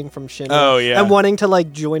escaping from Shinra. Oh, yeah. And wanting to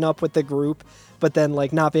like join up with the group, but then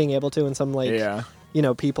like not being able to, and some like Yeah.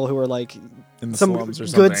 People who are like In the some slums or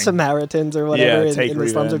good something. Samaritans or whatever Yeah, take in the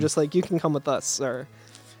slums are revenge. just just like, you can come with us, sir.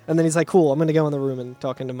 And then he's like, cool, I'm going to go in the room and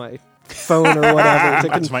talk into my phone or whatever.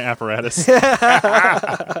 That's my apparatus.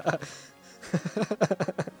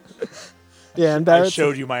 Yeah, and I Barrett.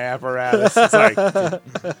 showed you my apparatus. It's like,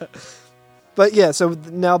 But yeah, so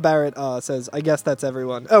now Barrett says, I guess that's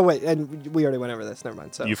everyone. Oh, wait, and we already went over this. Never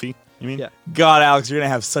mind. So Yuffie, you mean? Yeah. God, Alex, you're gonna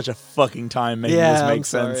have such a fucking time making Yeah, this make I'm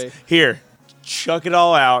sense. sorry. Here, chuck it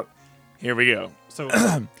all out. Here we go. So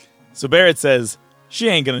So Barrett says, she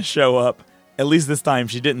ain't going to show up. At least this time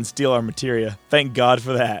she didn't steal our materia. Thank God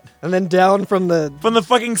for that. And then down from the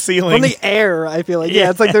fucking ceiling. from the air, I feel like.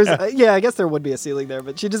 Yeah, it's like there's I guess there would be a ceiling there,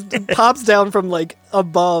 but she just pops down from like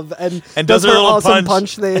above and does her little awesome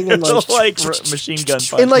punch thing and like machine gun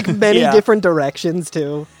punch. in like many different directions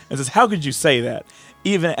too. And says, how could you say that?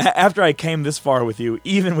 Even after I came this far with you,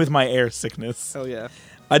 even with my air sickness. Oh yeah.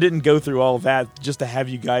 I didn't go through all that just to have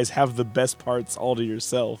you guys have the best parts all to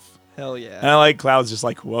yourself. Hell yeah. And I like Cloud's just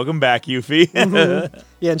like, welcome back, Yuffie. Mm-hmm.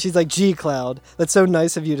 Yeah, and she's like, gee, Cloud, that's so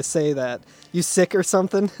nice of you to say that. You sick or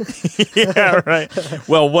something? Yeah, right.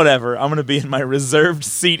 Well, whatever. I'm going to be in my reserved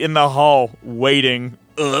seat in the hall waiting.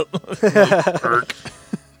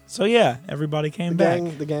 So yeah, everybody came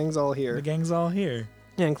back. The gang's all here. The gang's all here.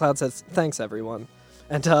 Yeah, and Cloud says, thanks, everyone.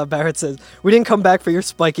 And Barrett says, we didn't come back for your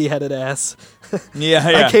spiky-headed ass. Yeah.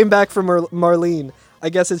 I came back for Marlene. I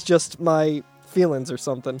guess it's just my feelings or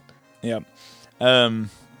something. Yeah. And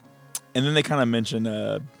then they kind of mention,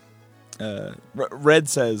 Red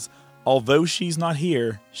says, although she's not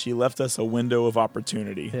here, she left us a window of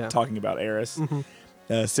opportunity. Yeah. Talking about Eris.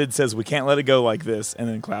 Mm-hmm. Sid says, we can't let it go like this. And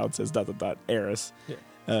then Cloud says, ... Eris.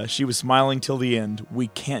 Yeah. She was smiling till the end. We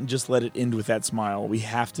can't just let it end with that smile. We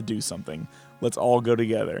have to do something. Let's all go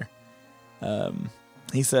together.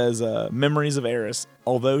 He says, memories of Eris.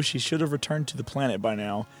 Although she should have returned to the planet by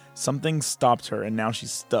now, something stopped her and now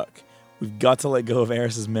she's stuck. We've got to let go of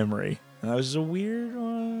Eris's memory. And that was just a weird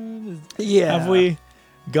one. Yeah. Have we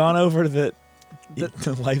gone over that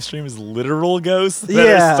the live stream is literal ghosts that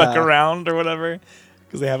are stuck around or whatever?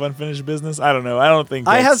 Because they have unfinished business? I don't know. I don't think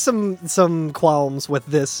I have some qualms with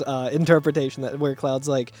this interpretation where Cloud's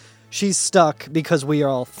like, she's stuck because we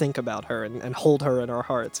all think about her and hold her in our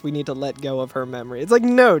hearts. We need to let go of her memory. It's like,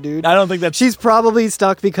 no, dude. I don't think that's... She's probably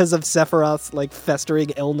stuck because of Sephiroth's like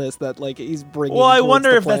festering illness that like he's bringing. Well, I wonder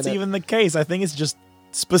if planet. that's even the case. I think it's just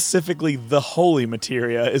specifically the holy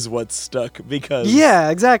materia is what's stuck because... Yeah,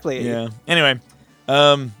 exactly. Yeah. Anyway,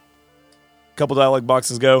 couple dialogue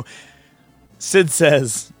boxes go. Sid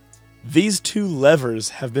says, these two levers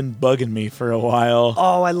have been bugging me for a while.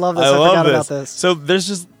 Oh, I love this. I forgot about this. So there's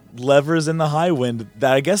just levers in the high wind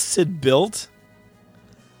that I guess Sid built.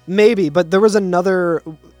 Maybe, but there was another...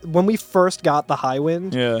 When we first got the high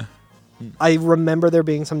wind, Yeah. I remember there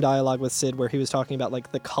being some dialogue with Sid where he was talking about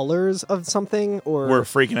like the colors of something, or We're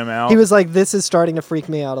freaking him out. he was like, "This is starting to freak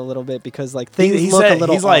me out a little bit because like things He look said- a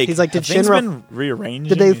little." He's off." like, He's like, "Did "Have things Shinra? been rearranged?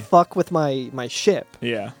 Did they fuck with my ship?"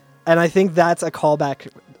 Yeah. And I think that's a callback.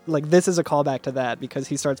 Like this is a callback to that because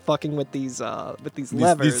he starts fucking with these levers.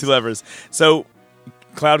 These two levers. So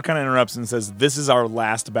Cloud kind of interrupts and says, this is our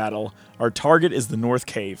last battle. Our target is the North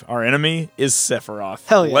Cave. Our enemy is Sephiroth.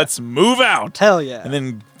 Hell yeah. Let's move out. Hell yeah! And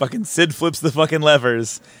then fucking Sid flips the fucking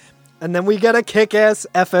levers. And then we get a kick-ass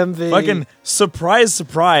FMV. Fucking surprise,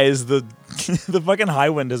 surprise. The the fucking high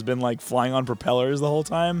wind has been like flying on propellers the whole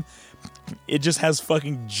time. It just has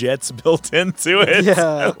fucking jets built into it.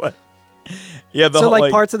 Yeah. Yeah, so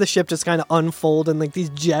like parts of the ship just kind of unfold and like these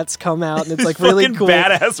jets come out and it's like really fucking cool.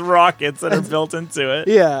 badass rockets that are built into it.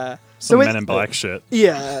 Yeah. Some So Men in Black shit.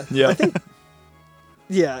 Yeah. Yeah. I think.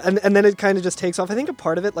 Yeah, and then it kind of just takes off. I think a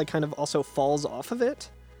part of it like kind of also falls off of it.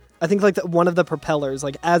 I think like one of the propellers,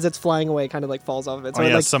 like as it's flying away, kind of like falls off of it. So Oh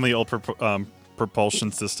yeah, like, some of the old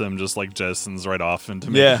propulsion system just like jettisons right off into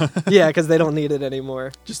me. Yeah. yeah, because they don't need it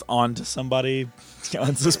anymore. Just onto somebody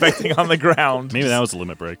unsuspecting on the ground. Maybe that was a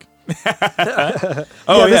limit break.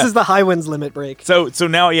 Oh, This is the high winds limit break. So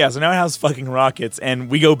now it has fucking rockets, and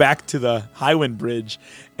we go back to the Highwind Bridge,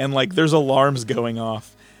 and like there's alarms going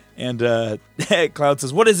off, and Cloud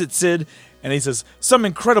says, "What is it, Sid?" And he says, "Some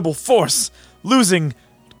incredible force losing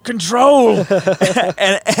control,"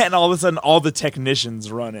 and all of a sudden all the technicians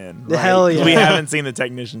run in. Right? Hell yeah. We haven't seen the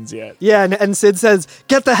technicians yet. Yeah, and Sid says,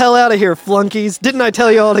 "Get the hell out of here, flunkies! Didn't I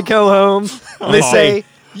tell you all to go home?" And they say,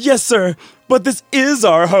 "Yes, sir, but this is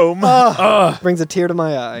our home." brings a tear to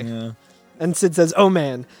my eye. Yeah. And Sid says, "Oh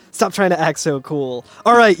man, stop trying to act so cool.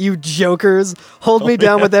 All right, you jokers, hold me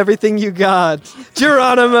down with everything you got.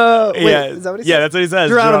 Geronimo." Wait, Yeah, is that what he said? yeah, that's what he says.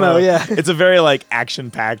 Geronimo, yeah. It's a very like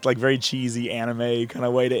action-packed, like very cheesy anime kind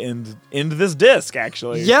of way to end this disc,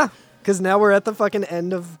 actually. Yeah, because now we're at the fucking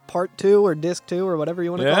end of part 2 or disc 2 or whatever you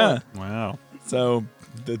want to call it. Wow. So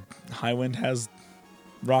the Highwind has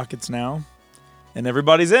rockets now, and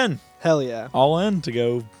everybody's in, Hell yeah. all in to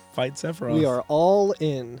go fight Sephiroth. We are all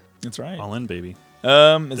in. That's right. All in, baby.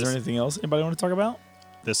 Is there anything else anybody want to talk about?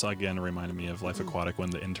 This again reminded me of Life Aquatic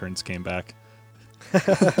when the interns came back.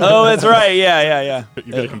 Oh, that's right. Yeah.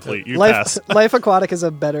 You got to complete. You Life, pass. Life Aquatic is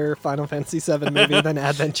a better Final Fantasy VII movie than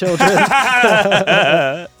Advent Children.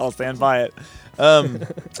 I'll stand by it.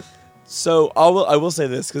 So I will say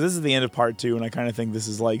this, because this is the end of part 2, and I kind of think this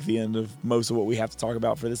is like the end of most of what we have to talk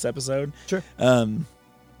about for this episode. Sure.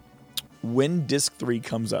 When Disc 3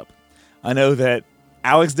 comes up, I know that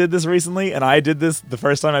Alex did this recently, and I did this the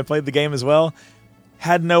first time I played the game as well.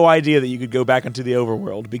 Had no idea that you could go back into the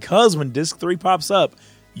overworld, because when Disc 3 pops up,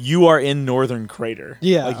 you are in Northern Crater.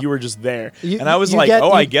 Yeah. Like, you were just there. And I was like,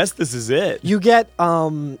 I guess this is it. You get,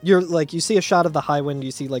 you're like, you see a shot of the Highwind,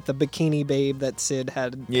 you see like the bikini babe that Sid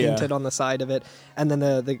had painted on the side of it, and then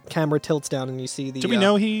the camera tilts down and you see the... Do we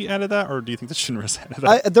know he added that, or do you think the Shinra's added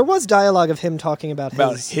that? There was dialogue of him talking about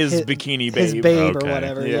his bikini babe. His babe Okay. or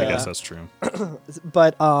whatever. I guess that's true.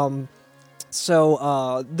 But,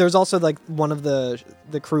 so there's also like one of the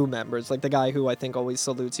crew members, like the guy who I think always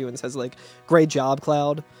salutes you and says like, "Great job,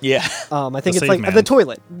 Cloud." Yeah. I think The it's like man. the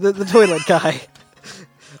toilet, the toilet guy.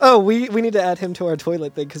 Oh, we need to add him to our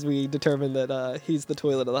toilet thing because we determined that he's the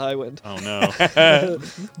toilet of the Highwind. Oh no.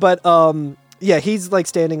 But yeah, he's like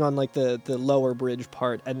standing on like the lower bridge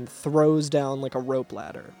part and throws down like a rope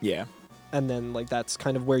ladder. Yeah. And then like that's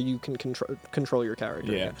kind of where you can control your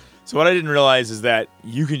character. Yeah. So what I didn't realize is that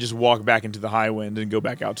you can just walk back into the Highwind and go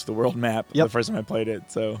back out to the world map. Yep. The first time I played it.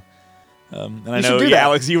 So, and I You should know, do that.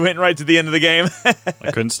 Alex, you went right to the end of the game.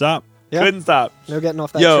 I couldn't stop. Yeah. Couldn't stop. No getting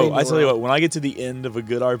off that Yo, train. I tell you what, when I get to the end of a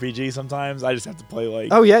good RPG, sometimes I just have to play like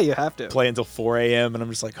Oh yeah, you have to. play until 4 a.m. and I'm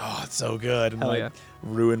just like, oh, it's so good, and Hell like yeah.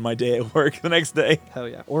 ruin my day at work the next day. Hell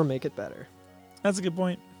yeah, or make it better. That's a good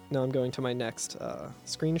point. Now I'm going to my next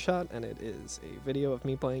screenshot, and it is a video of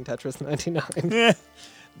me playing Tetris 99. Yeah.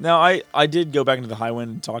 Now, I did go back into the Highwind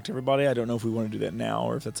and talk to everybody. I don't know if we want to do that now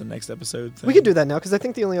or if that's a next episode thing. We can do that now, because I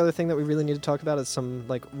think the only other thing that we really need to talk about is some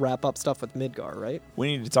like wrap-up stuff with Midgar, right?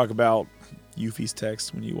 We need to talk about Yuffie's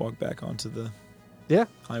text when you walk back onto the Yeah,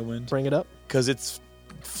 Highwind. bring it up. Because it's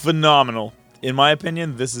phenomenal. In my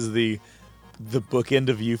opinion, this is the bookend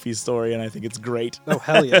of Yuffie's story, and I think it's great. Oh,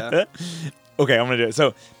 hell yeah. Okay, I'm going to do it.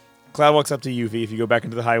 So, Cloud walks up to Yuffie, if you go back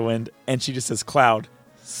into the Highwind, and she just says, "Cloud,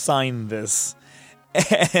 sign this."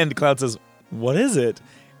 And Cloud says, "What is it?"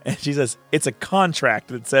 And she says, "It's a contract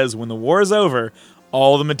that says when the war is over,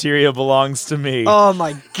 all the material belongs to me." Oh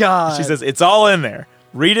my god. She says, "It's all in there.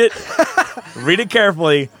 Read it, read it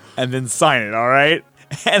carefully, and then sign it, all right?"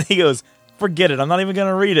 And he goes, "Forget it. I'm not even going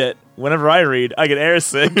to read it. Whenever I read, I get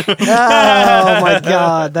airsick." Oh my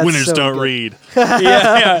god. That's Winners so don't good. read.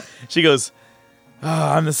 yeah. She goes,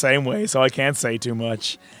 I'm the same way, so I can't say too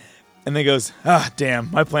much. And then goes,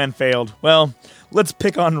 damn, my plan failed. Well, let's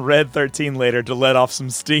pick on Red 13 later to let off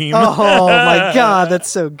some steam. Oh my god, that's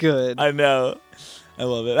so good. I know. I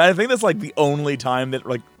love it. I think that's like the only time that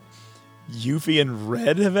like Yuffie and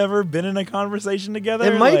Red have ever been in a conversation together.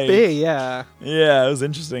 It might Like, be, yeah. Yeah, it was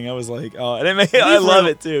interesting. I was like, oh, and I love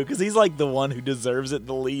it too because he's like the one who deserves it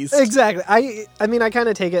the least. Exactly. I mean, I kind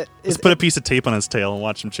of take it. Let's put a piece of tape on his tail and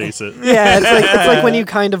watch him chase it. Yeah, it's like when you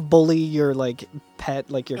kind of bully your like pet,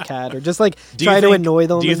 like your cat, or just like try to annoy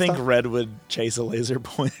them. Do you and think stuff. Red would chase a laser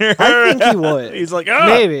pointer? I think he would. He's like,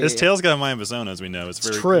 Maybe. His tail's got a mind of his own, as we know. It's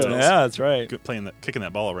very true. good. Yeah, that's right. Good kicking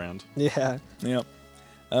that ball around. Yeah. Yep.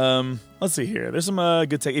 Let's see here. There's some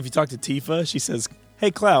good tech. If you talk to Tifa, she says,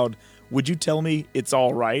 "Hey, Cloud, would you tell me it's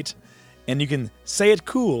all right?" And you can say it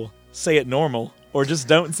cool, say it normal, or just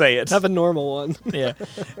don't say it. Have a normal one. Yeah.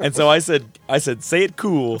 And so I said, say it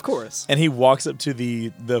cool. Of course. And he walks up to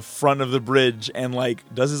the front of the bridge and like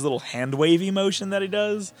does his little hand wavy motion that he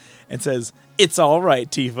does and says, "It's all right,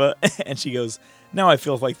 Tifa." And she goes, "Now I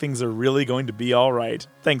feel like things are really going to be all right.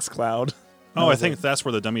 Thanks, Cloud." Oh, I think that's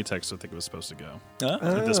where the dummy text I think was supposed to go. Huh?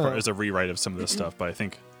 Like, this part is a rewrite of some of this stuff, but I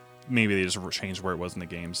think maybe they just changed where it was in the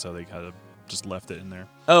game, so they kind of just left it in there.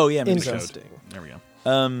 Oh, yeah. maybe so. Interesting. There we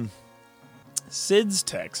go. Sid's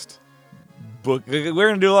text. We're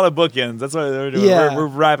going to do a lot of bookends. That's what we're doing. Yeah. We're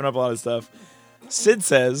wrapping up a lot of stuff. Sid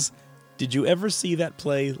says, "Did you ever see that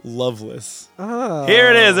play Loveless?" Oh. Here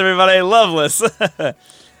it is, everybody. Loveless.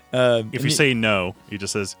 If you say no, he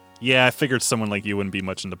just says, "Yeah, I figured someone like you wouldn't be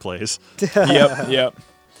much into plays." Yep.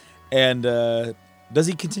 And does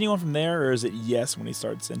he continue on from there, or is it yes when he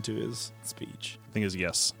starts into his speech? I think it's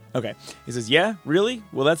yes. Okay. He says, "Yeah, really?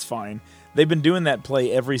 Well, that's fine. They've been doing that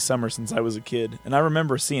play every summer since I was a kid, and I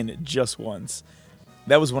remember seeing it just once.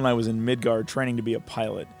 That was when I was in Midgard training to be a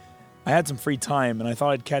pilot. I had some free time, and I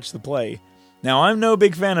thought I'd catch the play. Now, I'm no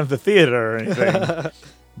big fan of the theater or anything,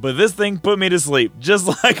 but this thing put me to sleep, just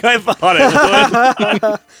like I thought it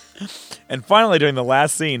would." And finally, during the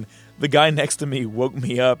last scene, the guy next to me woke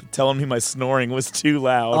me up, telling me my snoring was too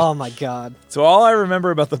loud. Oh my god. So all I remember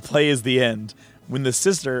about the play is the end, when the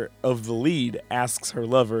sister of the lead asks her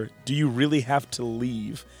lover, "Do you really have to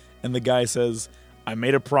leave?" And the guy says, "I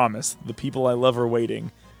made a promise. The people I love are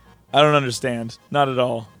waiting." I don't understand. Not at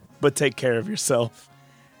all. But take care of yourself.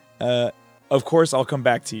 Of course, I'll come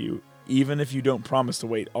back to you. Even if you don't promise to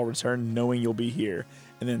wait, I'll return knowing you'll be here.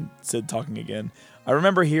 And then Sid talking again. I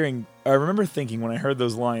remember thinking when I heard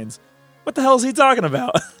those lines, what the hell is he talking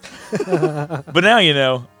about? But now you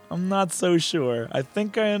know, I'm not so sure. I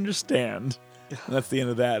think I understand. And that's the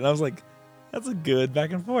end of that. And I was like, that's a good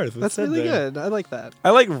back and forth. That's really good. I like that.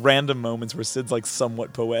 I like random moments where Sid's like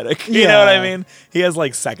somewhat poetic. You know what I mean? He has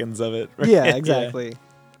like seconds of it. Right? Yeah, exactly. Yeah.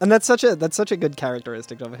 And that's such a good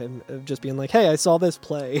characteristic of him, of just being like, hey, I saw this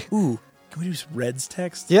play. Ooh. Can we do Red's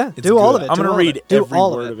text? Yeah, it's do all of it. I'm going to read every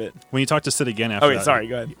word of it. When you talk to Sid again after that. Okay, sorry,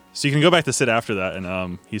 go ahead. So you can go back to Sid after that,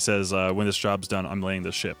 and he says, when this job's done, I'm laying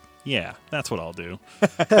the ship. Yeah, that's what I'll do.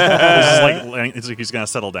 It's like he's going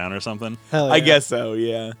to settle down or something. Hell yeah. I guess so,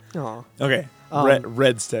 yeah. Aw. Okay,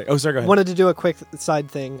 Red's text. Oh, sorry, go ahead. Wanted to do a quick side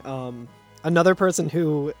thing. Another person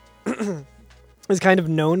who is kind of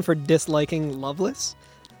known for disliking Loveless,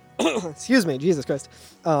 excuse me, Jesus Christ,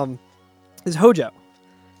 is Hojo.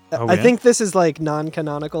 Oh, I yeah? think this is like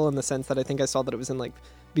non-canonical in the sense that I think I saw that it was in like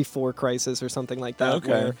Before Crisis or something like that. Okay.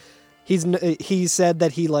 Where he said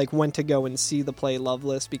that he like went to go and see the play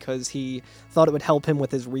Loveless because he thought it would help him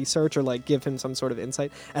with his research or like give him some sort of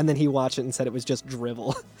insight, and then he watched it and said it was just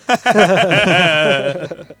drivel. Yeah,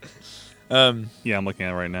 I'm looking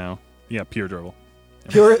at it right now. Yeah, pure drivel.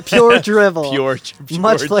 Pure drivel. Pure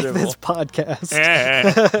Much like drivel. this podcast.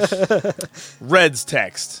 Red's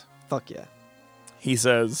text. Fuck yeah. He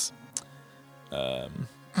says, I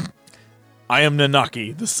am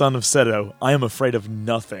Nanaki, the son of Seto. I am afraid of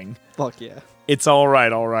nothing. Fuck yeah. It's all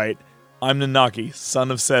right, all right. I'm Nanaki,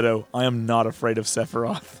 son of Seto. I am not afraid of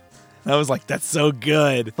Sephiroth. And I was like, that's so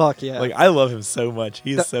good. Fuck yeah. Like, I love him so much.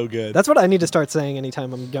 He's so good. That's what I need to start saying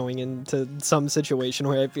anytime I'm going into some situation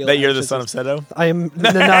where I feel that you're the son of Seto? I am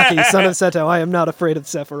Nanaki, son of Seto. I am not afraid of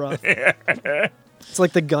Sephiroth. It's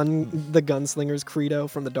like the gunslinger's credo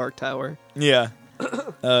from the Dark Tower. Yeah.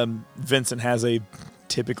 Vincent has a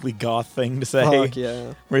typically goth thing to say. Fuck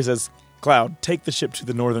yeah. Where he says, Cloud, take the ship to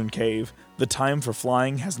the northern cave. The time for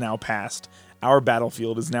flying has now passed. Our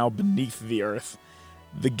battlefield is now beneath the earth.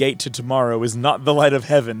 The gate to tomorrow is not the light of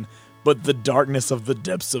heaven, but the darkness of the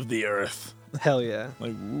depths of the earth. Hell yeah.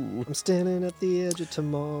 Like, ooh. I'm standing at the edge of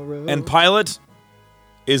tomorrow. And Pilot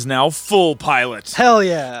is now full pilot. Hell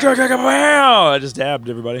yeah. I just dabbed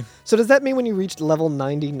everybody. So does that mean when you reached level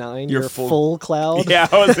 99, you're full Cloud?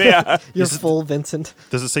 Yeah. You're full Vincent.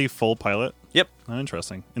 Does it say full pilot? Yep. Oh,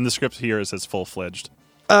 interesting. In the script here, it says full-fledged.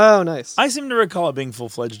 Oh, nice. I seem to recall it being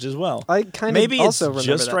full-fledged as well. I kind Maybe of also it's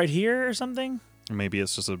remember just that. right here or something? Or maybe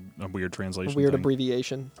it's just a weird translation. A weird thing.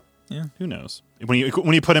 abbreviation. Yeah. Who knows? When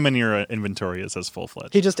you put him in your inventory, it says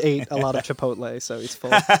full-fledged. He just ate a lot of Chipotle, so he's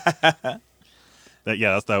full.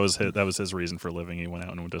 That was his reason for living. He went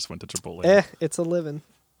out and just went to Chipotle. It's a living.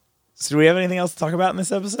 So do we have anything else to talk about in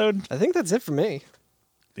this episode? I think that's it for me.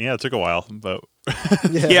 Yeah, it took a while, but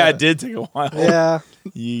Yeah, it did take a while. Yeah.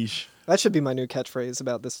 Yeesh. That should be my new catchphrase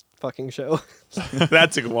about this fucking show.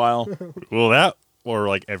 That took a while. well, that or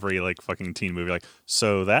like every like fucking teen movie, like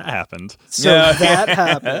so that happened. So Yeah. that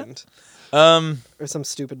happened. Um, Or some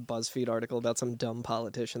stupid BuzzFeed article about some dumb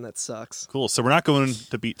politician that sucks. Cool. So we're not going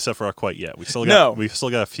to beat Sephiroth quite yet. We still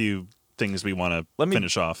got a few things we want to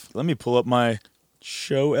finish off. Let me pull up my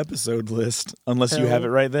show episode list, unless you have it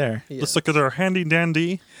right there. Yeah. Let's look at our handy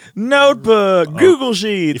dandy Notebook, Google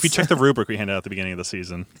Sheets. If you check the rubric we handed out at the beginning of the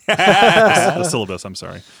season, the syllabus. I'm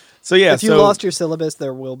sorry. So yeah, if you lost your syllabus,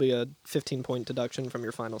 there will be a 15-point deduction from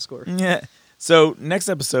your final score. Yeah. So next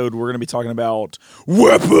episode, we're going to be talking about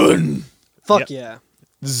weapon. Fuck yeah.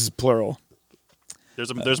 This is plural.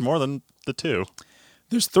 There's more than the two.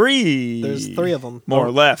 There's three. There's three of them.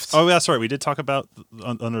 More left. Oh, yeah, sorry. We did talk about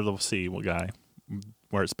Under the Sea guy,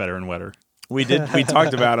 where it's better and wetter. We did. We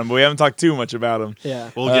talked about him, but we haven't talked too much about him. Yeah.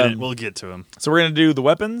 We'll get to him. So we're going to do the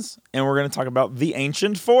weapons, and we're going to talk about the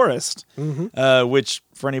Ancient Forest, which,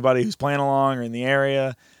 for anybody who's playing along or in the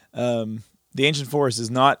area, the Ancient Forest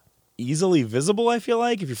is not easily visible, I feel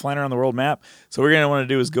like, if you're flying around the world map. So what we're going to want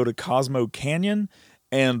to do is go to Cosmo Canyon.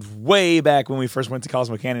 And way back when we first went to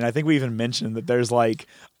Cosmo Canyon, I think we even mentioned that there's like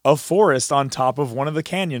a forest on top of one of the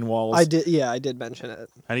canyon walls. I did mention it.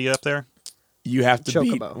 How do you get up there? You have to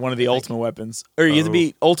beat Chocobo, one of the ultimate weapons. Or you have to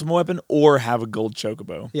beat ultimate weapon or have a gold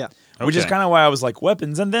chocobo. Yeah. Which is kind of why I was like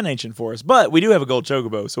weapons and then Ancient Forest. But we do have a gold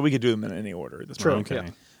chocobo, so we could do them in any order at this True. point.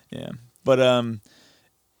 Okay. Yeah. But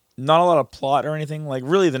not a lot of plot or anything. Like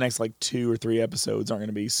really the next like 2 or 3 episodes aren't going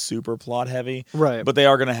to be super plot heavy. Right. But they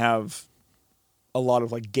are going to have a lot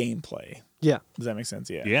of like gameplay. Yeah. Does that make sense?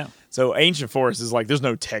 Yeah. Yeah. So Ancient Forest is like there's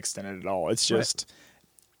no text in it at all. It's just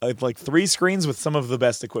like 3 screens with some of the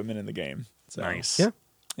best equipment in the game. So, Nice.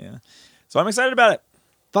 Yeah. So I'm excited about it.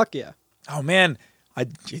 Fuck yeah. Oh man,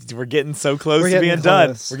 we're getting so close We're to being getting done.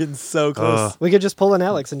 close. We're getting so close. We could just pull an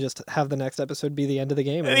Alex and just have the next episode be the end of the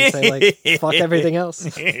game and say, like, fuck everything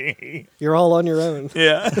else. You're all on your own.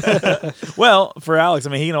 Yeah. Well, for Alex, I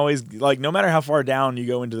mean, he can always, like, no matter how far down you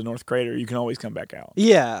go into the North Crater, you can always come back out.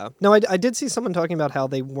 Yeah. No, I did see someone talking about how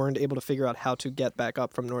they weren't able to figure out how to get back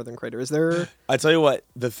up from Northern Crater. Is there... I tell you what,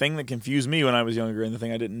 the thing that confused me when I was younger and the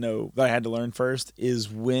thing I didn't know that I had to learn first is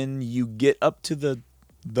when you get up to the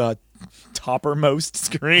toppermost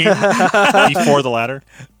screen. Before the ladder.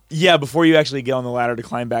 Yeah, before you actually get on the ladder to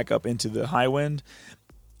climb back up into the high wind,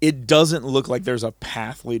 it doesn't look like there's a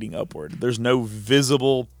path leading upward. There's no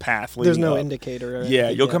visible path leading There's no up. indicator. Or Yeah,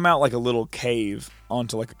 anything. you'll come out like a little cave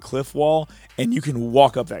onto like a cliff wall, and you can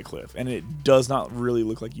walk up that cliff, and it does not really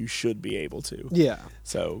look like you should be able to. Yeah.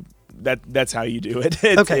 So that's how you do it.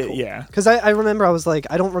 Okay, cool. Yeah. Because I remember, I was like,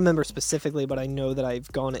 I don't remember specifically, but I know that I've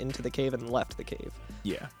gone into the cave and left the cave.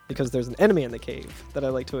 Yeah. Because there's an enemy in the cave that I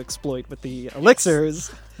like to exploit with the elixirs.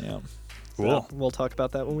 Yeah. Cool. So we'll talk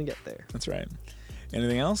about that when we get there. That's right.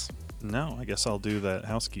 Anything else? No, I guess I'll do that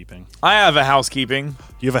housekeeping. I have a housekeeping.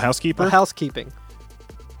 You have a housekeeper? For housekeeping.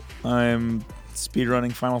 I'm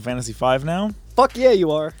speedrunning Final Fantasy V now. Fuck yeah,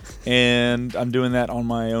 you are. And I'm doing that on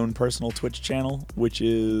my own personal Twitch channel, which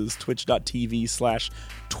is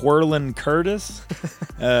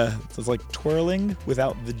twitch.tv/TwirlinCurtis. So it's like twirling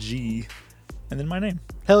without the G. And then my name.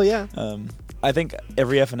 Hell yeah. I think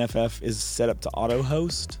every FNFF is set up to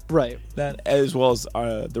auto-host Right. that, as well as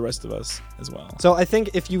the rest of us as well. So I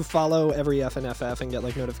think if you follow every FNFF and get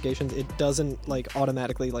like notifications, it doesn't like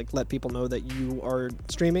automatically like let people know that you are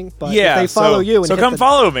streaming. But yeah, if they follow you and so hit come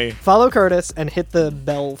follow me. Follow Curtis and hit the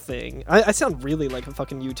bell thing. I sound really like a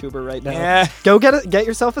fucking YouTuber right now. Yeah. Go get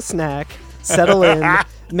yourself a snack, settle in,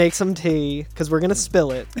 make some tea, because we're going to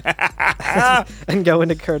spill it, and go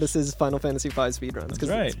into Curtis's Final Fantasy V speedruns, because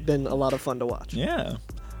it's been a lot of fun to watch. Yeah.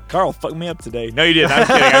 Carl fucked me up today. No, you didn't.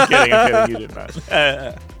 I'm kidding. You did not.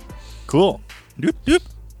 Cool. Doop, doop.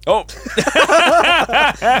 Oh.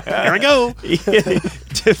 Here we go.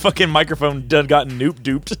 Fucking microphone done gotten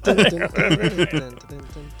duped.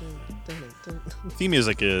 Theme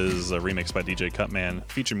music is a remix by DJ Cutman.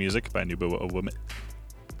 Feature music by Nobuo Uematsu.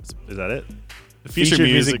 Is that it? Feature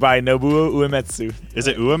music by Nobuo Uematsu. Is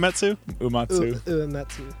it Uematsu? Uematsu.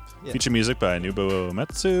 Uematsu. Yeah. Feature music by Nobuo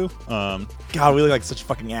Uematsu. God, we look like such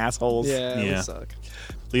fucking assholes. Yeah, Yeah. we suck.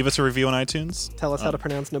 Leave us a review on iTunes. Tell us how to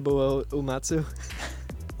pronounce Nobuo Uematsu.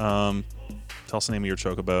 Tell us the name of your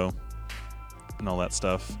chocobo and all that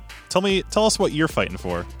stuff. Tell us what you're fighting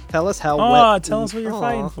for. Tell us how wet... tell us what you're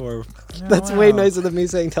fighting for. That's way nicer than me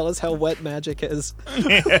saying, tell us how wet magic is.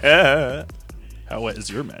 How wet is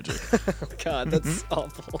your magic? God, that's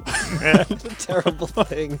awful. It's a terrible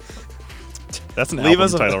thing. That's an Leave album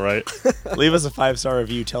us a- title, right? Leave us a 5-star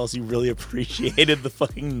review. Tell us you really appreciated the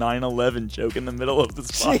fucking 9/11 joke in the middle of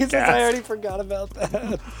this podcast. Jesus, I already forgot about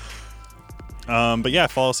that. But yeah,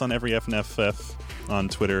 follow us on every FNFF on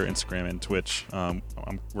Twitter, Instagram, and Twitch.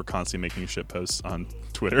 We're constantly making shit posts on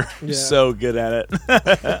Twitter. Yeah. So good at it.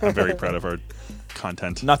 I'm very proud of our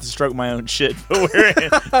content. Not to stroke my own shit,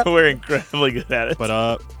 but we're incredibly good at it.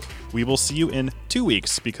 But we will see you in 2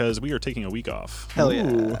 weeks because we are taking a week off. Hell yeah.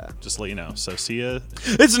 Ooh. Just to let you know. So see ya.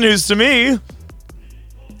 It's news to me.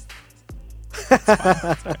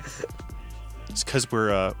 It's because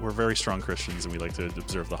we're very strong Christians and we like to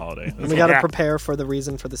observe the holiday. And we got to prepare for the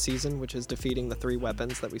reason for the season, which is defeating the 3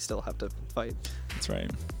 weapons that we still have to fight. That's right.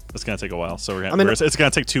 It's gonna take a while, so I mean- it's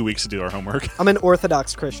gonna take 2 weeks to do our homework. I'm an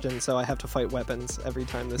Orthodox Christian, so I have to fight weapons every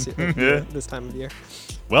time this time of year.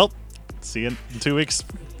 Well, see you in 2 weeks,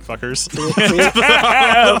 fuckers.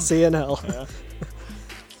 See you in hell.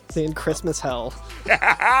 See you in Christmas hell.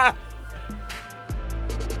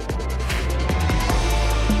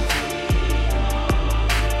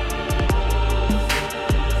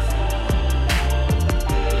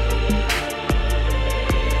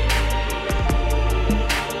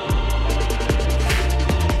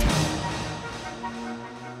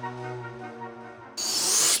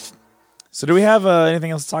 So do we have anything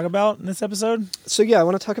else to talk about in this episode? So yeah, I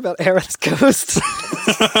want to talk about Aerith's ghost.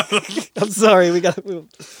 I'm sorry, we got to move.